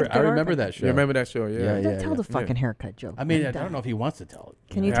poster. I remember that show. You remember that show? Yeah. Don't tell the fucking haircut joke. I mean, I don't know if he wants to tell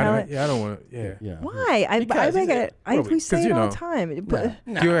it. Can you tell it? Yeah, I don't want to. Yeah. Why? I make it. We say it all the time. Go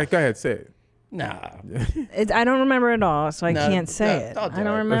ahead, say it. Nah. I don't remember it all, so I can't say it. Don't do I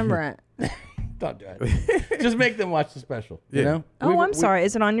don't remember it. Don't do it. Just make them watch the special. You know? I'm sorry.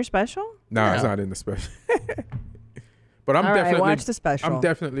 Is it on your special? No, it's not in the special. But I'm All right, definitely watch the special. I'm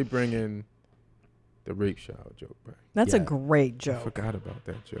definitely bringing the rape shower joke back. That's a great joke. I forgot about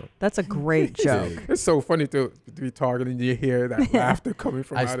that joke. That's a great joke. It's so funny to be talking and you hear that laughter coming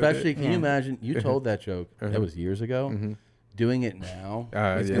from Especially, out of can you imagine, you told that joke, that was years ago. Doing it now,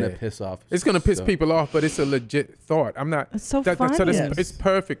 it's going to piss off. It's going to piss people off, but it's a legit thought. I'm not. It's so funny. So it's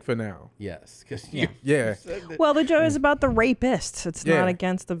perfect for now. Yes. Yeah. Well, the joke is about the rapists. It's not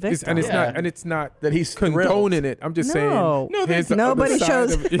against the victim. And it's not that he's condoning it. I'm just saying. No, nobody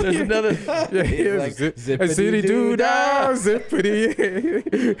shows. There's another. Like, zippity doo dah, zippity.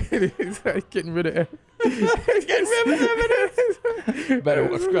 It's like getting rid of it.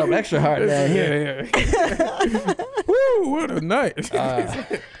 Better scrub extra hard down here. Woo! What a night. It's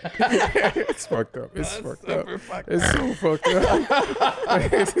fucked up. It's fucked up. It's so fucked up.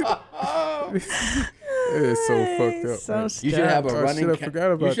 It's so fucked up. So you should have a running. I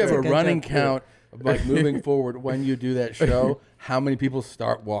forgot about you should have a running count, like moving forward when you do that show. How many people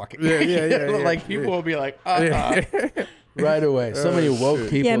start walking? Yeah. Like people will be like, right away. So many woke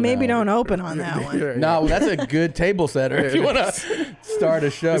people. Yeah, maybe now. don't open on that one. No, that's a good table setter. If you want to start a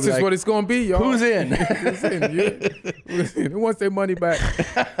show, this is what it's gonna be, y'all. Who's in? Who wants their money back?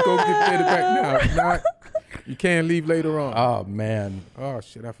 Go get it back now. If not, you can't leave later on. Oh man. Oh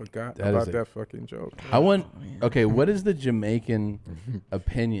shit, I forgot about that fucking joke. I want. Okay, what is the Jamaican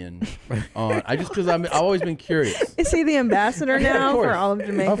opinion on? Because I've always been curious. Is he the ambassador now for all of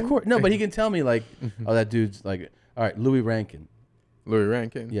Jamaica? Of course. No, but he can tell me like, oh, that dude's like. All right, Louis Rankin. Louis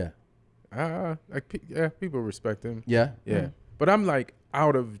Rankin? Yeah. People respect him. Yeah? Yeah. But I'm like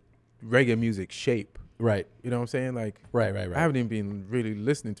out of reggae music shape. Right. You know what I'm saying? Like, right. I haven't even been really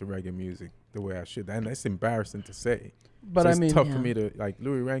listening to reggae music the way I should. And that's embarrassing to say. But so I it's mean, tough for me to, like,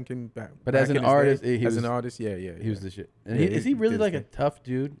 Louis Rankin back. But as an artist, he was the shit. And is he really like a tough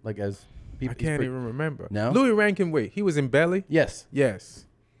dude? Like, as people. I can't even remember. No? Louis Rankin, wait, he was in Belly? Yes. Yes.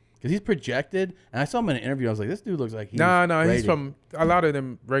 Because he's projected, and I saw him in an interview. I was like, "This dude looks like he's he's from a lot of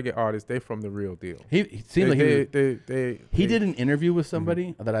them reggae artists. They from the real deal. He seemed like he did an interview with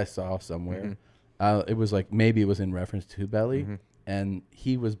somebody that I saw somewhere. It was like maybe it was in reference to Belly, and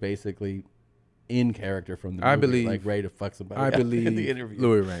he was basically in character from the movie, I believe, like ready to fuck somebody. I believe in the interview.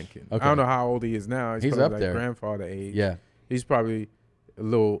 Louis Rankin. Okay. I don't know how old he is now. He's probably up like there, grandfather age. Yeah, he's probably a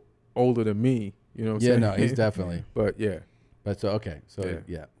little older than me. You know what I'm saying? No, he's definitely. But yeah. But so okay, so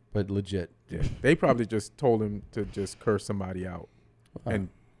yeah, but legit. Yeah, they probably just told him to just curse somebody out, and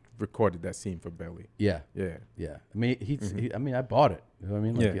recorded that scene for Belly. Yeah. Yeah. I mean, I mean, I bought it. You know what I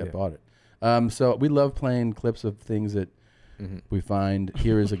mean? Like, I bought it. So we love playing clips of things that we find.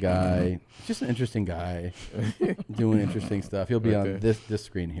 Here is a guy, just an interesting guy, doing interesting stuff. He'll be on this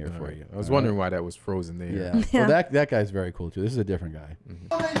screen here for you. I was wondering why that was frozen there. Yeah. Well, that guy's very cool too. This is a different guy.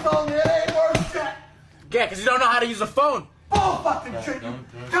 Yeah, because you don't know how to use a phone. Bull fucking shit. Come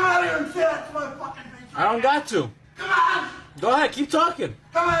out here and say that to my fucking face. I don't got to. Come on. Go ahead, keep talking.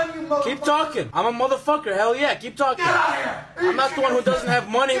 Come on, you motherfucker. Keep talking. I'm a motherfucker. Hell yeah, keep talking. Get out of here. I'm not the one who doesn't have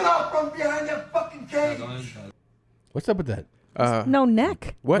money. Get out from behind that fucking cage. What's up with that? No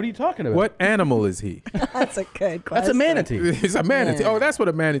neck. What are you talking about? What animal is he? That's a good question. That's a manatee. It's a manatee. Yeah. Oh, that's what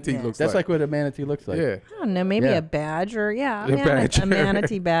a manatee looks That's like. like what a manatee looks like. Yeah. I don't know, maybe Yeah. a badger. Yeah, A badger. a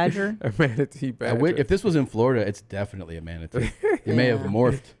manatee badger. A manatee badger. If this was in Florida, it's definitely a manatee. It may have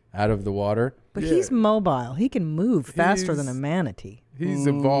morphed out of the water. But he's mobile. He can move faster than a manatee. He's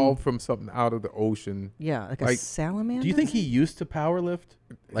evolved from something out of the ocean. Yeah, like a salamander. Do you think he used to power lift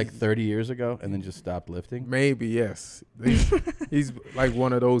like 30 years ago and then just stopped lifting? Maybe, yes. He's like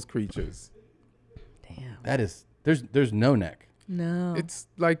one of those creatures. Damn. That is, there's no neck. No. It's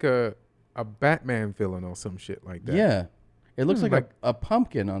like a Batman villain or some shit like that. Yeah. It looks like a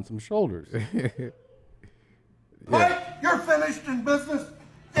pumpkin on some shoulders. Mike, you're finished in business.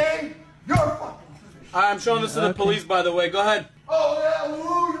 Dave, you're fucking finished. I'm showing this to the police, by the way. Go ahead. Oh, yeah,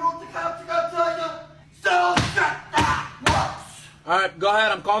 woo, you know what the cops are going to tell you? Still shut that works. All right, go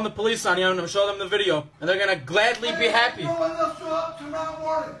ahead. I'm calling the police on you. I'm going to show them the video, and they're going to gladly be happy. No one else show up tomorrow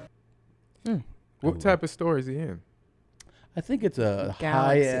morning. What type of store is he in? I think it's a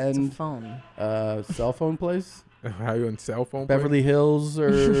Galaxy, it's a high-end phone. Cell phone place. High-end cell phone Beverly place? Hills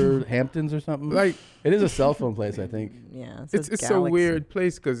or Hamptons or something. Like it is a cell phone place, I think. Yeah, it's a weird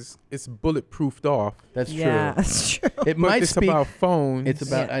place because it's bulletproofed off. That's true. Yeah, that's true. It But might it's speak about phones. It's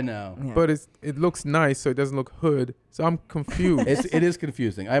about I know. Yeah. But it looks nice, so it doesn't look hood. So I'm confused. It is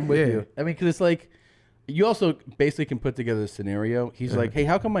confusing. I'm with Yeah. you. I mean, because it's like you also basically can put together a scenario. He's like, "Hey,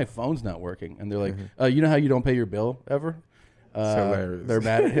 how come my phone's not working?" And they're like, "You know how you don't pay your bill ever?" It's hilarious. They're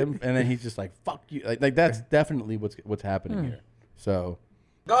mad at him, and then he's just like, "Fuck you!" Like that's definitely what's happening here. So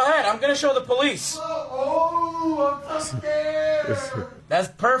Go ahead. I'm going to show the police. Oh, I'm so scared. That's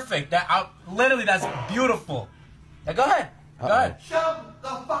perfect. Literally, that's beautiful. Now, go ahead. Go ahead. Shove the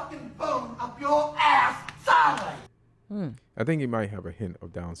fucking phone up your ass solid. I think he might have a hint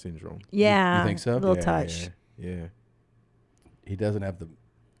of Down syndrome. Yeah. you think so? A little Yeah, touch. Yeah. he doesn't have the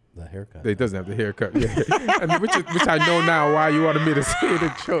haircut. He doesn't have the haircut. Yeah. which I know now why you wanted me to say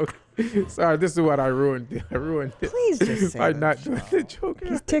the joke. Sorry, this is what I ruined. I ruined it. Please just say by the not doing the joke.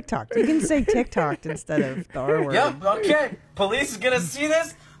 He's TikTok. You can say TikTok instead of the R word. Yep, okay. Police is going to see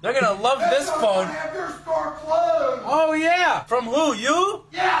this. They're going to love this phone. Have your store closed. Oh, yeah. From who? You?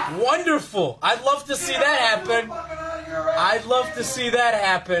 Yeah. Wonderful. I'd love to see that happen. I'd love to see that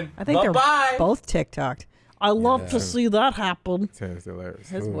happen. I think Bye-bye. they're both TikToked. I love to see that happen. Sounds hilarious.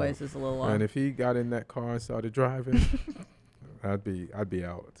 His voice is a little And low. if he got in that car and started driving, I'd be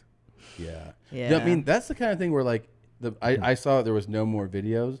out. Yeah. Yeah. I mean, that's the kind of thing where like I saw there was no more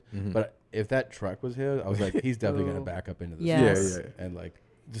videos, but if that truck was his, I was like, he's definitely gonna back up into the Yes. store and like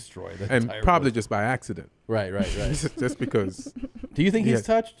destroy the And entire probably place. just by accident. Right. Just because. Do you think Yeah. he's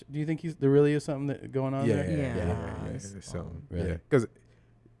touched? Do you think there really is something going on there? Yeah. So, Really? yeah, because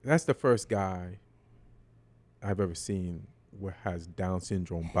that's the first guy I've ever seen where has Down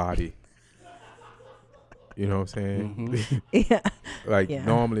syndrome body. You know what I'm saying? Yeah. Like Yeah.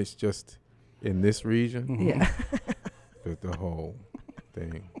 normally it's just in this region. Yeah. The whole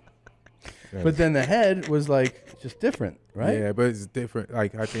thing. But then the head was like just different, right? Yeah, but it's different.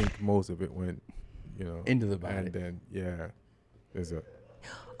 Like I think most of it went, into the body. And then there's a.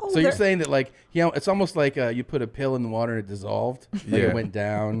 So you're saying that like it's almost like you put a pill in the water and it dissolved. Like it went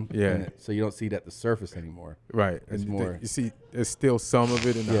down. Yeah. So you don't see it at the surface anymore. Right. It's And more. you see, there's still some of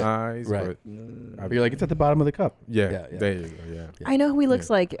it in the eyes. Right. But you're like it's at the bottom of the cup. Yeah. There you go. Yeah. I know who he looks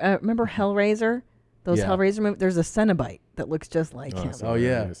like. Remember Hellraiser? Those Yeah. Hellraiser movies? There's a Cenobite that looks just like him. Oh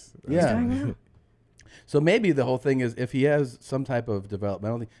yeah. Yes. Yeah. So maybe the whole thing is if he has some type of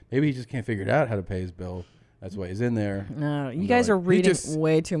developmental thing, maybe he just can't figure it out how to pay his bill. That's why he's in there. No, you guys are reading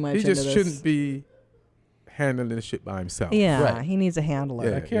way too much He just into this. shouldn't be handling the shit by himself. Yeah, Right. he needs a handler.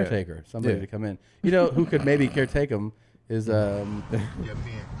 A caretaker, somebody to come in. You know who could maybe caretake him is You're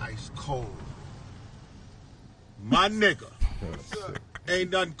being ice cold. My nigga.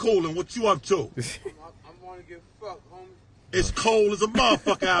 Ain't nothing cool, and what you up to? I'm going to get fucked, homie. It's cold as a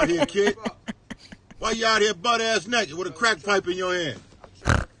motherfucker out here, kid. Why you out here butt-ass naked with a crack pipe in your hand?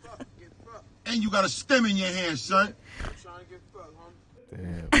 And you got a stem in your hand, son.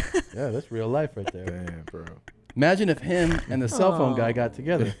 Damn. Yeah, that's real life right there. Damn, bro. Imagine if him and the cell phone guy got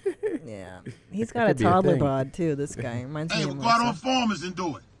together. Yeah. He's got a toddler bod, too, this guy. Reminds me Hey, of we'll go out on myself. farmers and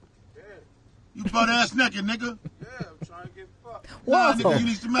do it. You butt-ass naked, nigga. Whoa. Nah, nigga, you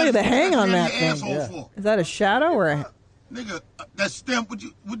need to Look at the hang on that your thing. asshole for. Is that a shadow or a... Nigga, that stem, what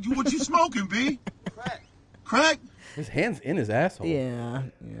you smoking, B? Crack? His hand's in his asshole. Yeah.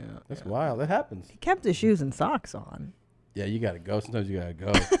 That's wild. That happens. He kept his shoes and socks on. Yeah, you gotta go. Sometimes you gotta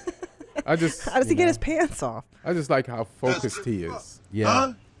go. I just. How does he get his pants off? I just like how focused he is. Yeah.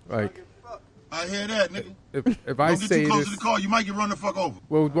 Huh? Like, I hear that, nigga. if I Don't get say too close this, to the car, you might get run the fuck over.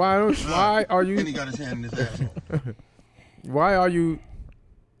 well, why are you? And he got his hand in his asshole. Why are you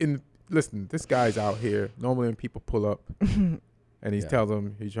in? Listen, this guy's out here. Normally, when people pull up, and he tells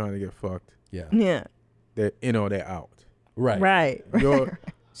them he's trying to get fucked. Yeah. Yeah. They're in or they're out. Right. Right. You're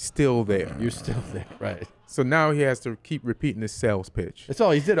still there. You're still there. Right. So now he has to keep repeating his sales pitch. That's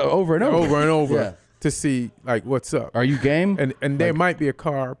all he did over and over. Over and over Yeah. to see like what's up. Are you game? And there might be a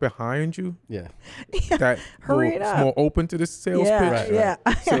car behind you. Yeah. That Hurry it is up. more open to this sales Yeah, pitch. yeah.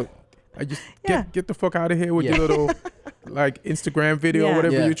 So I just Yeah. get the fuck out of here with Yeah. your little like Instagram video or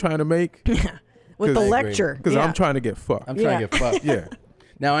whatever Yeah. you're trying to make. With the I agree. lecture. Because I'm trying to get fucked. I'm trying to get fucked. Yeah.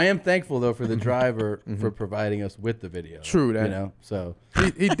 Now I am thankful though for the driver for providing us with the video. True that. You know, so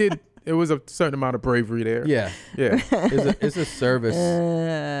he did. It was a certain amount of bravery there. yeah, Yeah. it's a service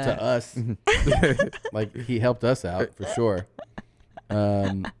to us. Like he helped us out for sure.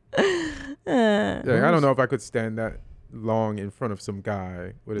 Yeah, I don't know if I could stand that long in front of some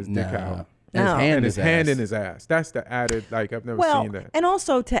guy with his dick out. And his No. hand, And in his his hand ass. in his ass. That's the added, like, I've never Well, seen that. and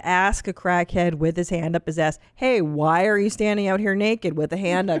also to ask a crackhead with his hand up his ass, hey, why are you standing out here naked with a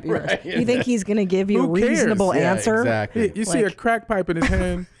hand up your ass? You think he's going to give you a Who cares? reasonable Yeah, answer? exactly. You see a Like- crack pipe in his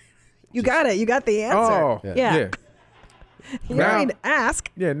hand. You got it. You got the answer. Oh, Yeah. yeah. You Now- don't need to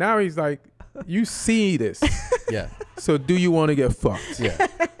ask. Yeah, now he's like, you see this. Yeah, So do you want to get fucked? yeah.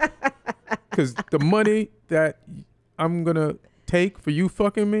 Because the money that I'm going to take for you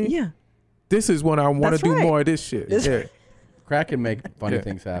fucking me, Yeah. this is when I want to That's do right. more of this shit. This- Yeah. Crack can make funny Yeah.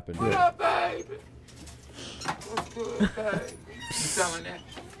 things happen. Yeah. up, baby? What's good, baby? You selling that?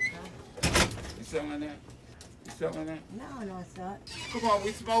 You selling that? You selling that? No, it's not. Come on,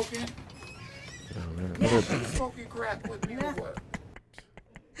 we smoking? You smoking crack with me or what?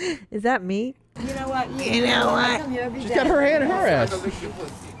 Is that me? You know what? You know what? I come here every She's day. got her hand in her I ass. can lick your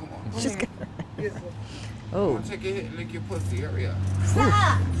pussy. Come on. She's got Oh. Take a hit and lick your pussy. Hurry up.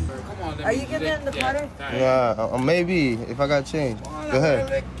 Stop! Come on, let Are me you giving lick him the that butter? thing. Yeah, maybe if I got change. Go ahead.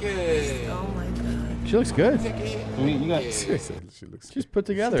 Lick it. Oh my God. She looks good. You got. She's put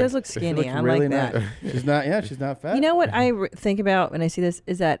together. She does look She skinny. looks I really like that. nice. She's not. Yeah, she's not fat. You know what I think about when I see this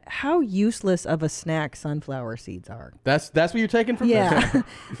is that how useless of a snack sunflower seeds are. That's what you're taking from this? Yeah.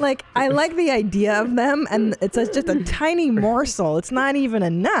 Like, I like the idea of them, and it's just a tiny morsel. It's not even a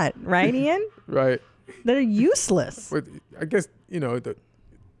nut, right, Ian? Right. They're useless. But I guess, the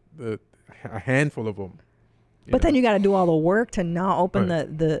a handful of them. But then you got to do all the work to not open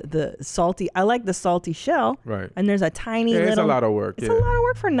Right. the salty. I like the salty shell. Right. And there's a tiny Yeah, little. it's a lot of work. It's yeah. a lot of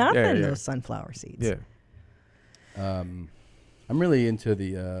work for nothing. Yeah, yeah. Those sunflower seeds. Yeah. I'm really into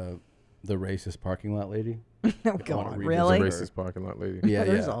the racist parking lot lady. Oh I wanna God, revisit really? her. Racist parking lot lady. Yeah,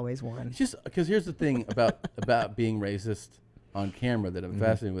 There's yeah. always one. It's just because here's the thing about being racist on camera that I'm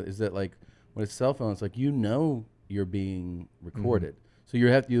fascinated with is that like when it's cell phone, it's like you're being recorded, so you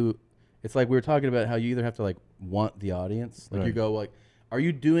have to. It's like we were talking about how you either have to like want the audience, like you Right. go like, are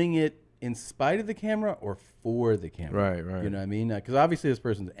you doing it in spite of the camera or for the camera? Right, right. You know what I mean? Because obviously this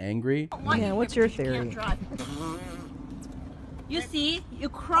person's angry. Yeah. What's your theory? You see, you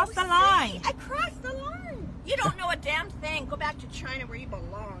crossed the line. I crossed the line. You don't know a damn thing. Go back to China where you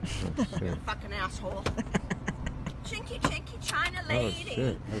belong. You fucking asshole. Chinky, chinky China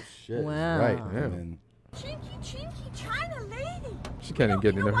lady. Oh shit! Wow. Right. Yeah. And Chinky, chinky China lady. She can't even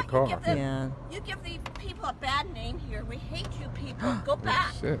get into her car. You give the people a bad name here. We hate you people. Go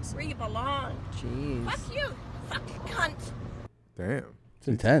back shit. where you belong. Jeez. Fuck you. Fucking cunt. Damn. it's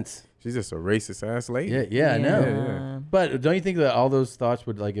intense. She's just a racist ass lady. Yeah, I know. Yeah, yeah. But don't you think that all those thoughts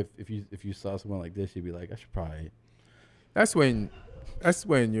would like if you saw someone like this, you'd be like, I should probably. That's when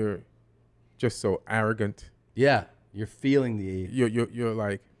you're just so arrogant. Yeah, you're feeling the. You're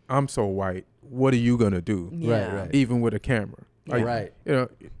like, I'm so white. What are you gonna do? Yeah. Right. Even with a camera. Like, Right. You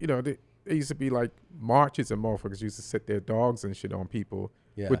know, there used to be like marches and motherfuckers used to set their dogs and shit on people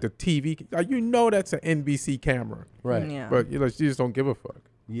Yeah. with the TV. Like, you know that's an NBC camera. Right. Yeah. But you just don't give a fuck.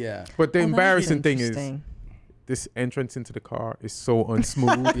 Yeah. But the Oh, that's embarrassing thing is interesting. this entrance into the car is so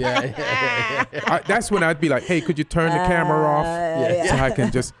unsmooth. Yeah. That's when I'd be like, hey, could you turn the camera off so I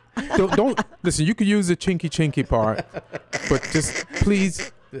can just don't listen. You could use the chinky part, but just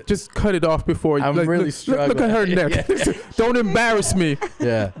please. Just cut it off before you. I'm really struggling. Look at her neck. Don't embarrass me.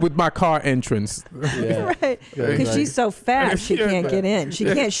 Yeah. With my car entrance. Yeah. Right. Because she's so fat, she can't get in. She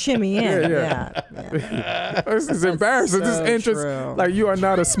can't shimmy in. Yeah. This is embarrassing. This so entrance, true. like, you are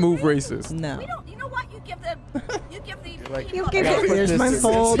not a smooth racist. No. You know what? You give the You give it. Here's my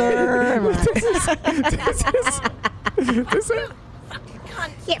folder.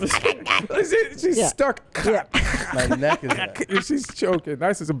 She's stuck. My neck is. She's choking.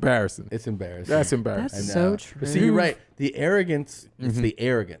 That's just embarrassing. It's embarrassing. That's embarrassing. That's so true. But see, you're right. The arrogance, it's the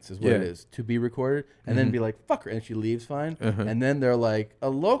arrogance is what it Yeah. is. To be recorded and then be like, fuck her. And she leaves fine. And then they're like, a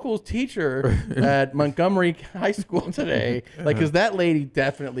local teacher at Montgomery High School today. Like, because that lady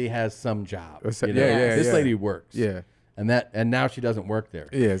definitely has some job. You know? This lady works. Yeah. And now she doesn't work there.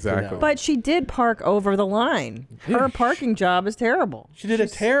 Yeah, exactly. But she did park over the line. Her parking job is terrible. She did a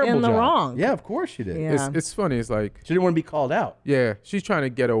terrible in the job. wrong. Yeah, of course she did. Yeah. It's funny. It's like, she didn't want to be called out. yeah, she's trying to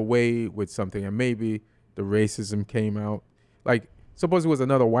get away with something, and maybe the racism came out. Like, suppose it was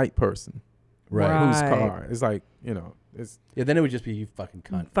another white person, Right. Whose car? It's like, it's then it would just be you fucking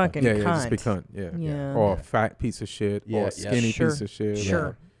cunt. Fucking yeah, cunt. just be cunt. Yeah. Or fat piece of shit. Yeah, Or yeah. skinny Sure. piece of shit.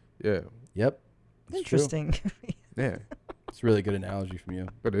 Sure. Yeah. Yep. It's Interesting. Yeah. It's a really good analogy from you.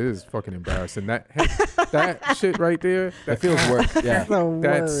 But it is fucking embarrassing. That shit right there. That feels worse. Yeah. The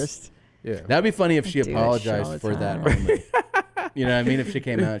worst. Yeah. That'd be funny if she I do that shit all apologized the for that time. only. You know what I mean? If she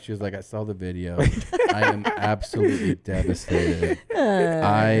came out, she was like, I saw the video. I am absolutely devastated.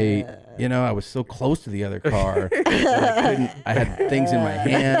 I was so close to the other car. I had things in my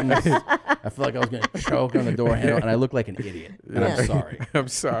hands. I felt like I was going to choke on the door handle, and I looked like an idiot. And I'm sorry. I'm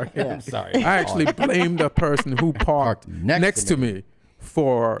sorry. I'm sorry. I actually blamed the person who parked next to me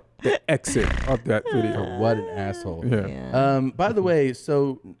for the exit of that video. What an asshole. Yeah. By the way,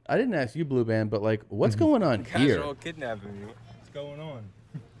 so I didn't ask you, Blue Band, but like, what's going on here? Casual kidnapping me. What's going on?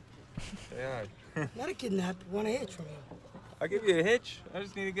 Yeah. Not a kidnap. Want a hitch from you? I'll give you a hitch. I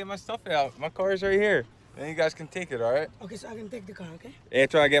just need to get my stuff out. My car's right here. Then you guys can take it, all right? Okay, so I can take the car, okay?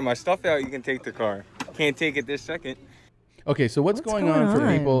 After I get my stuff out, you can take the car. Can't take it this second. Okay, so what's going on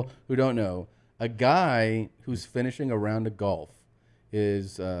for people who don't know? A guy who's finishing a round of golf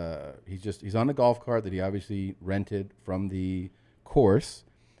is he's on a golf cart that he obviously rented from the course,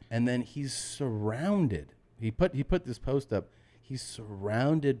 and then he's surrounded. He put this post up. He's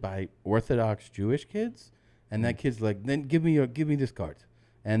surrounded by Orthodox Jewish kids, and that kid's like, "Then give me this cart."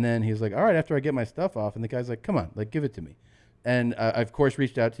 And then he's like, "All right, after I get my stuff off." And the guy's like, "Come on, like give it to me." And I of course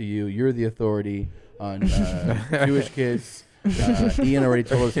reached out to you. You're the authority on Jewish kids. Ian already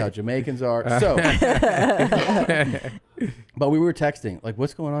told us how Jamaicans are. So, but we were texting, like,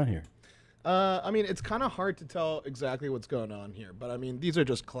 what's going on here? I mean, it's kind of hard to tell exactly what's going on here, but I mean, these are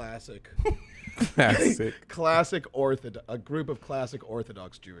just classic a group of classic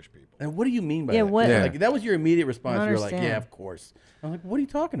Orthodox Jewish people. And what do you mean by Yeah, that? what- Like, that was your immediate response. I You were like, understand. yeah, of course. I'm like, what are you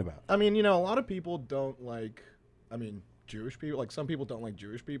talking about? I mean, a lot of people don't like, Jewish people. Like, some people don't like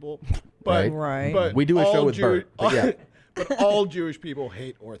Jewish people. But, Right. but We do a show all with Burr, but yeah. But all Jewish people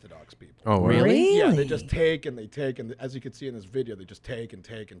hate Orthodox people. Oh, wow. Really? Yeah, they just take and they take, and as you can see in this video, they just take and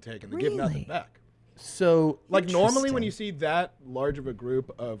take and take, and they give nothing back. So, Like, normally when you see that large of a group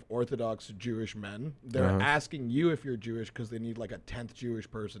of Orthodox Jewish men, they're asking you if you're Jewish because they need like a 10th Jewish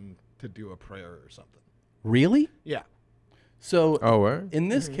person to do a prayer or something. really? Yeah. So, where? in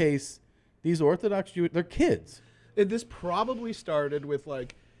this case, these Orthodox Jewish, they're kids. This probably started with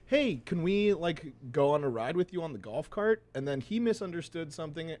like, hey, can we like go on a ride with you on the golf cart? And then he misunderstood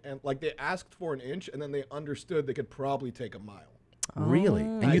something, and like they asked for an inch, and then they understood they could probably take a mile. Really?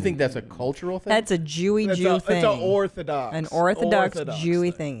 And you think that's a cultural thing? That's a Jew It's thing. It's an Orthodox. An Orthodox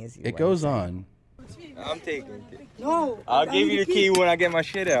Jewy thing is. It goes on. I'm taking it. No. I'll give you the key when I get my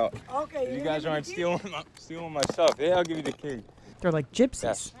shit out. Okay. You guys aren't stealing my stuff. Yeah, I'll give you the key. They're like gypsies.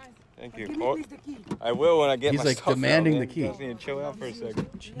 Yes. Thank you. Give me please the key. I will when I get He's my like stuff demanding out, the man. key. You guys need to chill out for a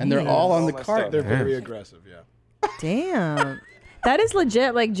second. And they're all on the my cart. stuff. They're very aggressive, yeah. Damn. That is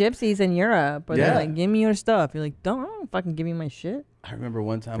legit like gypsies in Europe where they're Yeah. like, give me your stuff. You're like, don't fucking give me my shit. I remember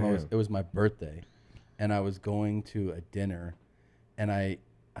one time it was my birthday, and I was going to a dinner, and I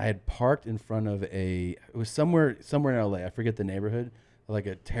had parked in front of it was somewhere in LA. I forget the neighborhood, like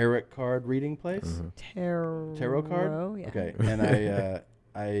a tarot card reading place. Tarot card. Yeah. Okay, and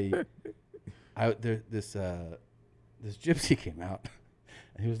this gypsy came out,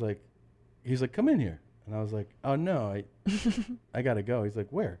 He was like, come in here. And I was like, oh no, I gotta go. He's like,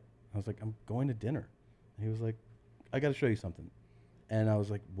 where? I was like, I'm going to dinner. And he was like, I gotta show you something. And I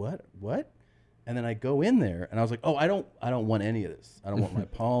was like, what? And then I go in there and I was like, oh, I don't want any of this. I don't want my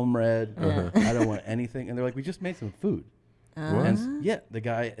palm read. I don't want anything. And they're like, we just made some food. And yeah, the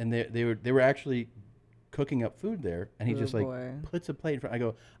guy, and they were actually cooking up food there, and he just like puts a plate in front. I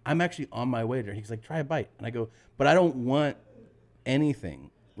go, I'm actually on my way there. He's like, try a bite. And I go, but I don't want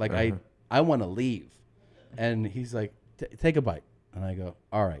anything. Like I want to leave. And he's like, take a bite. And I go,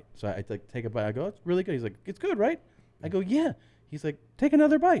 all right. So I take a bite. I go, it's really good. He's like, it's good, right? I go, yeah. He's like, take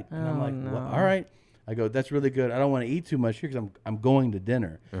another bite. And I'm like, well, all right. I go, that's really good. I don't want to eat too much here because I'm going to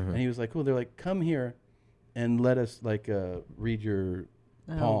dinner. And he was like, cool. They're like, come here and let us like read your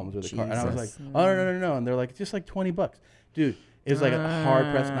palms or the card. And I was like, oh, no. And they're like, it's just like $20. Dude, it was like a hard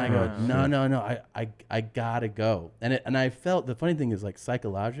press. And I go, no, I gotta go. And I felt, the funny thing is like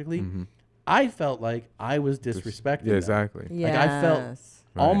psychologically, I felt like I was disrespecting them. Exactly. Like I felt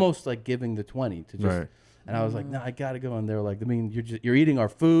almost like giving the 20 to just, and I was like, no, I gotta go. And they're like, I mean, you're eating our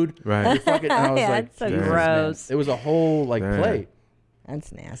food. Right. You're fucking, and I was like, that's so gross. Man. It was a whole like play.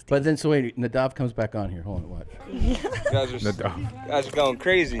 That's nasty. But then, so wait, Nadav comes back on here. Hold on, watch. You guys are going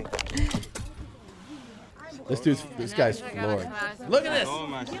crazy. This guy's floored. Look at this. All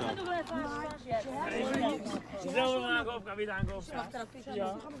my stuff.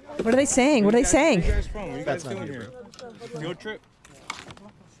 What are they saying? What are they saying? Where you guys from? Where you guys doing here? Field trip?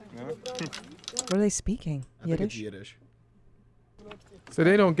 No? What are they speaking? Yiddish? So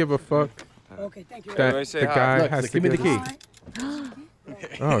they don't give a fuck. Okay, thank you. That the guy Look, has to give me the get key.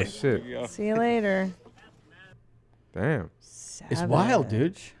 Oh shit! See you later. Damn. It's wild,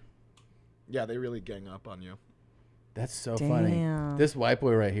 dude. Yeah, they really gang up on you. That's so funny. This white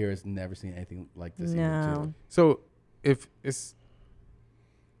boy right here has never seen anything like this. Either, too. So if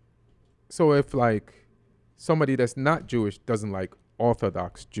like somebody that's not Jewish doesn't like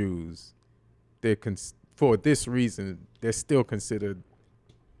Orthodox Jews, they for this reason they're still considered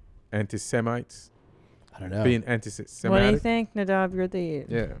anti-Semites. I don't know. Being anti-Semitic. What do you think, Nadav? You're the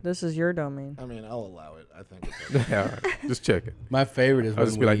Yeah. This is your domain. I mean, I'll allow it. I think it's okay. Yeah, just check it. My favorite is I'll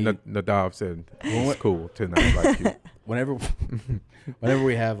just be like Nadav said. It's cool to not like you. Whenever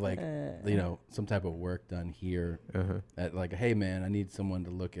we have like some type of work done here, at like, hey man, I need someone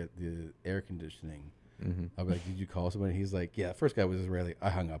to look at the air conditioning. I'll be like, did you call somebody? He's like, yeah, first guy was Israeli. I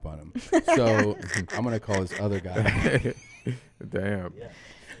hung up on him. So I'm gonna call this other guy. Damn. Yeah.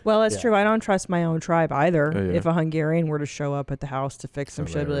 Well, that's true. I don't trust my own tribe either. If a Hungarian were to show up at the house to fix some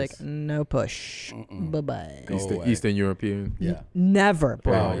shit, I'd be like, no push. Bye-bye. Eastern European? Yeah. Never,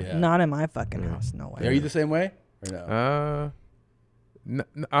 bro. Oh, yeah. Not in my fucking house. No way. Are you the same way? Or no?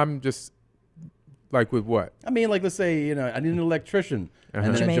 I'm just like with what? I mean, like, let's say, I need an electrician. And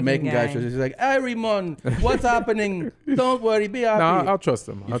then a Jamaican Jamaican guy shows up. He's like, hey, Ramon, what's happening? Don't worry, be happy. No, I'll trust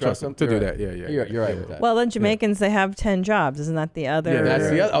him. I'll trust him to do that. Yeah. You're right with that. Well, then Jamaicans, they have 10 jobs. Isn't that the other Yeah, that's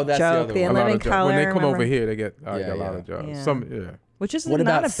the other- oh, that's the joke? other The one. living color. When they come remember? over here, they get a lot of jobs. Yeah. Which is What not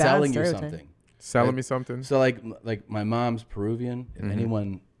about a bad selling you stereotype. something? Selling me something? So like my mom's Peruvian. If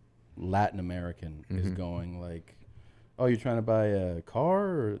anyone Latin American is going like, oh, you're trying to buy a car,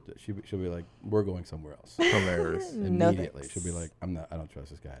 or she'll be like, we're going somewhere else. Hilarious. Immediately, she'll be like, I don't trust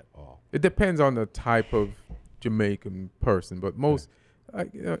this guy at all. It depends on the type of Jamaican person, but most, I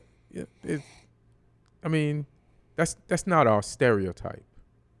mean, that's not our stereotype.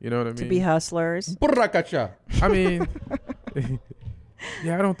 You know what I mean? To be hustlers. Burrakacha. I mean,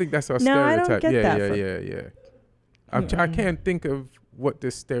 yeah, I don't think that's our No, I stereotype. don't get that I can't think of what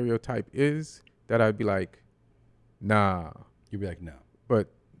this stereotype is that I'd be like, nah. You'd be like, no. But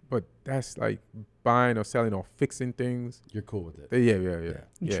that's like buying or selling or fixing things. You're cool with it. Yeah.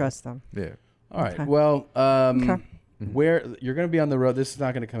 You trust them. Yeah. All right. Okay. Well, where you're going to be on the road? This is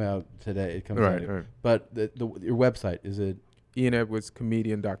not going to come out today. It comes out. Right. But your website, is it?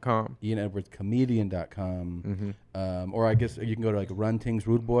 IanEdwardsComedian.com. IanEdwardsComedian.com. Or I guess you can go to like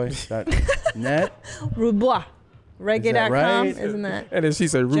runtingsrudeboy.net. Rude boy. Reggae.com. Right? Isn't that? And then she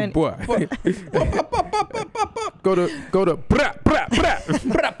said, rude boy. Go to bra bra bra bra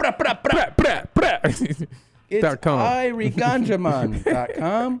bra bra bra bra bra. It's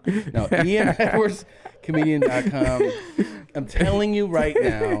IRiganjaman.com. No, IanEdwardsComedian.com. I'm telling you right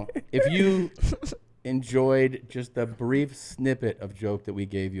now, if you enjoyed just a brief snippet of joke that we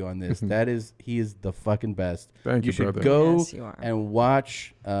gave you on this, he is the fucking best. Thank you, should brother. go Yes, you are. and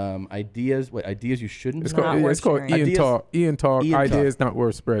watch ideas you shouldn't. It's know. called IanTalk. Ideas not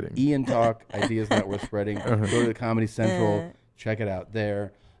worth spreading. IanTalk. Ideas not worth spreading. Go to the Comedy Central. Check it out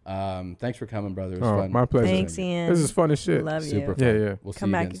there. Thanks for coming, brother. It was Oh, fun. my pleasure. Thanks, Ian. This is fun as shit. Love Super you. fun. Yeah. We'll Come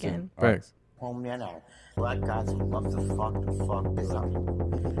see back you again. again. All right. Thanks. Black guys who love to fuck is up.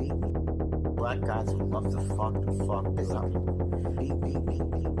 Black guys who love to fuck is up.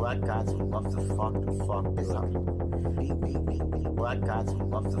 Black guys who love to fuck is up. Black guys who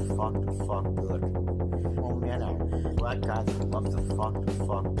love to fuck good. Black guys who love to fuck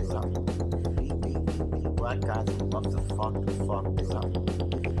is up. Black guys who love to fuck is up.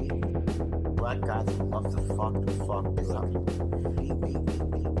 Black guys who love to fuck is up.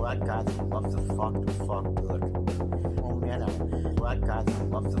 Black guys who love to fuck good. Black guys who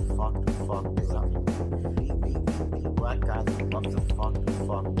love to fuck is up. Black guys who love to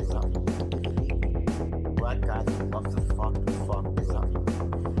fuck is up. Black guys who love to fuck is up.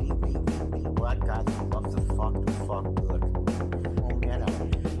 Black guys who love to fuck good.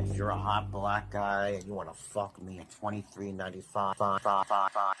 If you're a hot black guy and you want to fuck me at $23.95,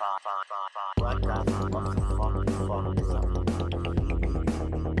 black guys who love to fuck is up.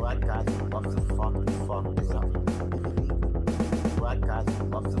 Black guys who love to fuck is up. Black guys who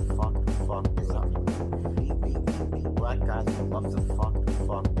love to fuck is up. Black guys who love to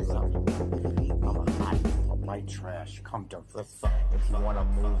fuck is up. I'm a hot white trash. Come to the fuck. If you wanna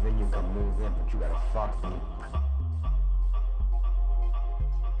move in, you can move in, but you gotta fuck me.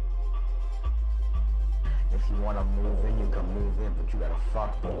 If you wanna move in, you can move in, but you gotta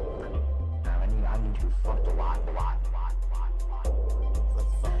fuck me. I need you fucked a lot.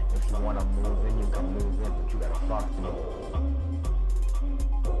 If you wanna move in, you can move in, but you gotta fuck me.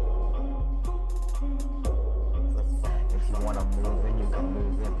 If you wanna move in, you can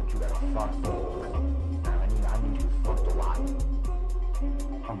move in, but you gotta fuck me. I need you fucked a lot.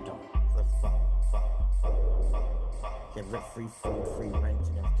 I'm done. Get free food, free rent,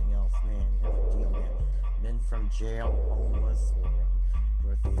 and everything else, man. You have a deal, man. Men from jail, homeless,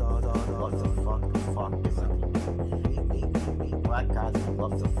 or thug, love to fuck is up. Black guys who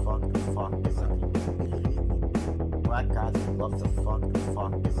love to fuck is up. Black guys who love to fuck is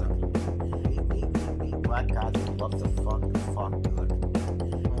up. Black guys who love to fuck good.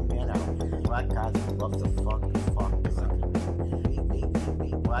 Black guys who love to fuck is up.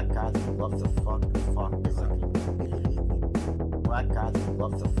 Black guys who love to fuck is up. Black guys who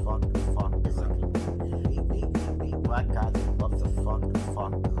love to fuck is up. Black guys who love to fuck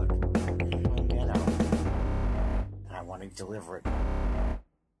good. And I want to deliver it.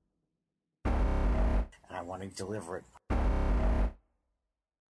 And I want to deliver it. And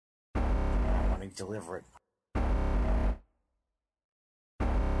I want to deliver it.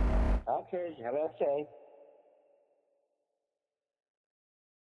 Okay, have a nice day.